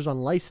pictures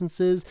on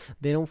licenses.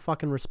 They don't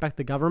fucking respect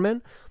the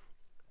government.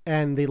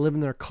 And they live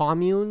in their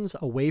communes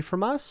away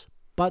from us,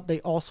 but they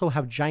also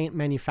have giant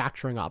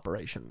manufacturing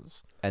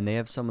operations. And they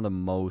have some of the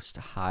most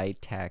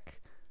high-tech...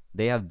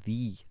 They have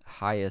the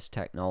highest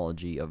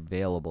technology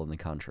available in the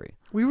country.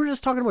 We were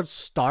just talking about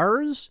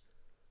stars.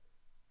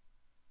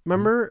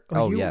 Remember?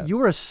 Yeah. You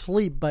were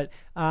asleep, but...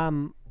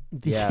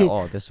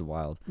 Yeah, this is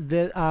wild.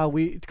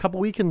 A couple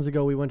weekends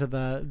ago, we went to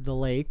the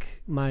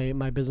lake,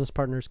 my business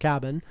partner's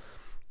cabin,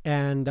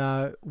 and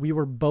we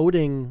were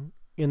boating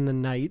in the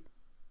night,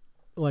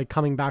 like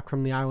coming back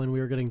from the island we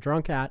were getting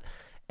drunk at,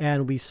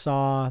 and we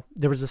saw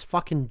there was this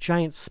fucking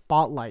giant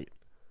spotlight.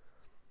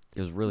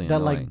 It was really that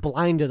annoying. Like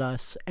blinded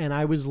us, and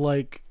I was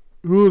like,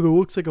 "Ooh, it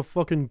looks like a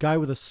fucking guy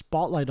with a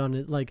spotlight on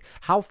it. Like,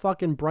 how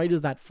fucking bright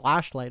is that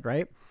flashlight,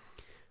 right?"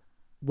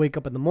 Wake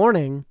up in the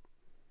morning.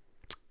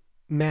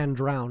 Man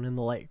drowned in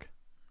the lake.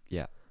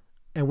 Yeah.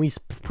 And we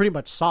pretty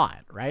much saw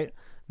it, right?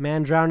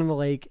 Man drowned in the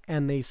lake,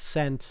 and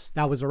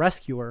that was a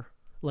rescuer,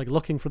 like,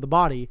 looking for the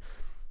body.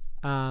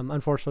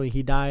 Unfortunately,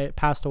 he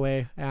passed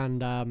away,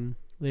 and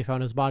they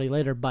found his body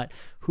later. But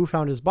who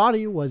found his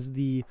body was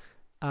the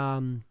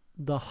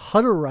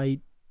Hutterite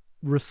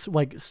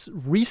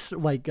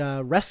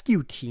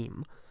rescue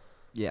team.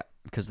 Yeah,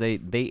 because they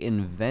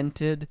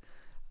invented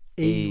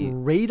A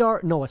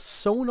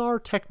sonar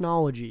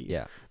technology.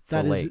 Yeah, for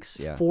that is lakes,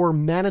 yeah. for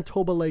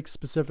Manitoba Lake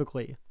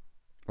specifically.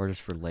 Or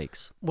just for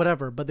lakes.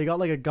 Whatever, but they got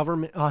like a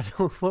government.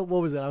 What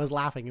was it? I was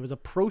laughing. It was a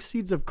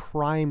proceeds of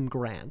crime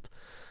grant.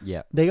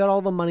 Yeah, They got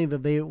all the money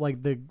that they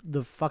like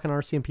the fucking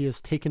RCMP has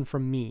taken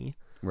from me.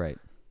 right.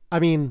 I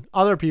mean,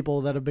 other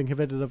people that have been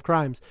convicted of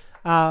crimes,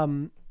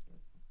 and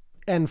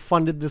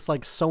funded this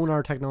like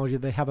sonar technology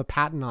that they have a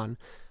patent on.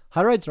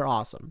 Hutterites are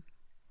awesome,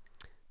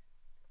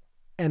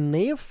 and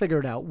they have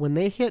figured out when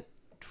they hit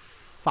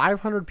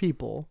 500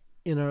 people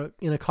in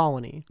a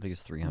colony. I think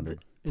it's 300.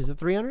 Is it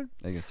 300?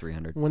 I think it's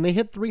 300. When they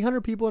hit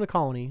 300 people in a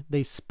colony,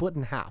 they split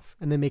in half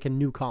and they make a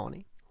new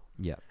colony,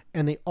 Yeah.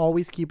 and they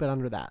always keep it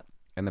under that.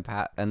 And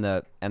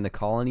the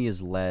colony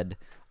is led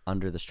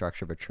under the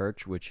structure of a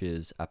church, which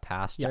is a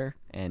pastor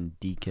and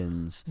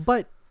deacons.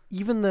 But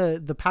even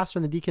the pastor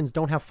and the deacons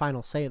don't have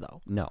final say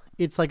though. No.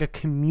 It's like a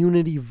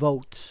community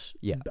vote,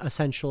 Yeah.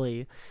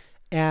 essentially.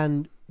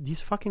 And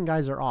these fucking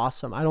guys are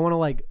awesome. I don't want to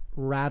like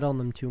rat on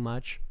them too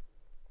much,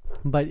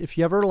 but if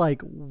you ever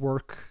like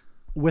work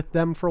with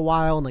them for a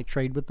while and like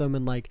trade with them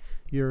and like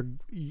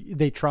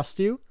they trust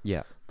you,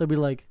 Yeah. they'll be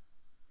like,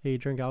 "Hey, you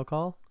drink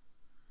alcohol?"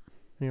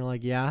 And you're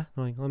like, "Yeah."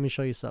 I'm like, "Let me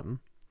show you something."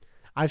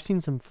 I've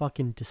seen some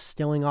fucking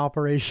distilling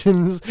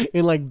operations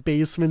in like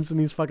basements in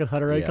these fucking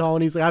Hutterite Yeah.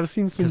 colonies. Like I've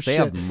seen some Because they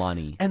shit, have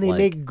money. and they like,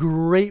 make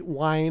great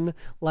wine.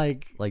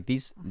 Like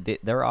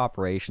their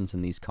operations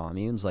in these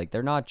communes, like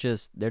they're not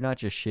just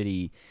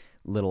shitty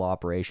little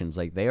operations.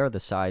 Like they are the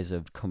size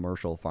of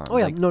commercial farms. Oh,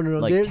 yeah. Like, No.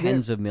 like They're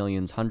tens of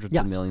millions, hundreds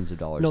Yes. of millions of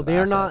dollars. no, of they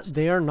are not. assets.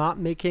 They are not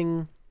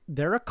making.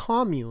 They're a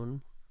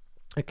commune,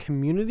 a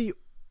community.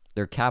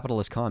 They're a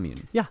capitalist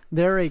commune. Yeah,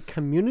 they're a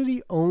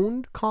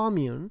community-owned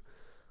commune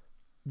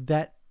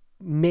that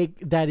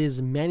is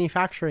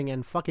manufacturing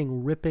and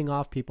fucking ripping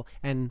off people,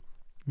 and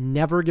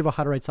never give a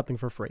Hutterite something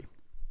for free,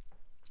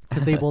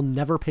 because they will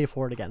never pay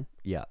for it again.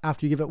 Yeah.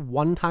 After you give it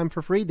one time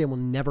for free, they will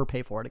never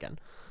pay for it again.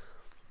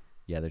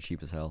 Yeah, they're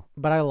cheap as hell.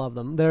 But I love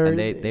them. They're And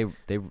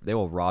they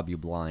will rob you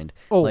blind.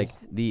 Oh, like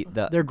the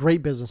they're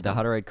great businessmen.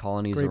 the Hutterite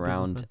colonies Great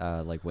around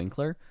like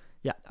Winkler.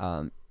 Yeah.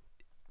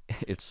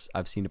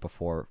 I've seen it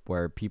before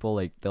where people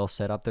like they'll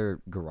set up their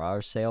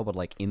garage sale, but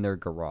like in their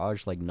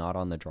garage, like not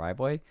on the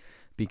driveway,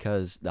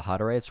 because the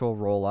Hutterites will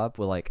roll up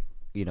with like,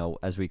 you know,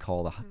 as we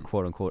call the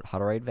quote unquote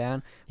Hutterite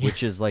van,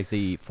 which is like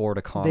the Ford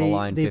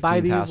Econoline they 15 buy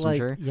these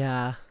passenger. like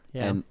yeah.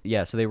 And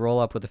yeah, so they roll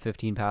up with a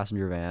 15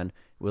 passenger van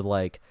with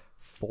like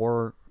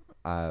four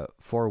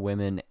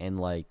women and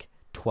like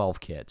 12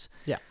 kids.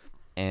 Yeah.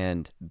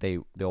 And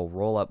they'll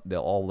roll up,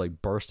 they'll all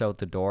like burst out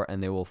the door,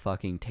 and they will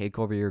fucking take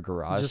over your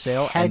garage Just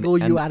sale, haggle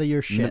and you out of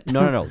your shit.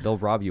 No, they'll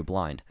rob you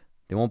blind.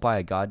 They won't buy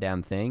a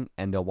goddamn thing,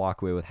 and they'll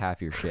walk away with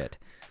half your shit.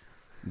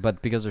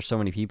 But because there's so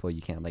many people,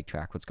 you can't like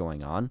track what's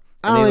going on.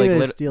 And I don't they think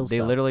like they steal they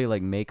stuff. literally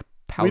like make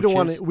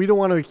pouches. We don't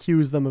want to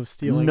accuse them of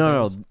stealing.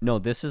 No, things. no.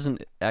 This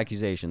isn't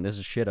accusation. This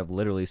is shit I've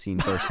literally seen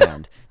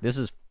firsthand. This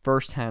is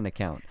firsthand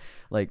account.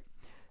 Like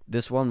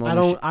this one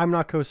woman. I'm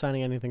not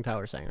co-signing anything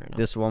Tyler's saying right now.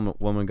 This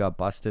woman got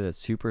busted at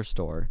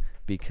Superstore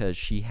because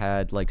she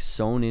had like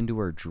sewn into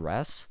her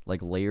dress like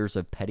layers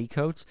of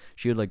petticoats.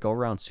 She would like go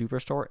around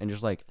Superstore and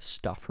just like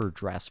stuff her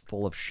dress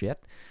full of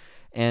shit.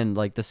 And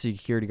like the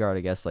security guard,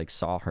 I guess, like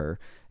saw her,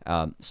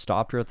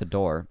 stopped her at the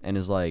door, and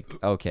is like,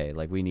 "Okay,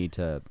 like we need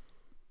to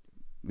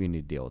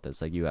deal with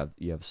this. Like you have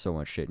so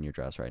much shit in your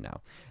dress right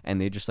now."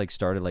 And they just like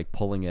started like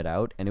pulling it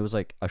out, and it was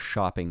like a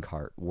shopping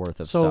cart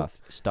worth of stuff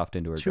stuffed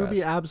into her To dress.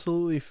 be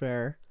absolutely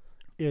fair,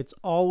 it's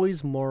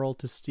always moral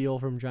to steal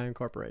from giant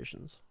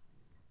corporations.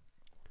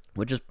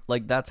 Which is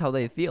like that's how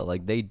they feel.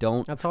 Like they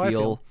don't That's how I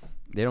feel.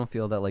 They don't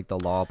feel that like the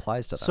law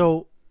applies to them.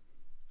 So,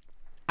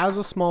 as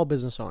a small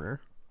business owner,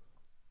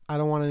 I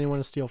don't want anyone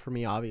to steal from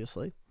me,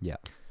 obviously. yeah.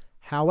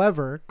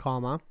 However,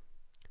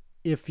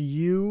 if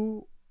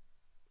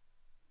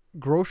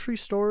grocery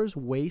stores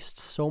waste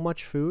so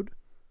much food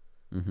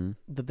Mm-hmm.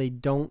 that they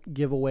don't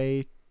give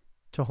away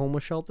to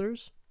homeless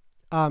shelters,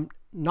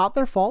 not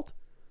their fault.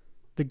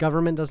 The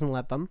government doesn't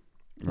let them,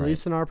 at Right.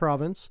 least in our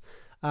province.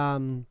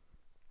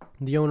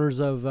 The owners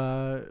of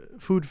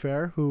Food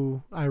Fair,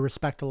 who I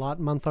respect a lot,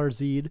 Munthar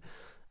Zeed,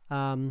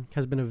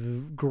 has been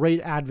a great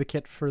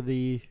advocate for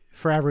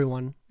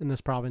everyone in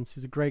this province.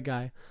 He's a great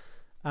guy.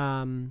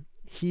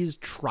 He's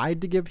tried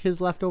to give his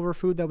leftover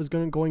food that was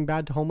going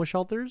bad to homeless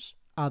shelters.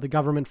 The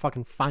government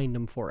fucking fined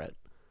him for it.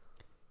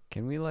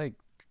 Can we like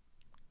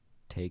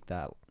take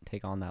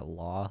on that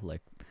law?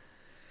 Like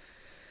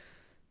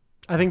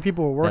I think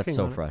people were working that's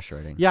so on it.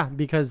 frustrating. Yeah,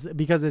 because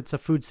it's a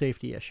food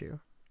safety issue.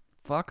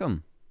 Fuck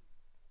them.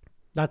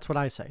 That's what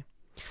I say.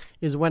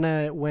 Is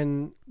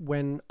when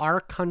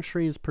our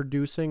country is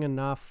producing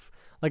enough,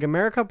 like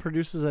America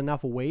produces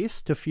enough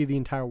waste to feed the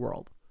entire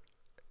world.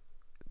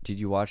 Did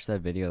you watch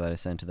that video that I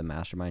sent to the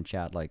mastermind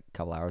chat like a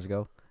couple hours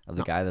ago of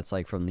the guy that's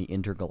like from the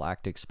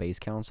Intergalactic Space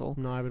Council?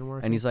 No, I've been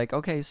working. And he's like,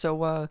 okay,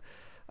 so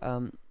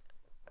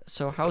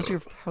so how's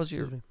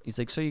your me. he's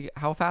like, so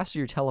how fast are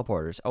your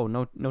teleporters? Oh,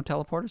 no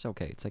teleporters.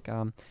 Okay, it's like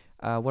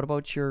what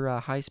about your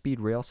high speed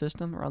rail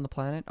system around the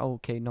planet? Oh,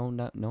 okay, no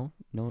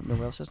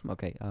rail system.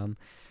 Okay,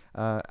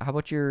 how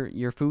about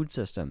your food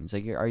system? It's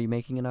like, are you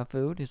making enough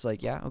food? It's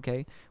like, yeah,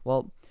 okay.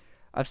 Well,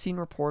 I've seen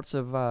reports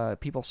of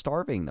people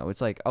starving though.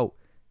 It's like, oh,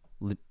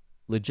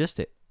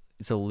 logistic.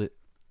 It's a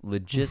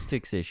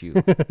logistics issue.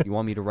 You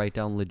want me to write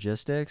down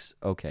logistics?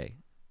 Okay.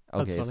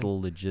 That's Okay, it's a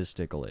funny.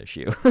 logistical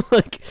issue.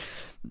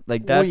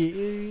 like that's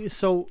Wait,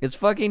 so it's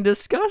fucking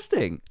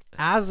disgusting.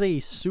 as a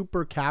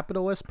super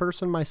capitalist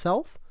person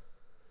myself,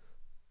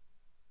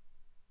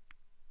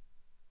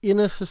 in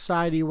a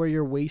society where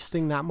you're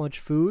wasting that much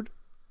food,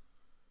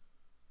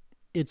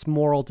 it's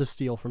moral to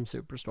steal from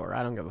Superstore.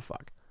 I don't give a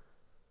fuck.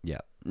 Yeah.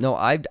 No,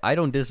 I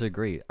don't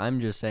disagree. I'm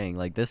just saying,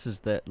 like, this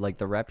is the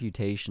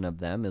reputation of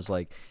them is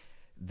like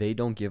they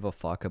don't give a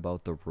fuck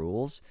about the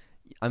rules.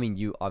 I mean,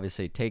 you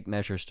obviously take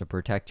measures to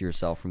protect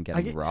yourself from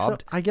getting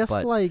robbed. I guess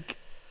but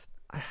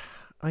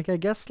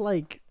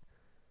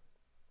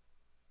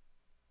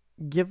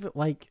give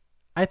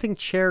I think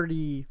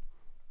charity.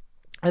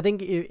 I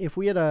think if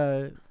we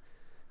had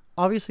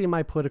obviously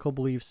my political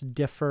beliefs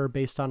differ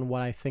based on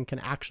what I think can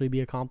actually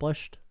be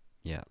accomplished.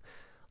 yeah.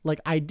 Like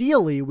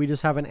ideally, we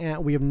just have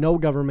we have no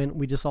government.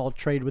 We just all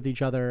trade with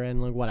each other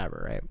and like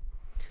whatever, right?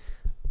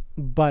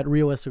 But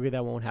realistically,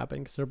 that won't happen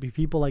because there'll be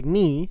people like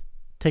me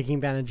taking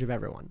advantage of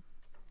everyone.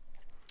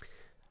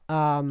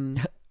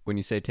 When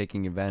you say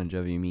taking advantage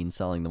of, you mean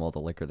selling them all the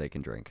liquor they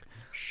can drink.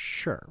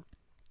 Sure.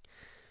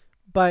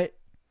 But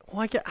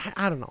well,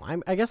 I don't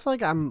know. I guess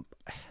like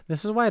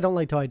this is why I don't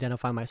like to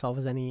identify myself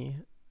as any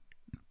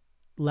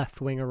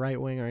left wing or right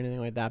wing or anything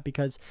like that,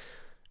 because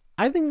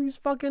I think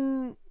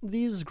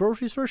these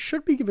grocery stores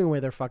should be giving away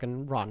their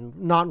fucking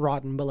not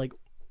rotten, but like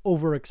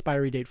over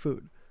expiry date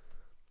food.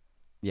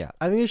 Yeah.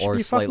 I think they should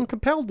be fucking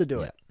compelled to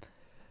do it.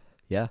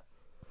 Yeah.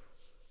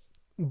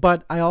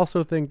 But I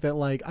also think that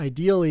like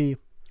ideally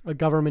a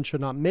government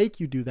should not make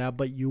you do that,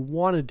 but you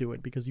want to do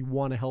it because you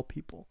want to help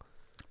people.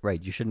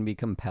 Right. You shouldn't be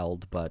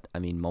compelled, but I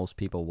mean, most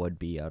people would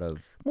be out of.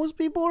 Most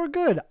people are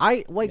good.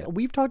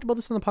 We've talked about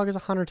this on the podcast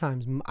 100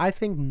 times. I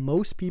think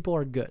most people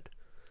are good.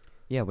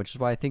 Yeah, which is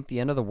why I think the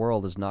end of the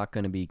world is not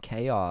going to be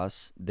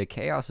chaos. The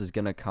chaos is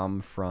going to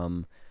come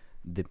from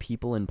the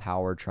people in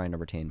power trying to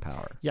retain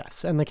power.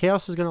 Yes, and the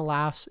chaos is going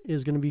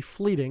to be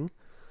fleeting.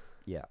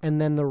 Yeah. And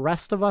then the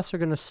rest of us are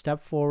going to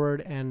step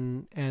forward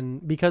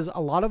and because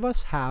a lot of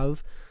us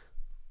have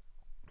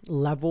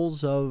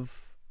levels of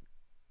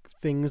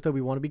things that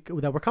we want to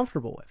be that we're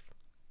comfortable with.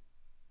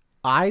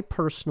 I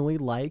personally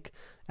like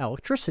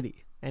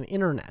electricity and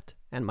internet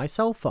and my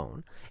cell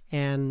phone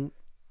and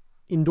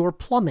indoor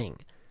plumbing.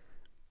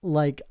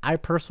 Like, I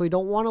personally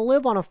don't want to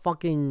live on a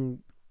fucking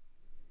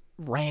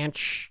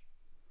ranch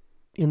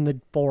in the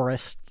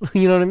forest.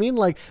 You know what I mean?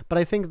 Like, but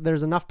I think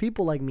there's enough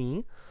people like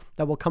me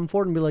that will come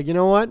forward and be like, you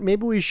know what?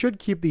 Maybe we should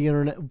keep the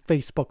internet,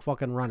 Facebook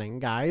fucking running,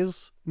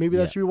 guys. Maybe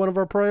that should be one of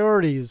our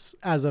priorities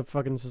as a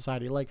fucking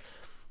society. Like,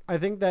 I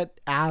think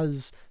that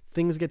as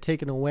things get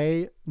taken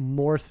away,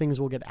 more things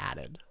will get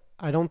added.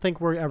 I don't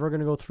think we're ever going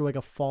to go through like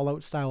a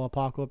Fallout style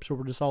apocalypse where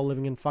we're just all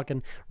living in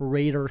fucking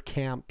raider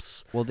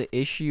camps. Well, the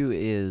issue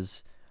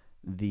is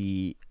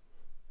the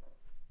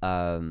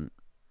another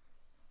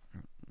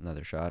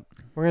shot.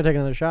 We're gonna take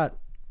another shot.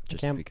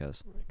 Just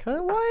because.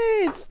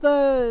 Why? It's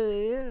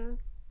the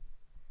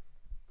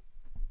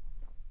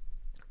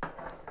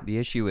The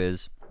issue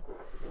is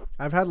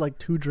I've had like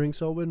 2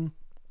 drinks open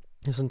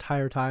this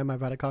entire time.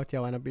 I've had a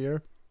cocktail and a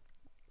beer,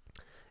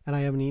 and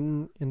I haven't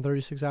eaten in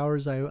 36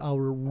 hours. I'll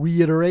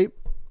reiterate.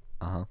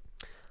 And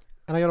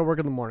I gotta work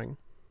in the morning.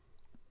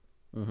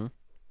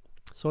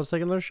 So let's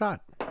take another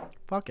shot.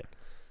 Fuck it.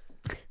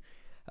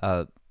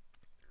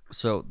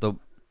 So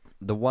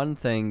the one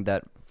thing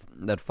that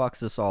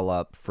fucks us all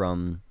up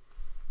from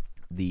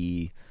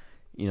the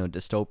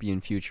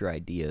dystopian future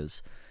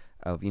ideas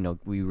of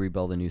we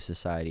rebuild a new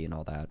society and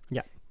all that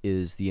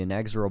is the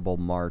inexorable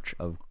march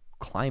of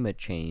climate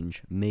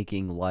change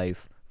making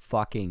life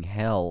fucking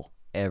hell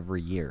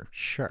every year.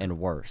 Sure. And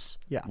worse.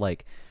 Yeah.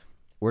 Like,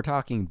 we're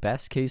talking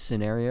best case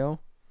scenario,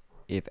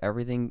 if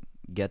everything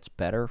gets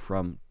better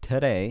from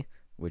today,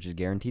 which is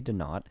guaranteed to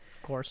not.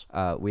 Of course.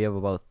 We have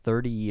about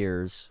 30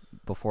 years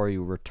before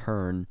you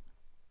return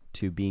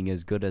to being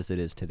as good as it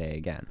is today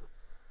again.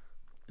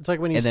 It's like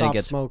when you stop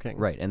smoking.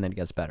 Right, and then it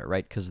gets better,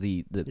 right? Because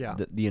the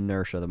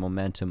inertia, the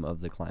momentum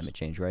of the climate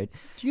change, right?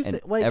 Do you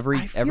think like every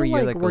I feel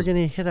year like that we're goes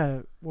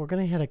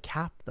gonna hit a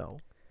cap though?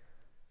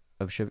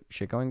 Of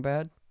shit going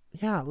bad?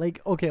 Yeah,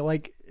 like okay,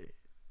 like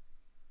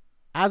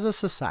as a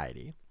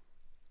society,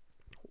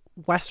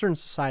 Western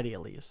society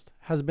at least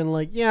has been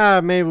like, yeah,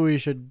 maybe we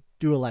should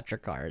do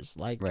electric cars.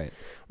 Like, right.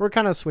 We're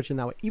kind of switching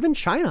that way. Even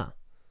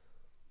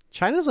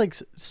China's like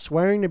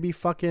swearing to be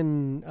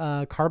fucking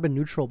carbon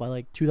neutral by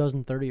like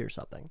 2030 or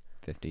something.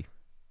 50.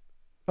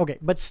 Okay,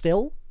 but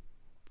still,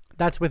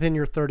 that's within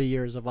your 30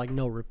 years of like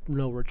no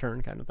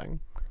return kind of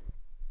thing.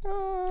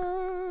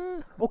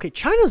 Okay,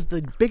 China's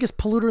the biggest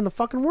polluter in the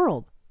fucking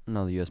world.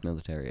 No, the U.S.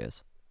 military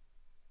is.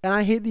 And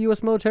I hate the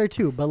U.S. military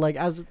too, but like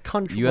as a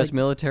country, U.S. like,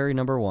 military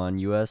number 1,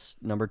 U.S.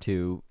 number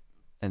 2,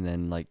 and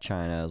then like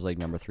China is like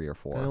number 3 or I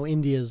 4. know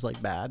India's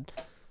like bad.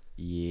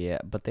 Yeah,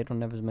 but they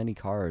don't have as many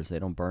cars. They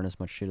don't burn as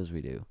much shit as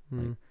we do.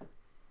 Like,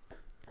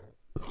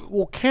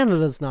 Well,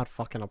 Canada's not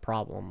fucking a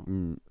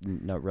problem.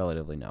 no,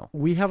 relatively no.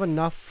 We have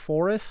enough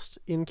forest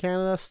in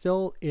Canada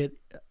still. It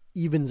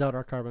evens out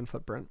our carbon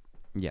footprint.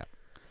 Yeah.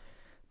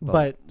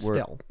 But we're,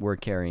 still. we're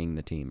carrying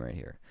the team right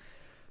here.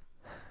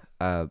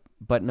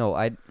 But no,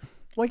 Well,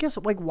 I guess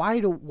like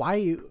why?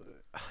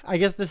 I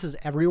guess this is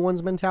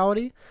everyone's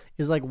mentality.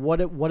 Is like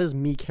what is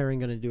me caring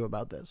going to do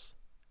about this?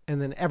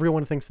 And then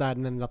everyone thinks that,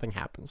 and then nothing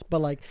happens.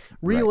 But like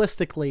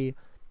realistically,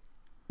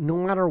 no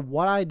matter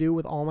what I do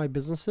with all my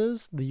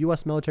businesses, the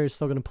U.S. military is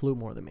still going to pollute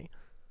more than me.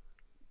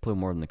 pollute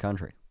more than the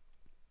country.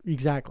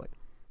 Exactly.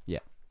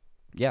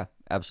 Yeah,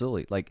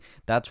 absolutely. Like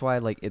that's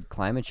why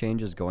climate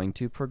change is going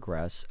to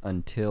progress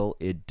until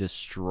it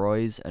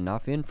destroys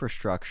enough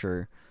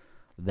infrastructure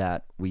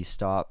that we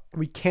stop.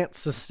 We can't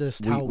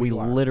sustain how We we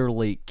are.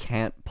 literally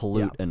can't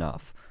pollute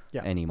enough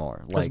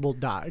anymore. Because Like we'll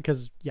die.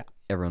 Because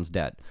everyone's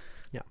dead.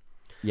 Yeah.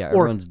 Yeah,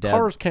 or everyone's dead.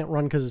 cars can't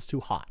run because it's too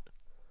hot,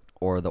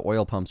 Or the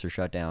oil pumps are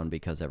shut down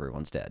because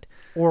everyone's dead.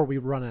 or we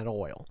run out of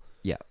oil.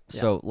 Yeah.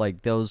 So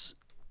like those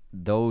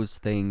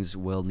things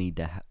will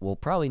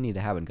probably need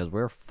to happen because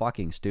we're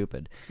fucking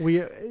stupid.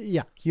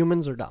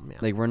 Humans are dumb. Yeah.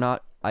 Like we're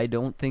not. I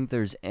don't think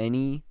there's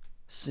any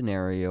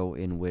scenario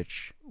in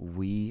which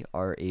we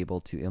are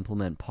able to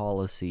implement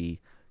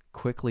policy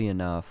quickly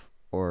enough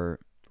or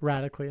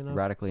Radically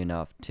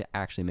enough. to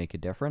actually make a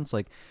difference.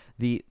 Like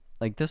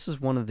this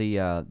is one of the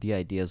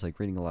ideas. Like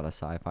reading a lot of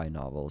sci-fi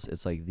novels,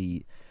 it's like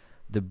the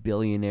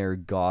billionaire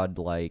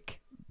godlike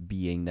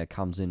being that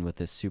comes in with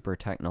this super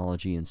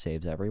technology and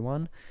saves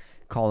everyone,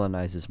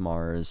 colonizes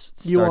Mars,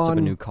 starts up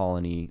a new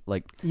colony.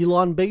 Like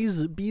Elon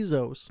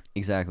Bezos.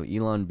 exactly,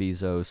 Elon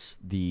Bezos,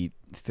 the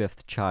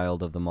 5th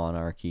child of the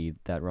monarchy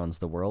that runs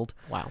the world.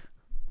 Wow.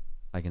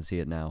 I can see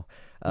it now.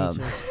 Me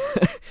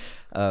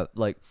too.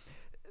 Like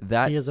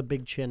that. He has a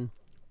big chin.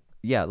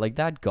 Yeah, like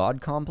that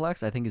God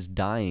complex, I think, is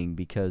dying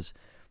because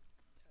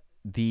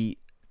the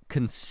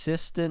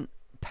consistent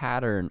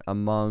pattern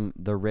among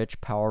the rich,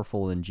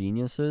 powerful, and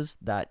geniuses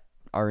that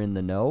are in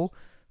the know,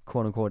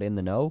 quote unquote, in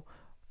the know,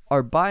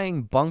 are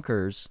buying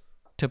bunkers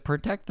to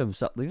protect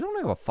themselves. They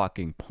don't have a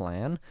fucking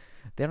plan.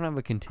 They don't have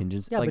a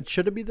contingency. Yeah, but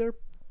should it be their?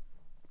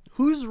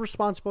 Whose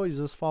responsibility does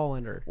this fall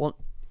under? Well,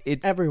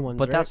 it's Everyone's,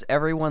 but right? that's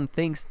everyone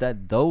thinks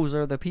that those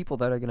are the people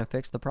that are going to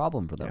fix the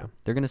problem for them. Yeah.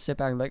 They're going to sit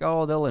back and be like,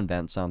 oh, they'll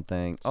invent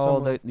something. Oh,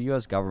 the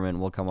U.S. government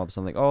will come up with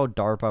something. Oh,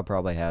 DARPA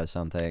probably has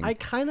something. I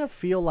kind of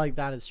feel like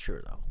that is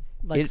true though.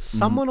 Like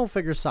someone will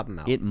figure something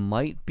out. It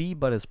might be,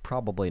 but it's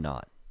probably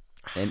not.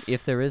 And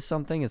if there is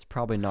something, it's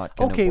probably not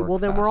going to Okay, work well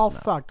then we're fast all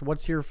enough. fucked.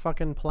 What's your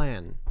fucking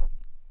plan?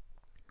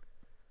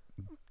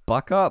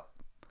 Buck up.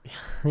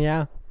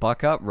 Yeah.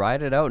 Buck up,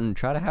 ride it out, and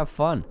try to have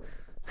fun.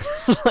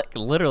 Like,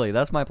 literally,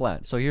 that's my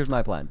plan. So here's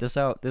my plan. This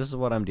is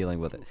what I'm dealing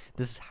with it.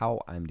 This is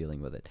how I'm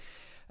dealing with it.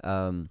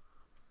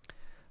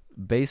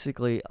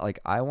 Basically, like,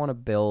 I want to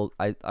build...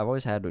 I've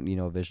always had,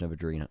 a vision of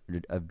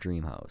a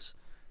dream house.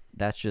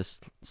 That's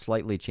just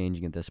slightly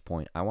changing at this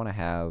point. I want to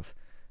have,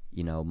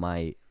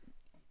 my...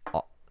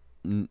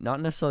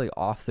 not necessarily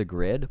off the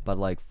grid, but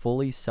like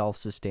fully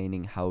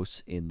self-sustaining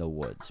house in the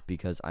woods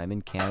because I'm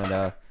in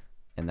Canada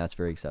and that's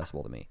very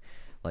accessible to me.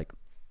 Like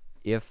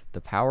if the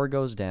power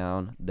goes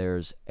down,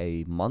 there's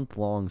a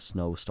month-long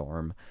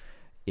snowstorm,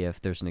 if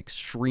there's an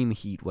extreme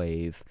heat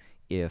wave,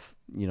 if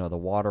the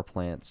water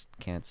plants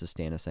can't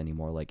sustain us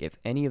anymore, like if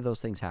any of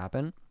those things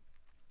happen,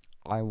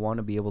 I want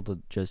to be able to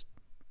just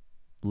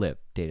live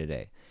day to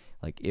day.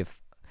 Like if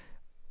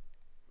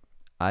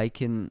I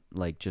can,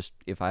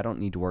 if I don't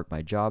need to work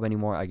my job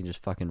anymore, I can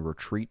just fucking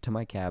retreat to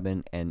my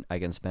cabin and I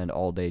can spend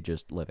all day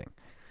just living.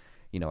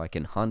 I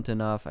can hunt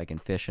enough, I can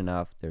fish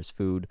enough, there's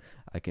food,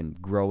 I can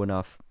grow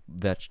enough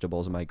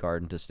vegetables in my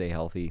garden to stay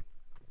healthy.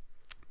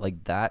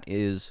 Like, that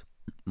is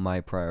my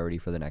priority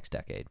for the next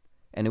decade.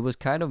 And it was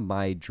kind of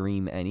my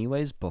dream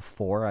anyways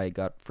before I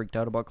got freaked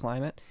out about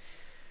climate,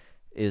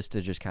 is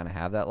to just kind of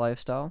have that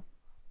lifestyle.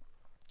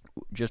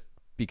 Just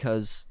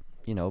because,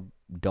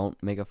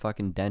 don't make a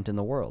fucking dent in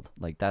the world.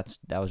 Like that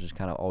was just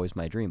kind of always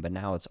my dream, but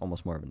now it's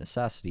almost more of a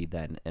necessity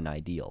than an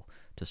ideal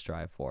to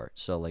strive for.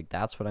 So like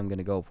that's what I'm going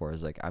to go for,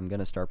 is like I'm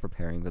going to start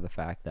preparing for the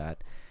fact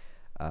that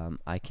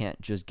I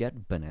can't just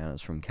get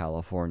bananas from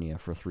California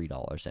for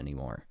 $3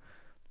 anymore.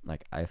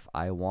 Like if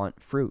I want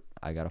fruit,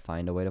 I got to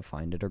find a way to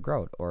find it or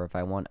grow it. Or if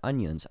I want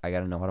onions, I got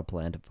to know how to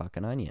plant a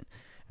fucking onion.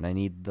 And I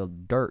need the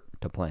dirt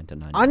to plant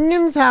an onion.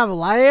 Onions have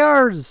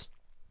layers.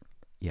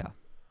 Yeah.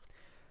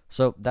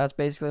 So that's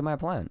basically my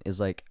plan, is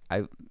like,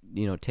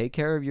 take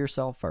care of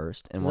yourself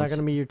first. And Is that going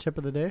to be your tip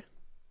of the day?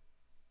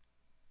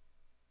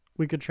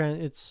 We could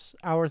it's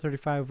hour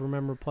 35,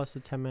 remember, plus the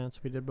 10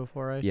 minutes we did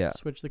before I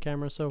switched the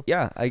camera. So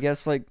yeah, I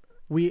guess like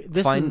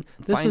find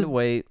a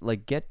way,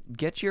 like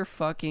get your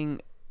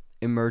fucking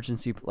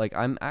emergency, like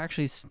I'm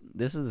actually,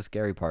 this is the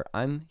scary part.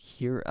 I'm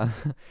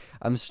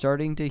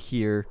starting to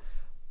hear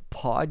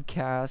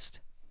podcast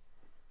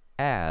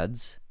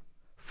ads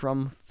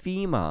from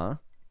FEMA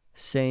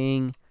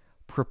saying,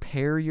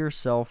 prepare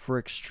yourself for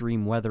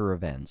extreme weather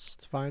events.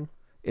 It's fine.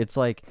 It's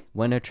like,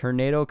 when a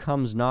tornado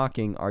comes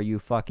knocking, are you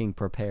fucking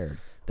prepared?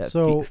 That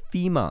So-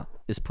 FEMA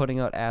is putting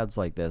out ads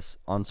like this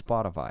on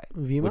Spotify.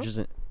 Vima? Which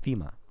isn't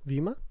FEMA.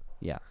 Vima?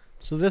 Yeah.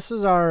 So this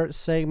is our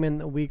segment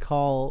that we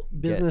call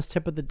Business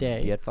Tip of the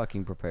Day, Get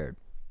fucking prepared.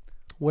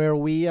 where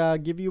we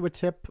give you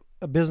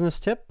a business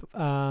tip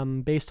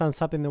based on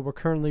something that we're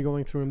currently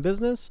going through in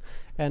business.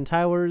 And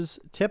Tyler's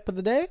tip of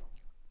the day?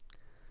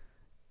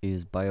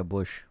 Is buy a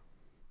bush.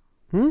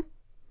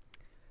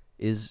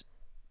 Is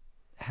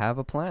have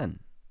a plan.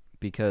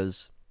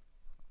 Because,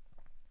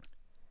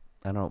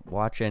 I don't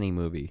watch any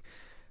movie.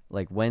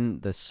 Like, when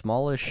the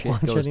smallest shit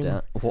Watch goes any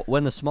down,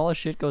 when the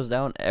smallest shit goes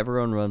down,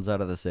 everyone runs out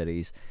of the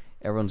cities.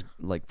 Everyone's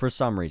like, for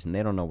some reason,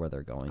 they don't know where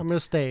they're going. I'm going to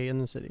stay in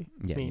the city.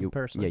 Yeah, me,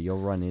 personally. you'll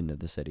run into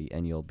the city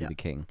and you'll be the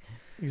king.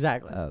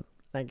 Exactly.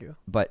 Thank you.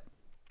 But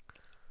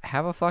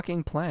have a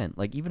fucking plan,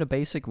 like even a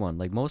basic one.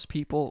 Like most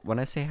people, when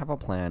I say have a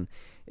plan,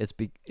 it's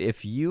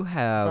if you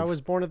have. If I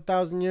was born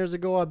 1,000 years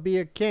ago, I'd be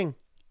a king.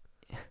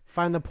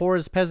 Find the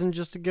poorest peasant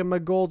just to give him a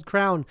gold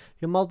crown.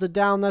 You melt it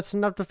down, that's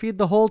enough to feed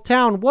the whole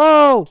town.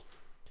 Whoa!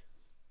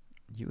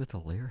 You with the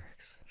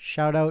lyrics.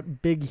 Shout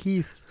out Big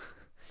Heath.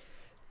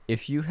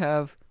 If you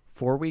have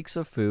 4 weeks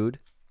of food,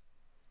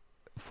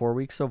 4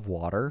 weeks of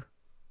water,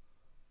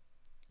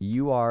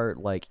 you are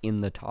like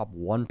in the top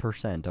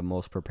 1% of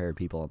most prepared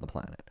people on the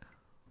planet.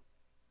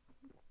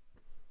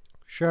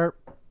 Sure.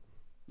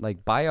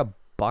 Like, buy a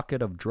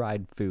bucket of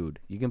dried food.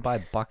 You can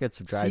buy buckets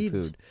of dried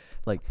Seeds. food.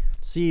 Like,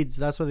 Seeds,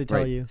 that's what they tell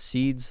right, you.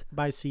 seeds,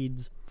 Buy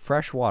seeds.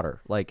 fresh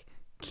water. Like,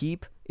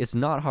 it's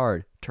not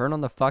hard. Turn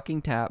on the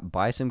fucking tap,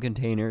 buy some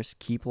containers,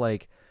 keep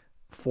like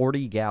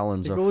 40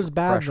 gallons It of goes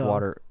bad, fresh though.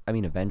 water. I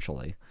mean,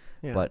 eventually.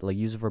 Yeah. But like,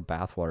 use it for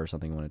bath water or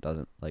something when it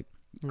doesn't. Like,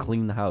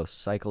 clean the house,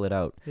 cycle it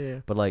out. Yeah.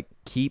 But like,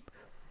 keep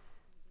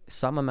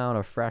some amount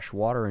of fresh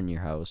water in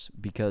your house,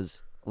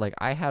 because like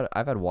I've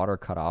had water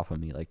cut off of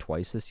me like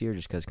twice this year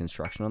just because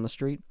construction on the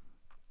street,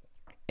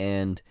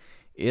 and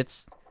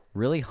it's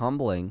really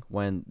humbling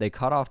when they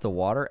cut off the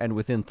water and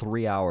within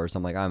 3 hours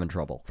I'm like, I'm in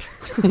trouble.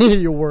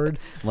 Your word.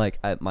 Like,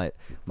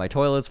 my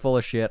toilet's full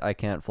of shit, I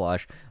can't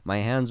flush, my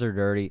hands are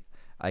dirty,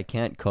 I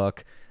can't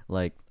cook,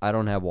 like I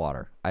don't have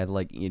water. I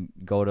like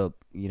go to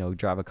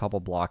drive a couple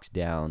blocks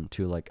down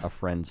to like a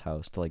friend's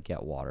house to like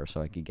get water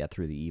so I could get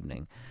through the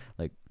evening.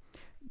 Like,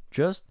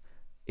 just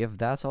if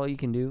that's all you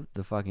can do,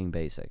 the fucking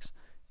basics.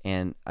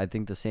 And I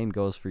think the same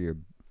goes for your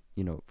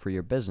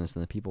business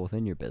and the people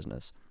within your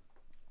business.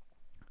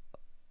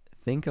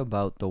 Think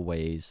about the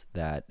ways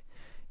that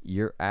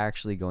you're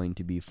actually going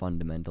to be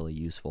fundamentally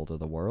useful to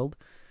the world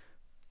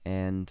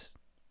and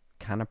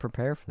kind of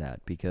prepare for that,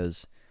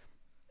 because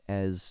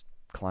as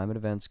climate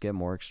events get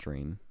more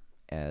extreme,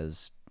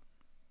 as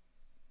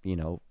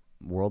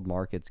world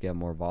markets get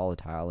more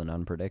volatile and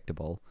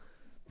unpredictable,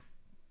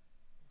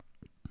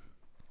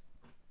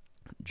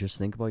 just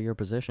think about your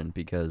position,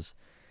 because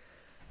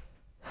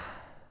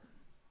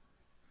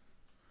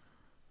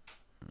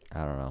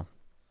I don't know.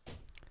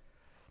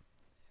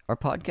 Are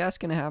podcasts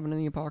gonna happen in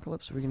the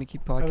apocalypse? Are we gonna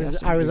keep podcasting? I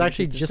was Are we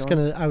actually keep this just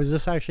going?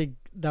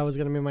 that was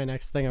gonna be my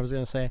next thing I was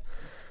gonna say.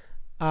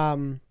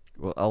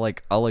 Well,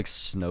 I'll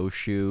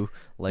snowshoe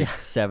like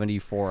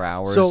 74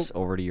 hours So-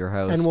 over to your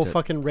house, And we'll to-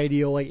 fucking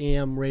radio, like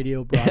AM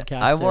radio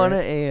broadcast. I there. want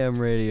an AM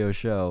radio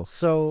show.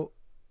 So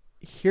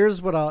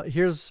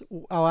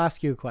I'll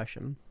ask you a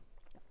question,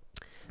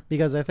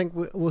 because I think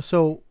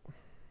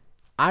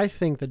I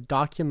think that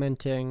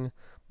documenting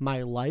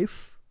my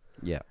life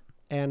Yeah,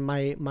 and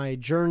my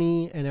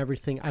journey and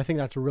everything, I think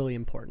that's really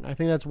important. I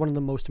think that's one of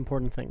the most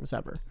important things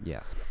ever.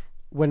 yeah,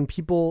 When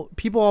people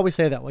always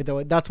say that way,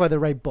 though, that's why they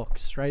write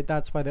books, right?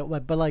 That's why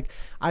but like,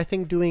 I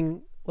think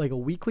doing like a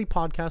weekly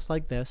podcast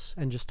like this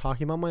and just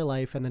talking about my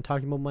life and then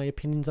talking about my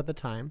opinions at the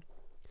time,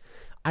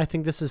 I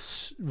think this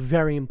is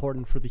very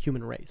important for the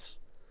human race.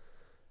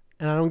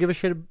 And I don't give a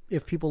shit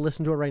if people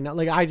listen to it right now.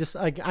 Like,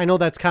 I know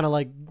that's kind of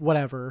like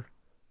whatever.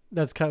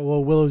 That's kind of,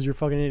 well, Willow's your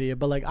fucking idiot.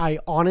 But like, I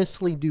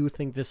honestly do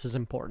think this is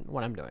important,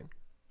 what I'm doing.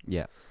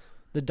 yeah.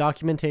 The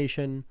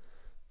documentation,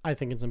 I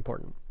think it's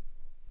important.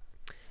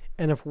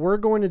 And if we're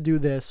going to do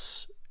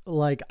this,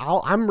 like,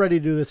 I'm ready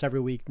to do this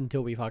every week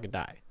until we fucking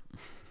die.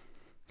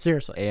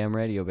 Seriously. AM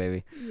radio,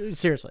 baby.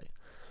 Seriously.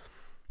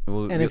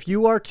 Well, And if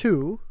you are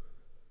too,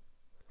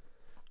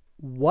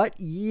 what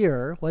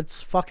year,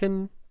 let's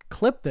fucking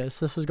clip this.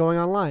 This is going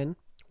online.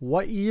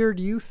 What year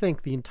do you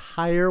think the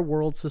entire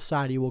world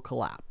society will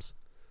collapse?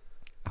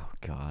 oh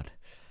God.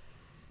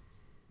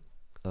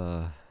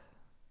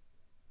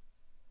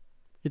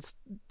 It's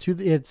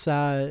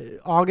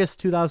August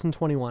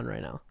 2021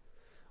 right now.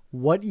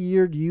 What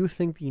year do you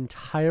think the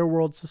entire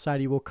world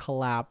society will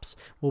collapse?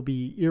 Will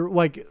be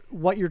like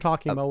what you're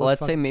talking about?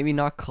 Let's say maybe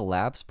not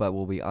collapse, but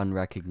will be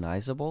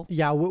unrecognizable.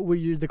 Yeah,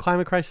 the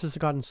climate crisis has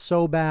gotten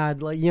so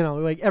bad. Like,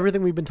 like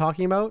everything we've been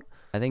talking about.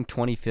 I think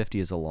 2050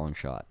 is a long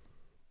shot.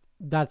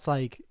 That's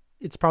like,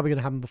 it's probably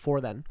gonna happen before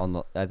then. I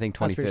think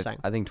That's what you're 2050. saying.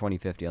 I think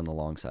 2050 on the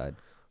long side.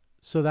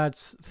 So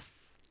that's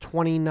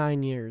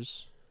 29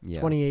 years. Yeah.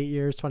 28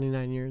 years,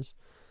 29 years.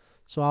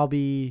 So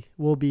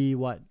we'll be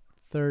what,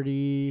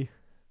 30,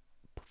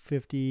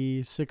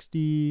 50,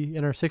 60,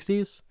 in our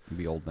 60s? We'll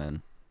be old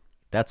men.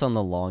 That's on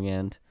the long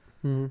end.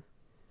 Mm-hmm.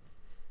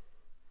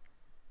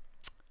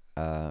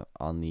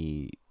 On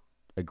the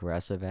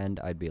aggressive end,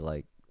 I'd be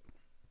like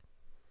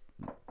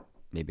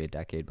maybe a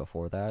decade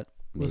before that.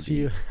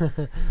 Maybe.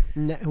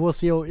 We'll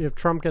see if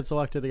Trump gets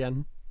elected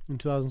again in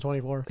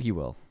 2024. He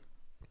will.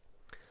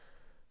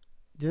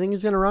 Do you think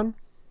he's gonna run?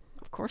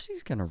 Of course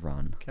he's gonna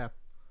run. Okay.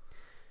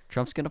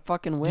 Trump's gonna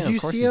fucking win. Did you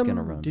Of course see he's him?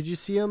 gonna run. Did you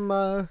see him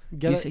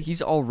get it?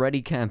 He's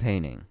already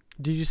campaigning.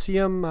 Did you see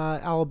him?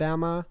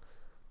 Alabama.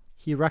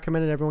 He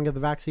recommended everyone get the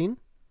vaccine.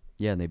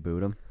 Yeah, and they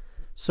booed him.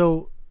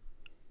 So,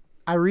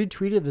 I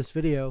retweeted this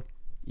video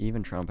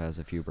Even Trump has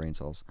a few brain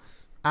cells.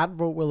 at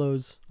Vote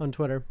Willows on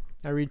Twitter.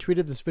 I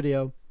retweeted this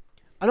video.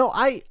 I know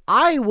I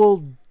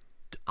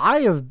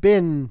have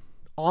been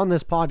on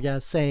this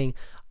podcast saying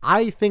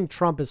I think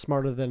Trump is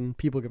smarter than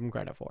people give him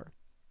credit for.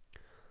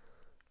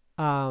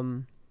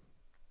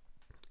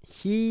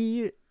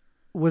 He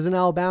was in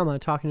Alabama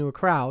talking to a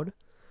crowd,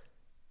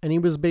 and he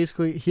was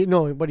basically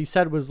what he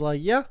said was like,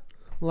 yeah,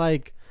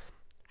 like,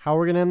 how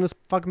are we gonna end this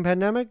fucking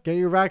pandemic? Get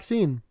your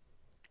vaccine.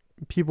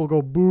 People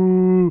go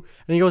boo,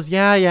 and he goes,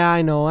 yeah,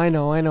 I know.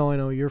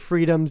 Your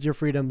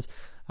freedoms.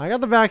 I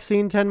got the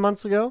vaccine 10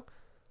 months ago.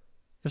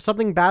 If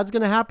something bad's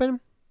gonna happen,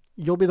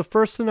 you'll be the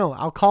first to know.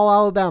 I'll call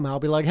Alabama. I'll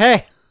be like,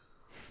 hey,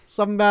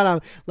 something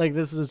bad. Like,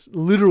 this is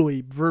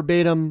literally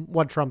verbatim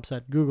what Trump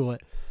said. Google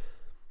it.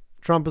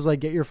 Trump is like,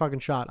 get your fucking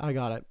shot. I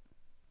got it.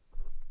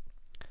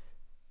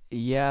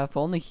 Yeah, if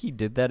only he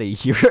did that a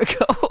year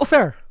ago.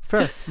 Fair.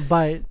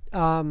 But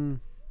I don't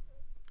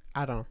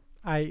know.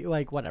 I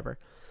like whatever.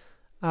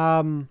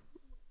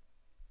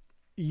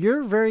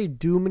 You're very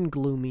doom and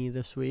gloomy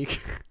this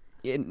week.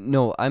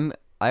 No,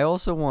 I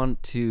also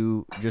want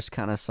to just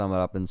kind of sum it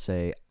up and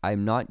say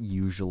I'm not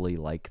usually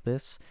like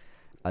this.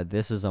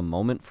 This is a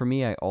moment for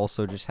me. I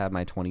also just had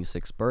my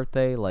 26th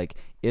birthday. Like,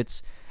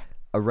 it's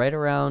right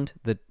around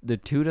the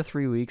 2 to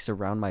 3 weeks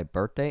around my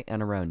birthday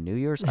and around New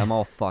Year's, I'm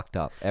all fucked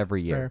up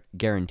every year, Fair.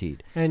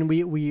 guaranteed. And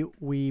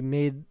we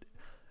made,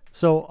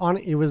 so on,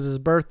 it was his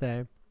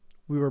birthday.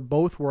 We were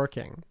both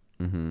working.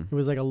 Mm-hmm. It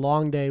was like a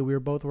long day. We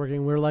were both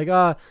working. We were like,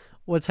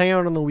 let's hang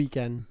out on the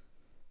weekend.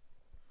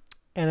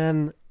 And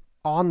then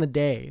on the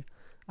day,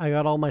 I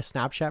got all my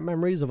Snapchat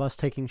memories of us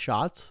taking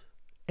shots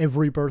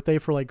every birthday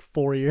for like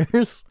 4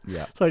 years.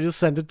 Yeah. So I just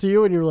sent it to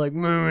you, and you were like,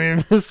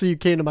 so you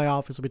came to my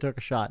office and we took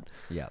a shot.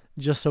 Yeah.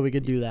 Just so we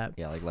could do that.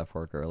 Yeah, like left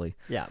work early.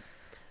 Yeah.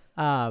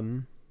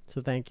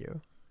 So thank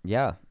you.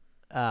 Yeah.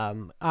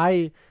 In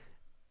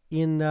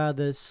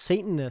the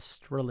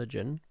Satanist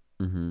religion,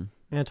 Mm-hmm.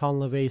 Anton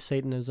LaVey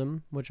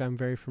Satanism, which I'm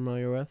very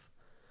familiar with,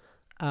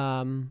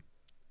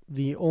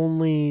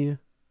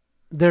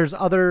 there's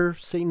other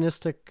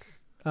Satanistic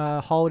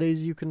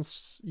holidays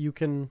you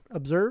can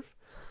observe,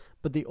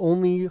 but the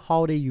only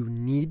holiday you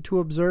need to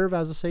observe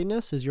as a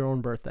Satanist is your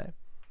own birthday,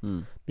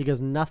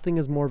 because nothing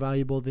is more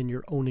valuable than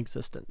your own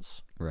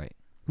existence. Right.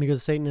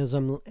 Because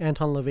Satanism,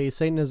 Anton LaVey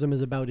Satanism,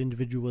 is about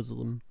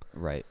individualism.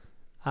 Right.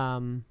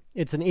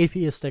 It's an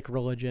atheistic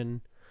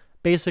religion,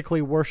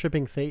 basically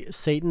worshiping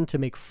Satan to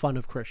make fun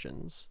of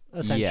Christians,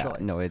 essentially. Yeah.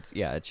 No, it's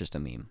just a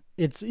meme.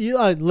 It's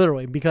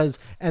literally because,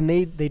 and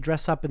they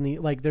dress up in the,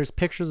 like, there's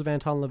pictures of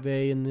Anton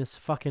LaVey in this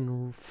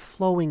fucking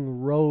flowing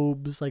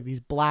robes, like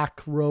these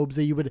black robes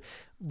that you would,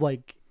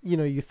 like,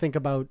 you think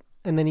about,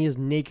 and then he has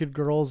naked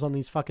girls on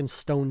these fucking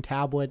stone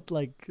tablet,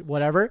 like,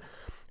 whatever.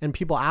 And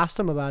people asked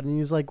him about it, and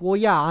he's like, well,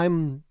 yeah,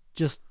 I'm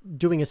just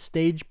doing a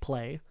stage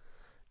play,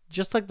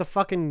 just like the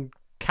fucking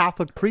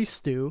Catholic priests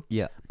do.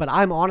 Yeah. But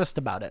I'm honest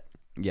about it.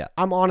 Yeah.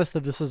 I'm honest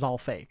that this is all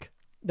fake.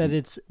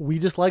 That we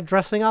just like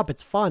dressing up.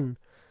 It's fun.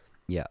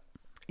 Yeah.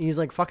 He's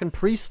like, fucking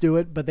priests do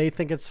it, but they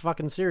think it's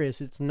fucking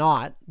serious. It's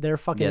not. They're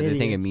fucking idiots. They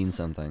think it means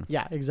something.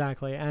 Yeah,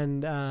 exactly.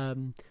 And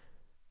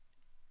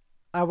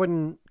I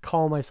wouldn't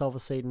call myself a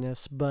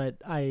Satanist, but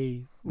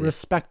I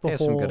respect the They have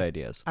whole... some good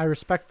ideas. I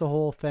respect the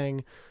whole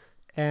thing.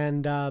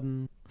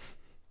 And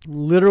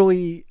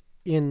literally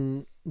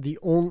in the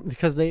only...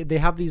 Because they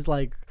have these,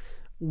 like,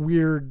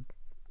 weird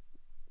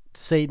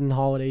Satan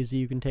holidays that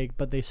you can take,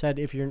 but they said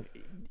if you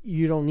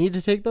don't need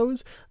to take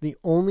those, the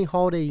only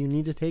holiday you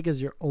need to take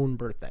is your own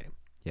birthday.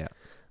 Yeah.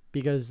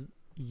 Because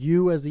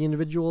you as the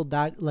individual,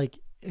 that, like,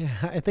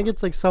 I think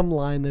it's like some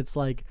line that's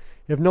like,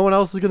 if no one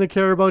else is going to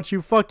care about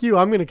you, fuck you,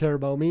 I'm going to care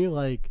about me,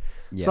 like,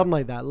 something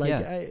like that. Like,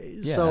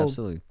 yeah,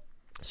 absolutely.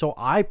 So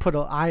I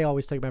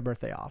always take my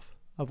birthday off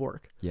of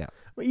work. Yeah.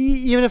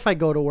 Even if I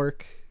go to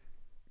work,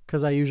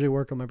 because I usually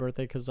work on my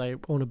birthday because I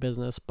own a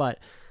business, but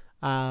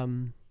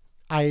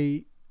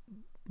I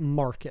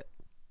mark it.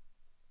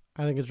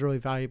 I think it's really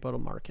valuable to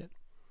mark it.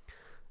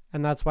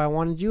 And that's why I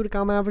wanted you to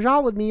come have a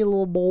shot with me,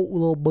 little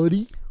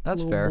buddy.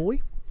 That's fair.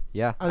 Boy.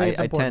 Yeah,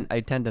 I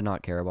tend to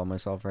not care about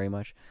myself very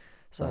much,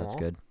 so that's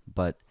good.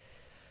 But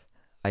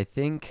I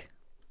think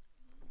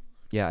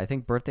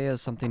birthday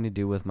has something to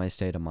do with my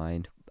state of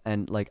mind,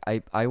 and like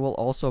I will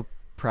also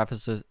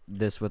preface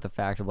this with the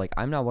fact of like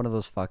I'm not one of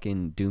those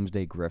fucking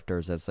doomsday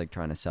grifters that's like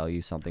trying to sell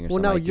you something or Well,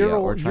 some now idea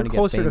or you're trying to get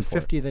closer fame to for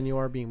it. 50 than you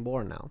are being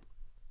born now.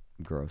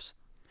 Gross.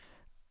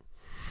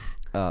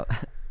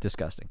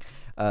 Disgusting.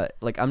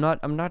 Like I'm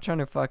not trying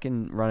to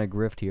fucking run a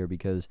grift here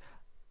because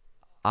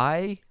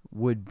I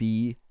would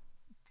be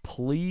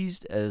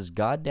pleased as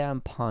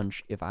goddamn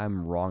punch if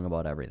I'm wrong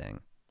about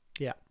everything.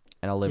 Yeah.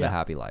 And I'll live a Yeah.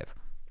 happy life.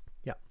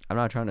 Yeah. I'm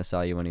not trying to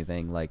sell you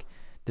anything. Like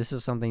this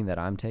is something that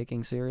I'm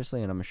taking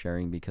seriously and I'm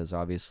sharing because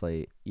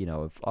obviously, you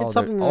know, if It's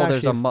something that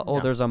there's actually- yeah.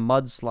 there's a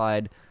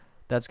mudslide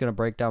that's gonna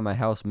break down my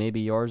house,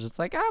 maybe yours. It's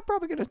like I'm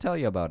probably gonna tell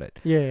you about it.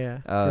 Yeah,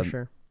 Um, for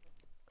sure.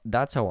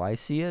 That's how I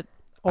see it.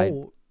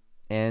 Oh,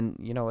 And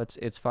you know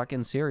it's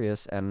fucking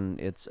serious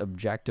and it's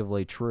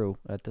objectively true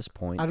at this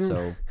point. I don't-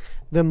 So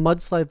the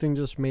mudslide thing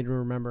just made me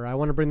remember. I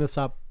want to bring this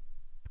up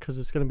because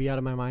it's going to be out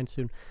of my mind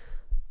soon.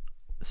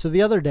 So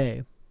the other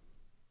day,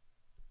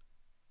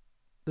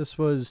 this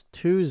was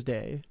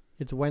Tuesday.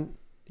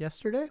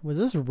 Yesterday? Was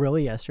this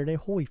really yesterday?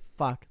 Holy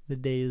fuck, the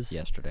days.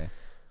 yesterday,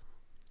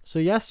 So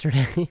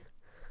yesterday,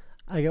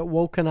 I got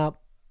woken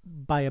up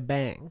by a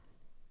bang.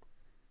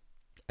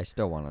 I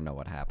still want to know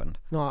what happened.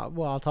 No,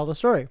 well, I'll tell the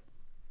story.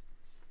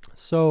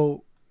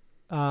 So,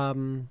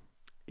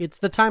 it's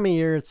the time of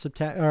year. It's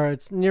September, or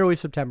it's nearly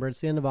September.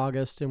 It's the end of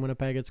August in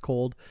Winnipeg. It's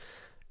cold,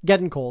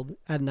 getting cold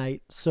at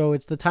night. So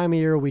it's the time of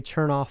year we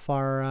turn off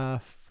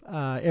our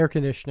air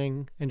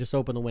conditioning and just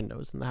open the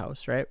windows in the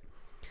house, right?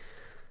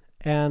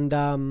 And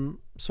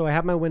so I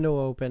have my window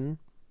open,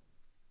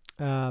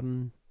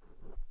 and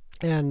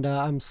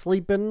I'm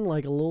sleeping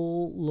like a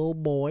little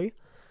boy,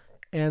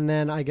 and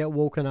then I get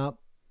woken up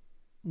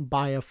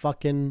by a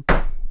fucking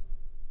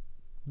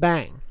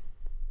bang.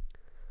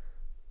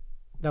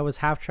 That was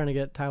half trying to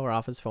get Tyler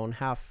off his phone,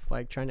 half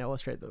like trying to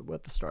illustrate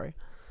with the story.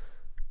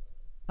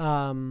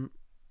 And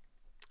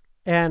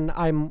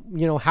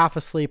I'm, half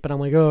asleep, and I'm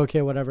like, oh,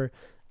 okay, whatever.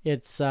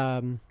 It's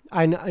I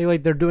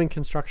like they're doing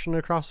construction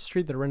across the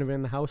street. They're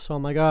renovating the house, so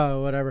I'm like,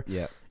 oh, whatever.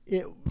 Yeah.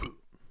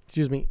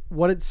 Excuse me.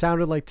 What it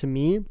sounded like to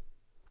me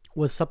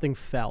was something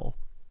fell.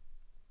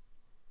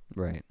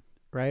 Right.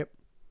 Right.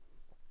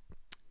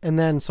 And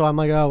then so I'm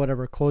like, oh,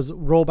 whatever.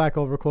 Roll back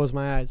over, close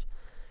my eyes,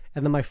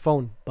 and then my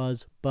phone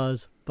buzz,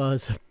 buzz,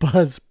 buzz,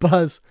 buzz,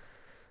 buzz,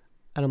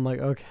 and I'm like,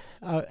 okay.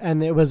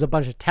 And it was a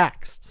bunch of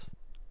texts.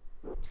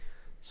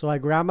 So I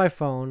grab my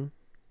phone,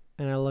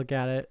 and I look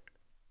at it,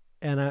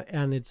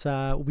 and it's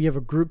we have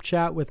a group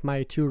chat with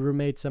my two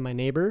roommates and my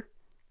neighbor,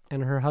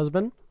 and her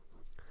husband.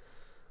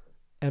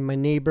 And my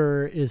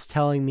neighbor is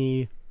telling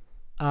me,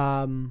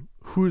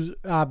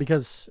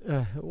 because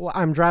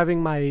I'm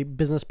driving my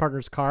business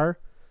partner's car.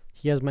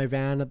 He has my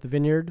van at the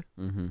vineyard.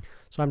 Mm-hmm.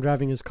 So I'm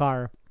driving his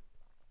car.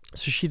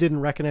 So she didn't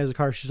recognize the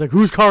car. She's like,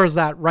 whose car is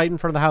that right in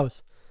front of the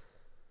house?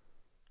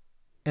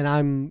 And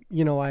I'm,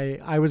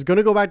 I was going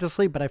to go back to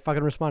sleep, but I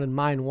fucking responded,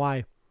 mine,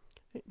 why?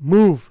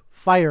 Move,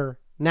 fire,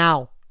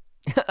 now.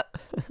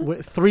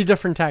 With 3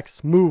 different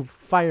texts, move,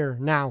 fire,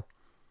 now.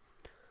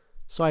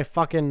 So I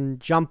fucking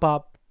jump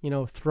up,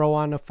 throw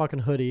on a fucking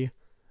hoodie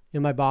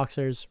in my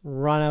boxers,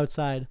 run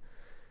outside.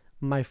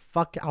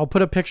 I'll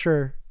put a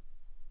picture.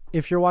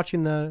 If you're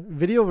watching the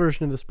video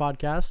version of this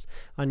podcast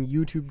on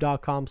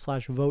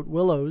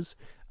youtube.com/votewillows,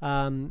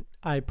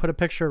 I put a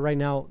picture right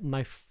now.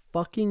 My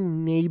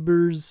fucking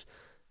neighbor's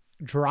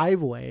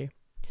driveway,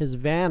 his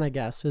van, I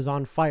guess, is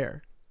on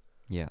fire.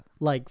 Yeah.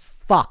 Like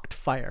fucked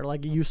fire.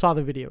 Like you saw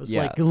the videos.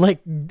 Yeah.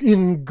 Like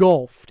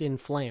engulfed in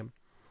flame.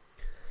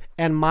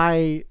 And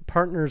my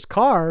partner's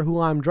car, who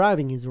I'm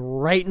driving, is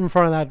right in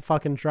front of that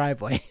fucking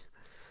driveway.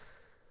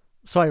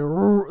 So I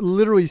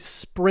literally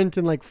sprint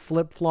in like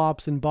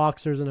flip-flops and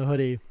boxers and a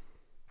hoodie,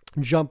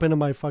 jump into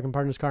my fucking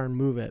partner's car and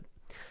move it.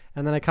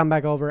 And then I come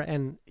back over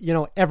and,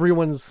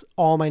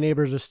 all my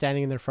neighbors are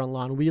standing in their front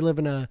lawn. We live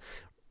in a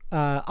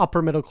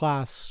upper middle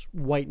class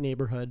white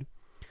neighborhood.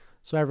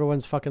 So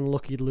everyone's fucking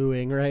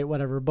looky-looing, right?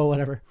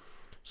 Whatever.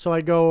 So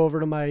I go over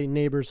to my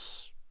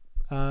neighbor's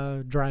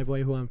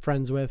driveway, who I'm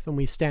friends with, and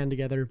we stand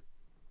together.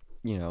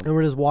 And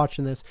we're just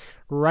watching this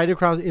right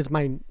across. It's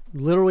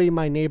literally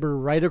my neighbor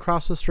right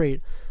across the street.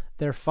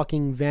 Their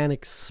fucking van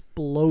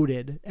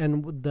exploded.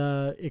 And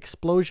the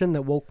explosion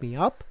that woke me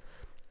up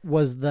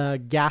was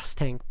the gas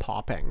tank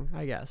popping,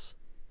 I guess.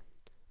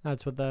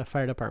 That's what the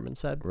fire department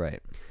said.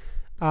 Right.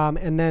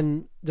 And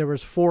then there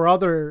was 4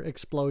 other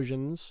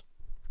explosions.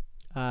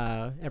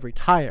 Every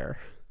tire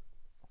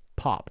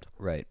popped.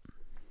 Right.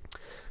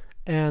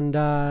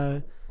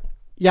 And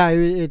yeah,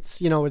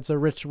 it's it's a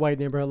rich white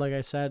neighborhood, like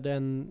I said,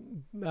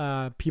 and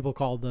people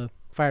called the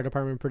fire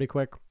department pretty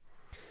quick.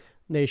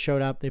 They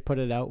showed up, they put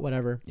it out,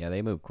 whatever. Yeah,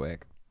 they move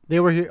quick. They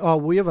were here. Oh,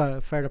 we have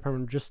a fire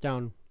department just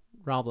down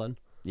Roblin.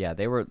 Yeah,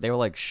 they were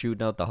like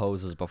shooting out the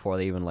hoses before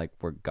they even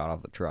got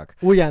off the truck.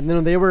 Well, yeah, no,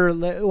 they were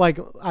like,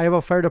 I have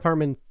a fire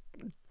department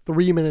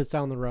 3 minutes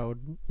down the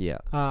road. Yeah.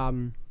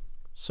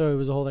 So it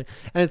was a whole thing.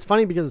 And it's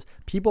funny because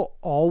people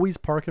always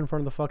park in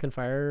front of the fucking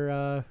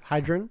fire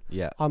hydrant.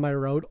 Yeah. On my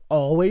road,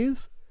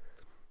 always.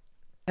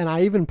 And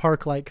I even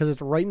park because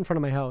it's right in front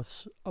of my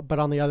house, but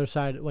on the other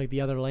side, like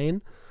the other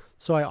lane.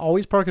 So I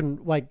always park in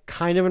like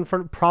kind of in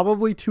front,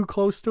 probably too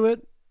close to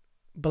it,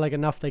 but like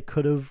enough they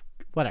could have,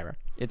 whatever.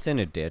 It's in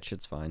a ditch.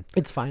 It's fine.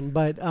 It's fine.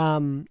 But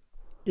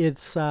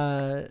it's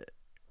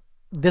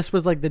this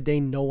was like the day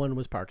no one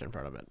was parked in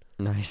front of it.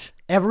 Nice.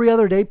 Every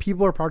other day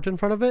people are parked in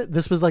front of it.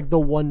 This was like the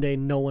one day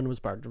no one was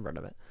parked in front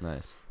of it.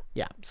 Nice.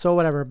 Yeah. So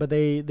whatever. But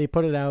they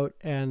put it out,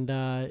 and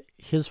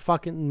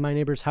my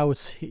neighbor's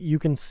house, you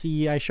can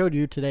see, I showed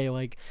you today,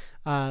 like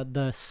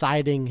the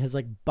siding has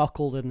like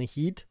buckled in the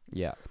heat.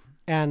 Yeah.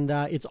 And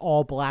it's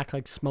all black,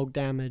 like smoke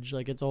damage,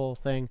 like it's a whole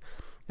thing.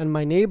 And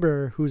my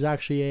neighbor, who's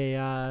actually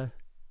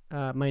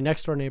my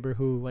next door neighbor,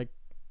 who like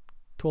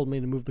told me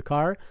to move the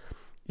car,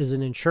 is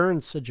an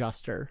insurance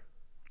adjuster.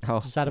 Oh,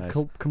 just out nice.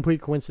 of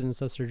complete coincidence,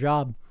 that's her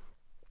job.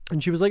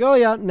 And she was like, "Oh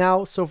yeah,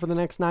 now so for the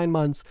next 9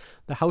 months,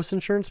 the house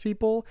insurance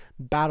people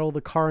battle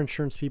the car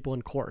insurance people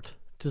in court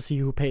to see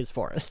who pays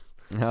for it."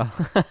 Oh.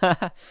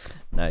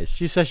 Nice.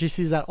 She says she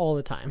sees that all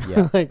the time.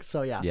 Yeah. Like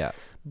so, yeah. Yeah.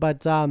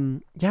 But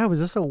yeah, was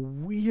this a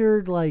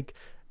weird, like,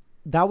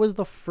 that was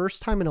the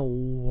first time in a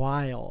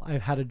while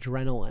I've had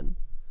adrenaline.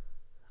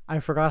 I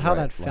forgot how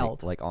that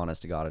felt. Like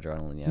honest to God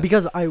adrenaline, yeah.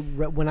 Because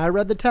when I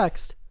read the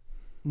text,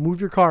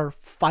 "Move your car,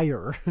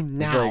 fire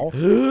now,"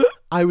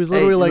 I was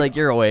literally like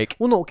you're awake.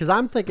 well, no, because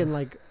I'm thinking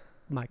like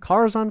my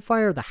car's on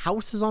fire, the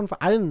house is on fire.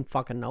 I didn't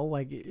fucking know.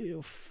 Like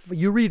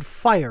you read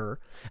fire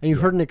and you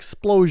heard an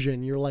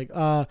explosion, you're like,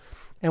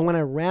 And when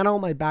I ran out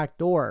my back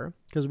door,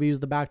 because we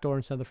used the back door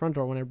instead of the front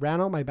door, when I ran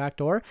out my back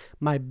door,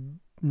 my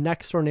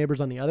next door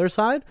neighbors on the other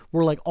side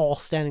were like all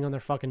standing on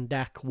their fucking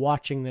deck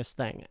watching this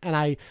thing.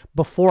 And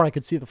before I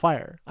could see the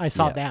fire, I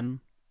saw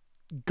them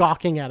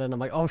gawking at it, and I'm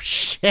like, oh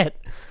shit.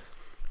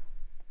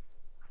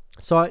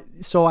 So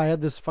I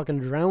had this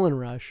fucking adrenaline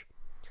rush,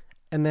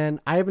 and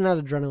then I haven't had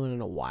adrenaline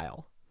in a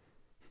while.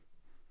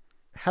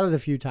 Had it a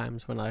few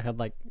times when I had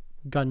like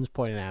guns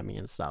pointed at me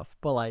and stuff,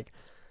 but like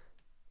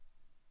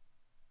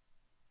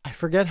I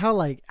forget how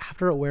like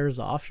after it wears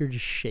off, you're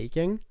just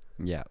shaking.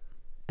 Yeah.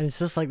 And it's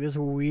just like this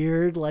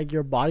weird, like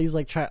your body's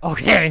like,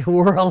 okay,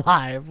 we're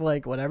alive,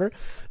 like whatever.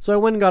 So I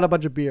went and got a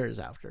bunch of beers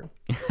after.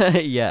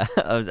 Yeah,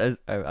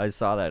 I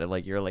saw that.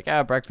 Like you're like,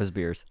 breakfast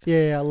beers.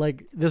 Yeah,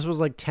 like this was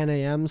like 10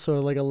 a.m.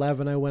 So like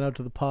 11, I went out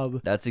to the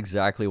pub. That's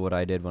exactly what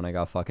I did when I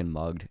got fucking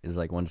mugged. Is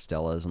like went to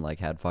Stella's and like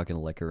had fucking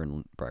liquor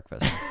and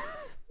breakfast.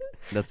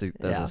 That's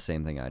the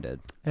same thing I did.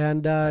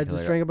 And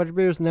just drank a bunch of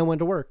beers and then went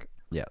to work.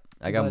 Yeah,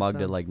 I got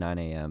mugged at like 9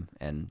 a.m.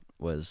 and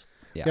was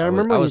I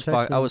remember I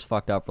was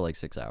fucked up for like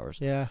 6 hours.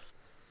 Yeah.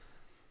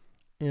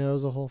 Yeah, it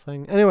was a whole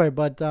thing. Anyway,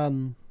 but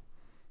that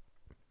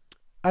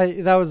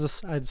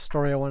was a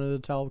story I wanted to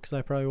tell because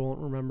I probably won't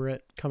remember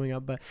it coming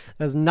up, but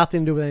it has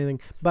nothing to do with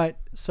anything. But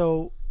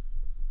so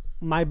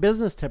my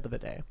business tip of the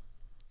day,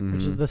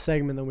 which is the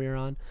segment that we are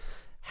on,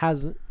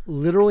 has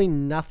literally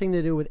nothing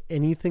to do with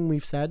anything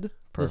we've said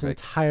this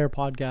entire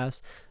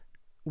podcast.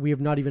 We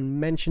have not even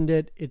mentioned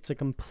it. It's a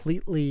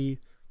completely...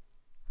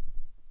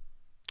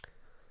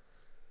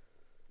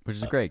 Which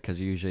is great because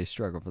you usually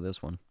struggle for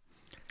this one.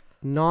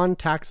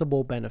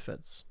 Non-taxable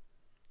benefits.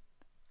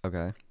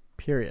 Okay.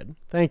 Period.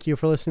 Thank you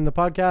for listening to the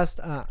podcast.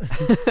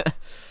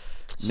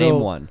 Name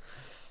one.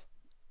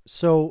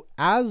 So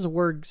as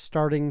we're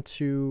starting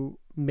to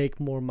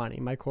make more money,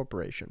 my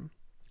corporation,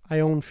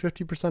 I own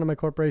 50% of my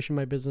corporation.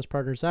 My business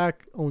partner,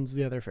 Zach, owns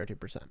the other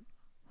 50%.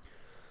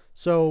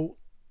 So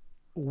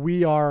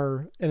we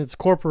are, and it's a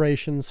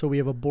corporation, so we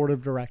have a board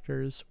of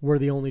directors. We're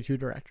the only two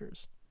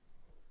directors.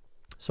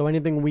 So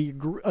anything we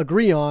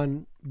agree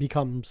on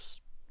becomes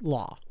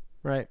law,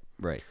 right?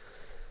 Right.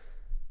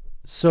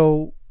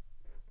 So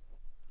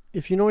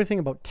if you know anything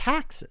about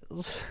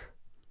taxes,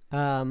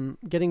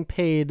 getting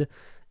paid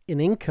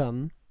in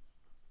income,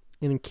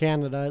 in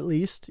Canada at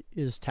least,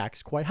 is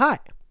taxed quite high.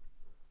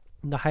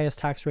 The highest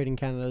tax rate in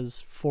Canada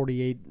is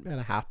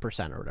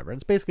 48.5% or whatever.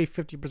 It's basically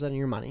 50% of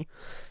your money.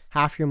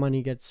 Half your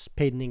money gets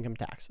paid in income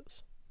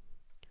taxes.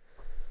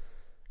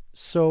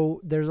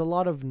 So there's a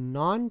lot of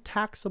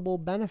non-taxable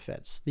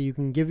benefits that you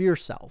can give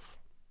yourself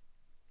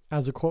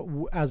as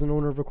an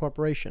owner of a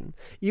corporation.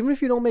 Even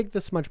if you don't make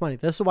this much money.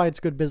 This is why it's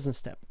a good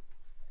business tip.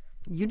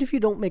 Even if you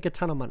don't make a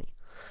ton of money.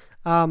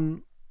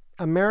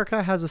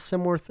 America has a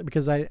similar...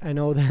 because I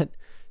know that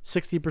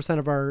 60%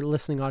 of our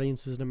listening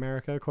audience is in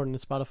America, according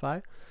to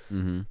Spotify.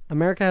 Mm-hmm.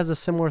 America has a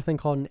similar thing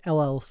called an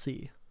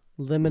LLC,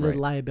 Limited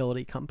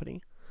Liability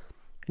Company.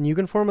 And you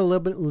can form a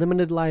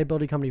limited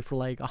liability company for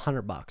like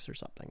 $100 or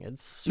something.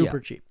 It's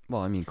super cheap.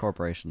 Well, I mean,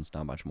 corporation's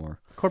not much more.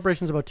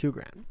 Corporation's about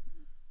 $2,000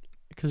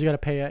 because you got to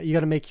pay. You got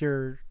to make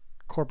your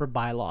corporate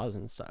bylaws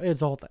and stuff.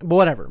 It's a whole thing, but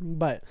whatever.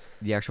 But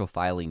the actual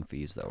filing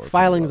fees, though,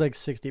 filing's like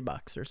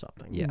 $60 or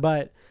something. Yeah.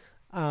 But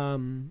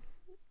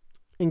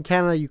in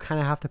Canada, you kind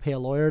of have to pay a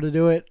lawyer to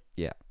do it.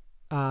 Yeah.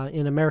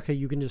 In America,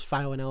 you can just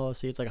file an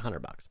LLC. It's like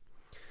 $100.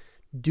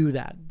 Do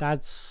that.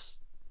 That's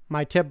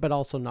my tip, but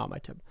also not my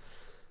tip.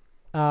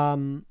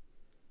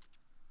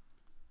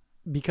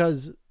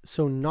 Because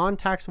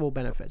non-taxable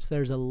benefits,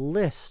 there's a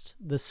list.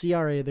 The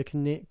CRA, the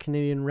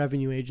Canadian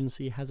Revenue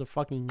Agency, has a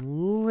fucking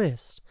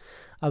list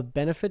of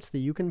benefits that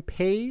you can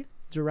pay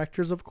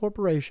directors of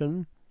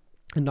corporation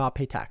and not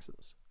pay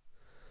taxes.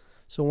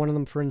 So one of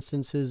them, for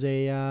instance, is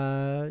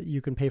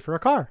you can pay for a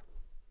car,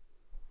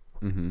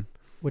 Mm-hmm.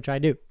 which I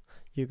do.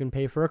 You can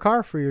pay for a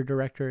car for your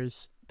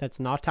directors that's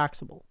not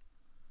taxable.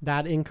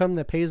 That income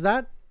that pays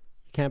that,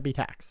 you can't be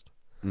taxed.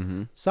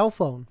 Mm-hmm. Cell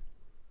phone,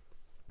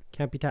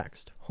 can't be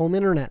taxed. Home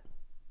internet,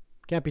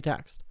 can't be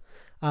taxed.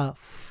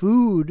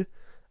 Food,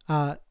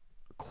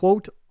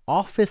 quote,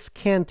 office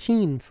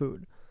canteen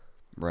food.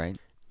 Right.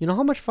 You know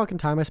how much fucking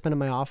time I spend in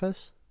my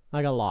office?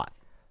 Like a lot.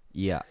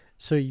 Yeah.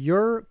 So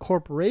your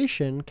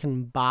corporation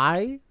can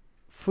buy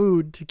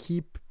food to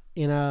keep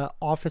in a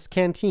office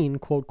canteen,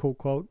 quote, quote,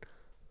 quote.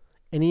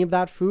 Any of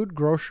that food,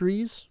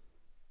 groceries,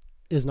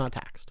 is not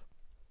taxed.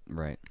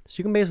 Right. So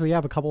you can basically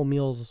have a couple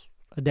meals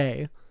a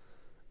day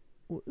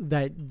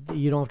that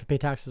you don't have to pay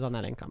taxes on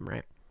that income,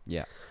 right?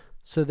 Yeah.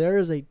 So there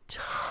is a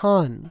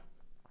ton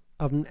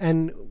of,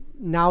 and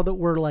now that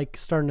we're like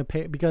starting to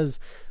pay, because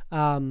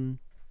our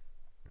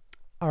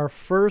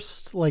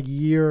first like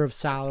year of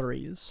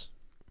salaries,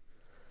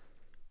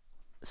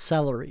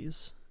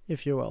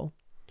 if you will,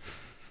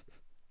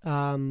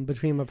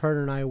 between my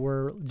partner and I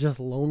were just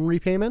loan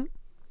repayment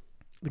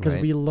because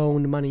Right. we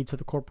loaned money to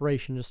the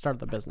corporation to start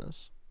the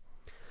business.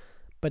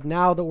 But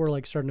now that we're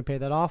like starting to pay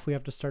that off, we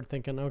have to start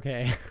thinking,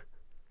 okay,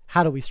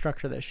 how do we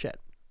structure this shit?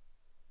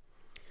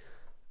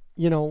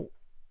 You know,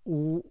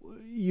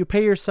 you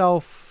pay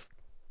yourself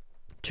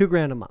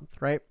 $2,000 a month,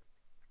 right?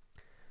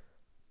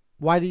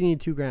 Why do you need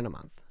 $2,000 a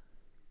month?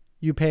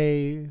 You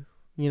pay,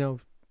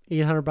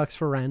 $800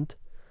 for rent.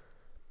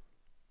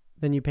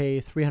 Then you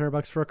pay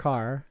 $300 for a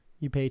car.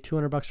 You pay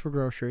 $200 for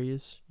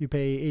groceries. You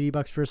pay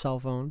 $80 for a cell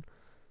phone.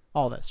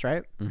 All this,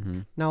 right?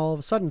 Mm-hmm. Now, all of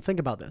a sudden, think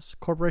about this.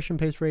 Corporation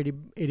pays for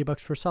 $80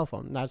 for a cell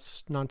phone.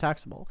 That's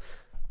non-taxable.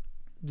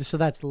 So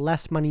that's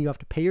less money you have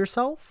to pay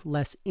yourself,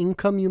 less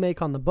income you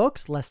make on the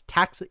books, less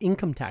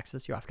income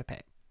taxes you have to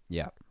pay,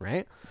 Yeah.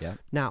 right? Yeah.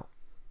 Now,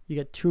 you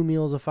get 2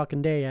 meals a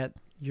fucking day at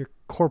your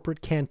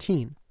corporate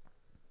canteen.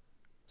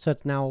 So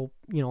it's now,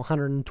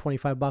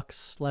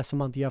 $125 less a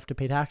month you have to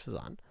pay taxes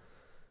on,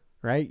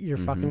 right? Your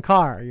fucking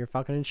car, your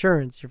fucking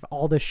insurance,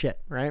 all this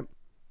shit, right?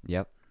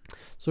 Yep.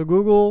 So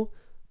Google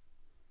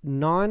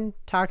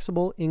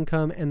non-taxable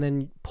income and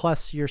then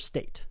plus your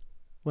state,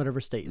 whatever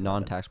state. you live in.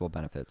 Non-taxable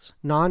benefits.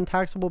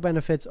 Non-taxable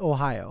benefits,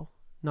 Ohio.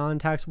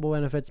 Non-taxable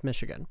benefits,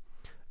 Michigan.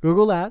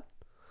 Google that.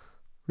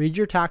 Read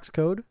your tax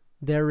code.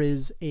 There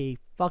is a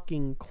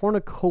fucking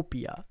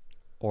cornucopia.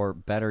 Or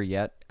better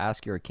yet,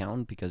 ask your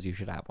accountant because you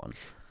should have one.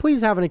 Please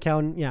have an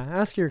accountant. Yeah,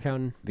 ask your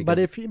accountant. But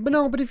if you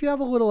have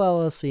a little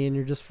LLC and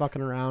you're just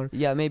fucking around,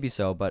 Yeah, maybe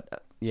so,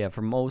 but yeah,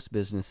 for most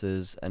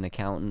businesses,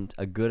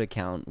 a good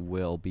accountant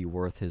will be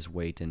worth his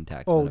weight in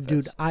tax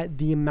benefits. dude,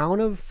 the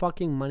amount of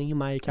fucking money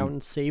my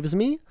accountant saves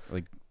me.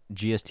 Like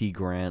GST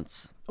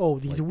grants. Oh,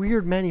 these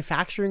weird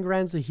manufacturing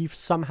grants that he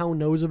somehow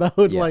knows about.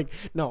 Yeah. Like,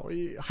 no,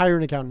 hire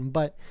an accountant.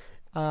 But,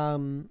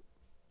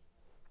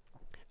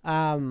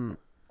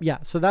 yeah.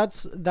 So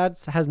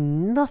that's has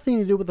nothing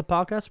to do with the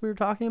podcast we were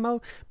talking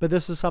about. But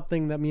this is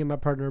something that me and my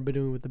partner have been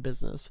doing with the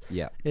business.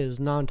 Yeah. Is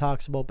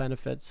non-taxable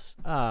benefits.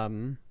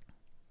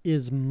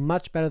 Is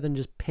much better than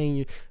just paying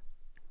you.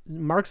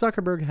 Mark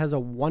Zuckerberg has a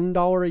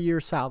 $1 a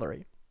year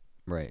salary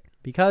Right.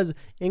 because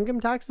income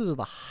taxes are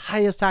the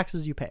highest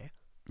taxes you pay.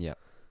 Yeah.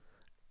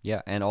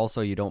 Yeah, and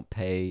also he doesn't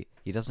pay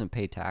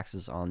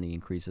taxes on the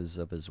increases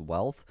of his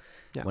wealth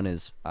when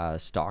his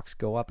stocks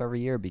go up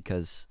every year,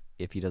 because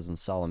if he doesn't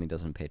sell them, he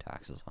doesn't pay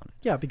taxes on it.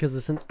 Yeah, because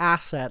it's an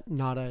asset,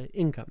 not an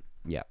income.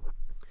 Yeah.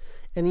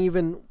 And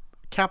even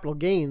capital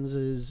gains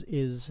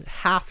is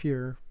half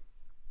your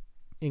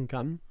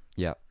income.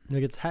 Yeah.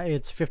 Like it's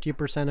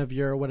 50% of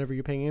your whatever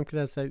you're paying in,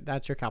 because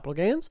that's your capital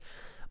gains.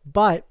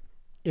 But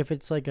if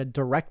it's like a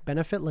direct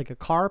benefit, like a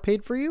car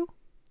paid for you,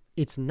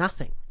 it's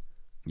nothing.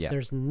 Yeah.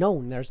 There's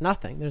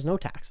nothing. There's no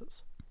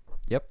taxes.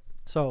 Yep.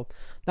 So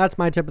that's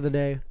my tip of the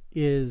day,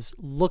 is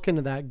look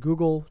into that.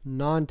 Google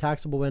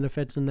non-taxable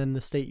benefits and then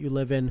the state you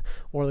live in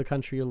or the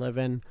country you live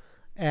in,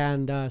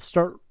 and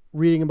start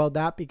reading about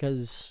that,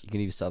 because You can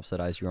even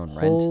subsidize your own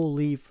rent.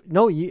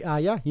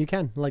 you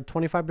can, like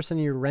 25% of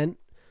your rent,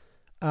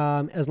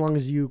 as long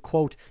as you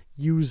quote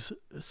use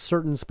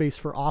certain space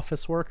for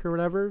office work or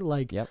whatever.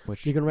 Like, Yep,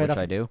 which you can write off.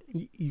 I do.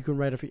 You can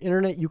write off your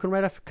internet. You can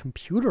write off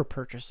computer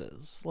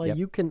purchases. Like, Yep.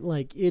 you can,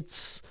 like,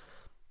 it's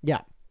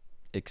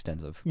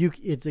Extensive.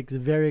 it's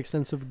very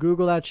extensive.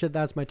 Google that shit.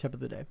 That's my tip of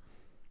the day.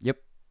 Yep.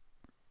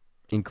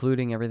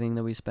 Including everything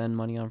that we spend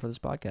money on for this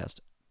podcast.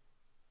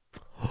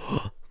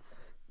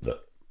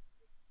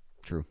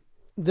 True.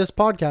 This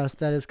podcast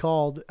that is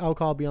called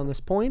Alcohol Beyond This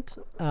Point.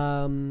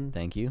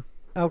 Thank you.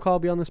 Alcohol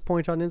Beyond This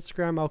Point on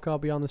Instagram. Alcohol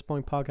Beyond This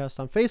Point podcast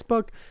on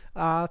Facebook.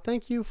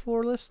 Thank you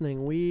for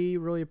listening. We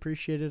really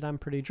appreciate it. I'm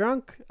pretty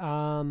drunk.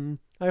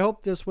 I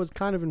hope this was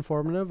kind of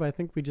informative. I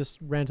think we just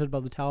ranted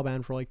about the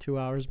Taliban for like 2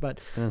 hours, but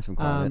And then some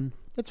climate.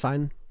 it's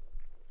fine.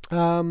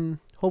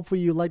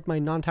 Hopefully you liked my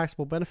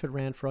non-taxable benefit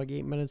rant for like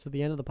 8 minutes at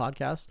the end of the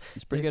podcast.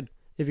 It's pretty good.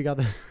 If you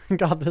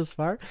got this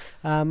far.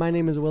 My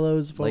name is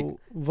Willows. Vote Like-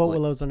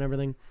 Willows on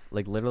everything.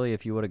 Like, literally,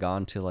 if you would have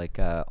gone to like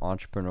a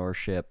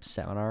entrepreneurship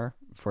seminar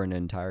for an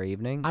entire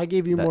evening. I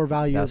gave you more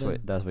value. That's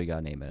what you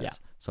gotta name it. Yeah. As.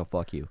 So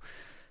fuck you.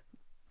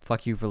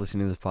 Fuck you for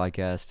listening to this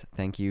podcast.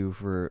 Thank you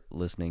for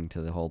listening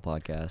to the whole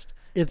podcast.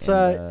 It's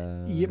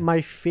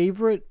my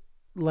favorite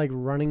like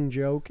running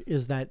joke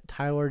is that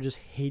Tyler just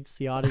hates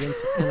the audience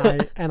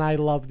and I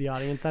love the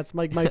audience. That's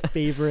like my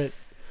favorite.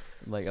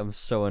 Like, I'm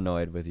so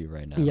annoyed with you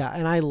right now. Yeah,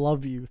 and I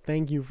love you.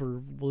 Thank you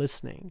for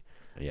listening.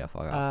 Yeah,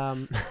 fuck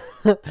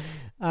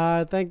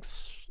off.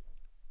 Thanks.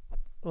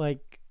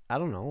 Like, I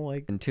don't know,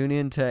 like. And tune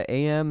in to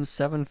AM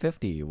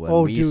 750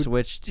 when we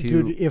switch to.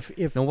 Dude,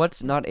 if no,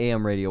 what's not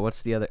AM radio?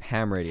 What's the other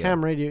ham radio?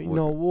 Ham radio.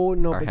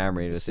 No. Our but ham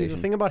radio station.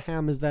 The thing about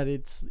ham is that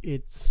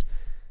it's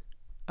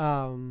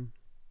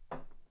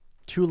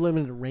too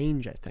limited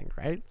range. I think,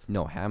 right?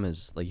 No, ham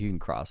is like you can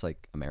cross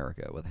like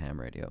America with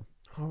ham radio.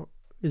 Oh,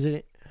 is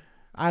it?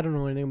 I don't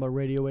know anything about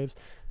radio waves.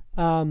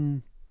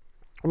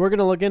 We're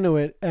gonna look into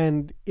it,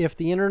 and if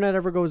the internet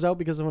ever goes out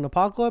because of an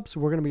apocalypse,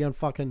 we're gonna be on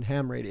fucking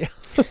ham radio.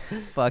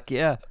 Fuck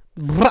yeah.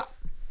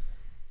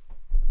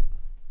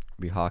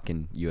 Be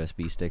hawking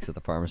USB sticks at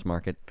the farmer's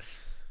market.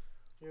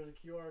 Here's a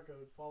QR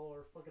code. Follow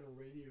our fucking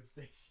radio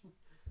station.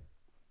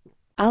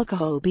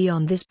 Alcohol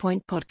Beyond This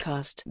Point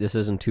podcast. This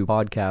isn't two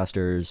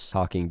podcasters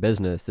talking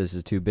business. This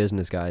is two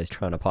business guys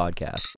trying to podcast.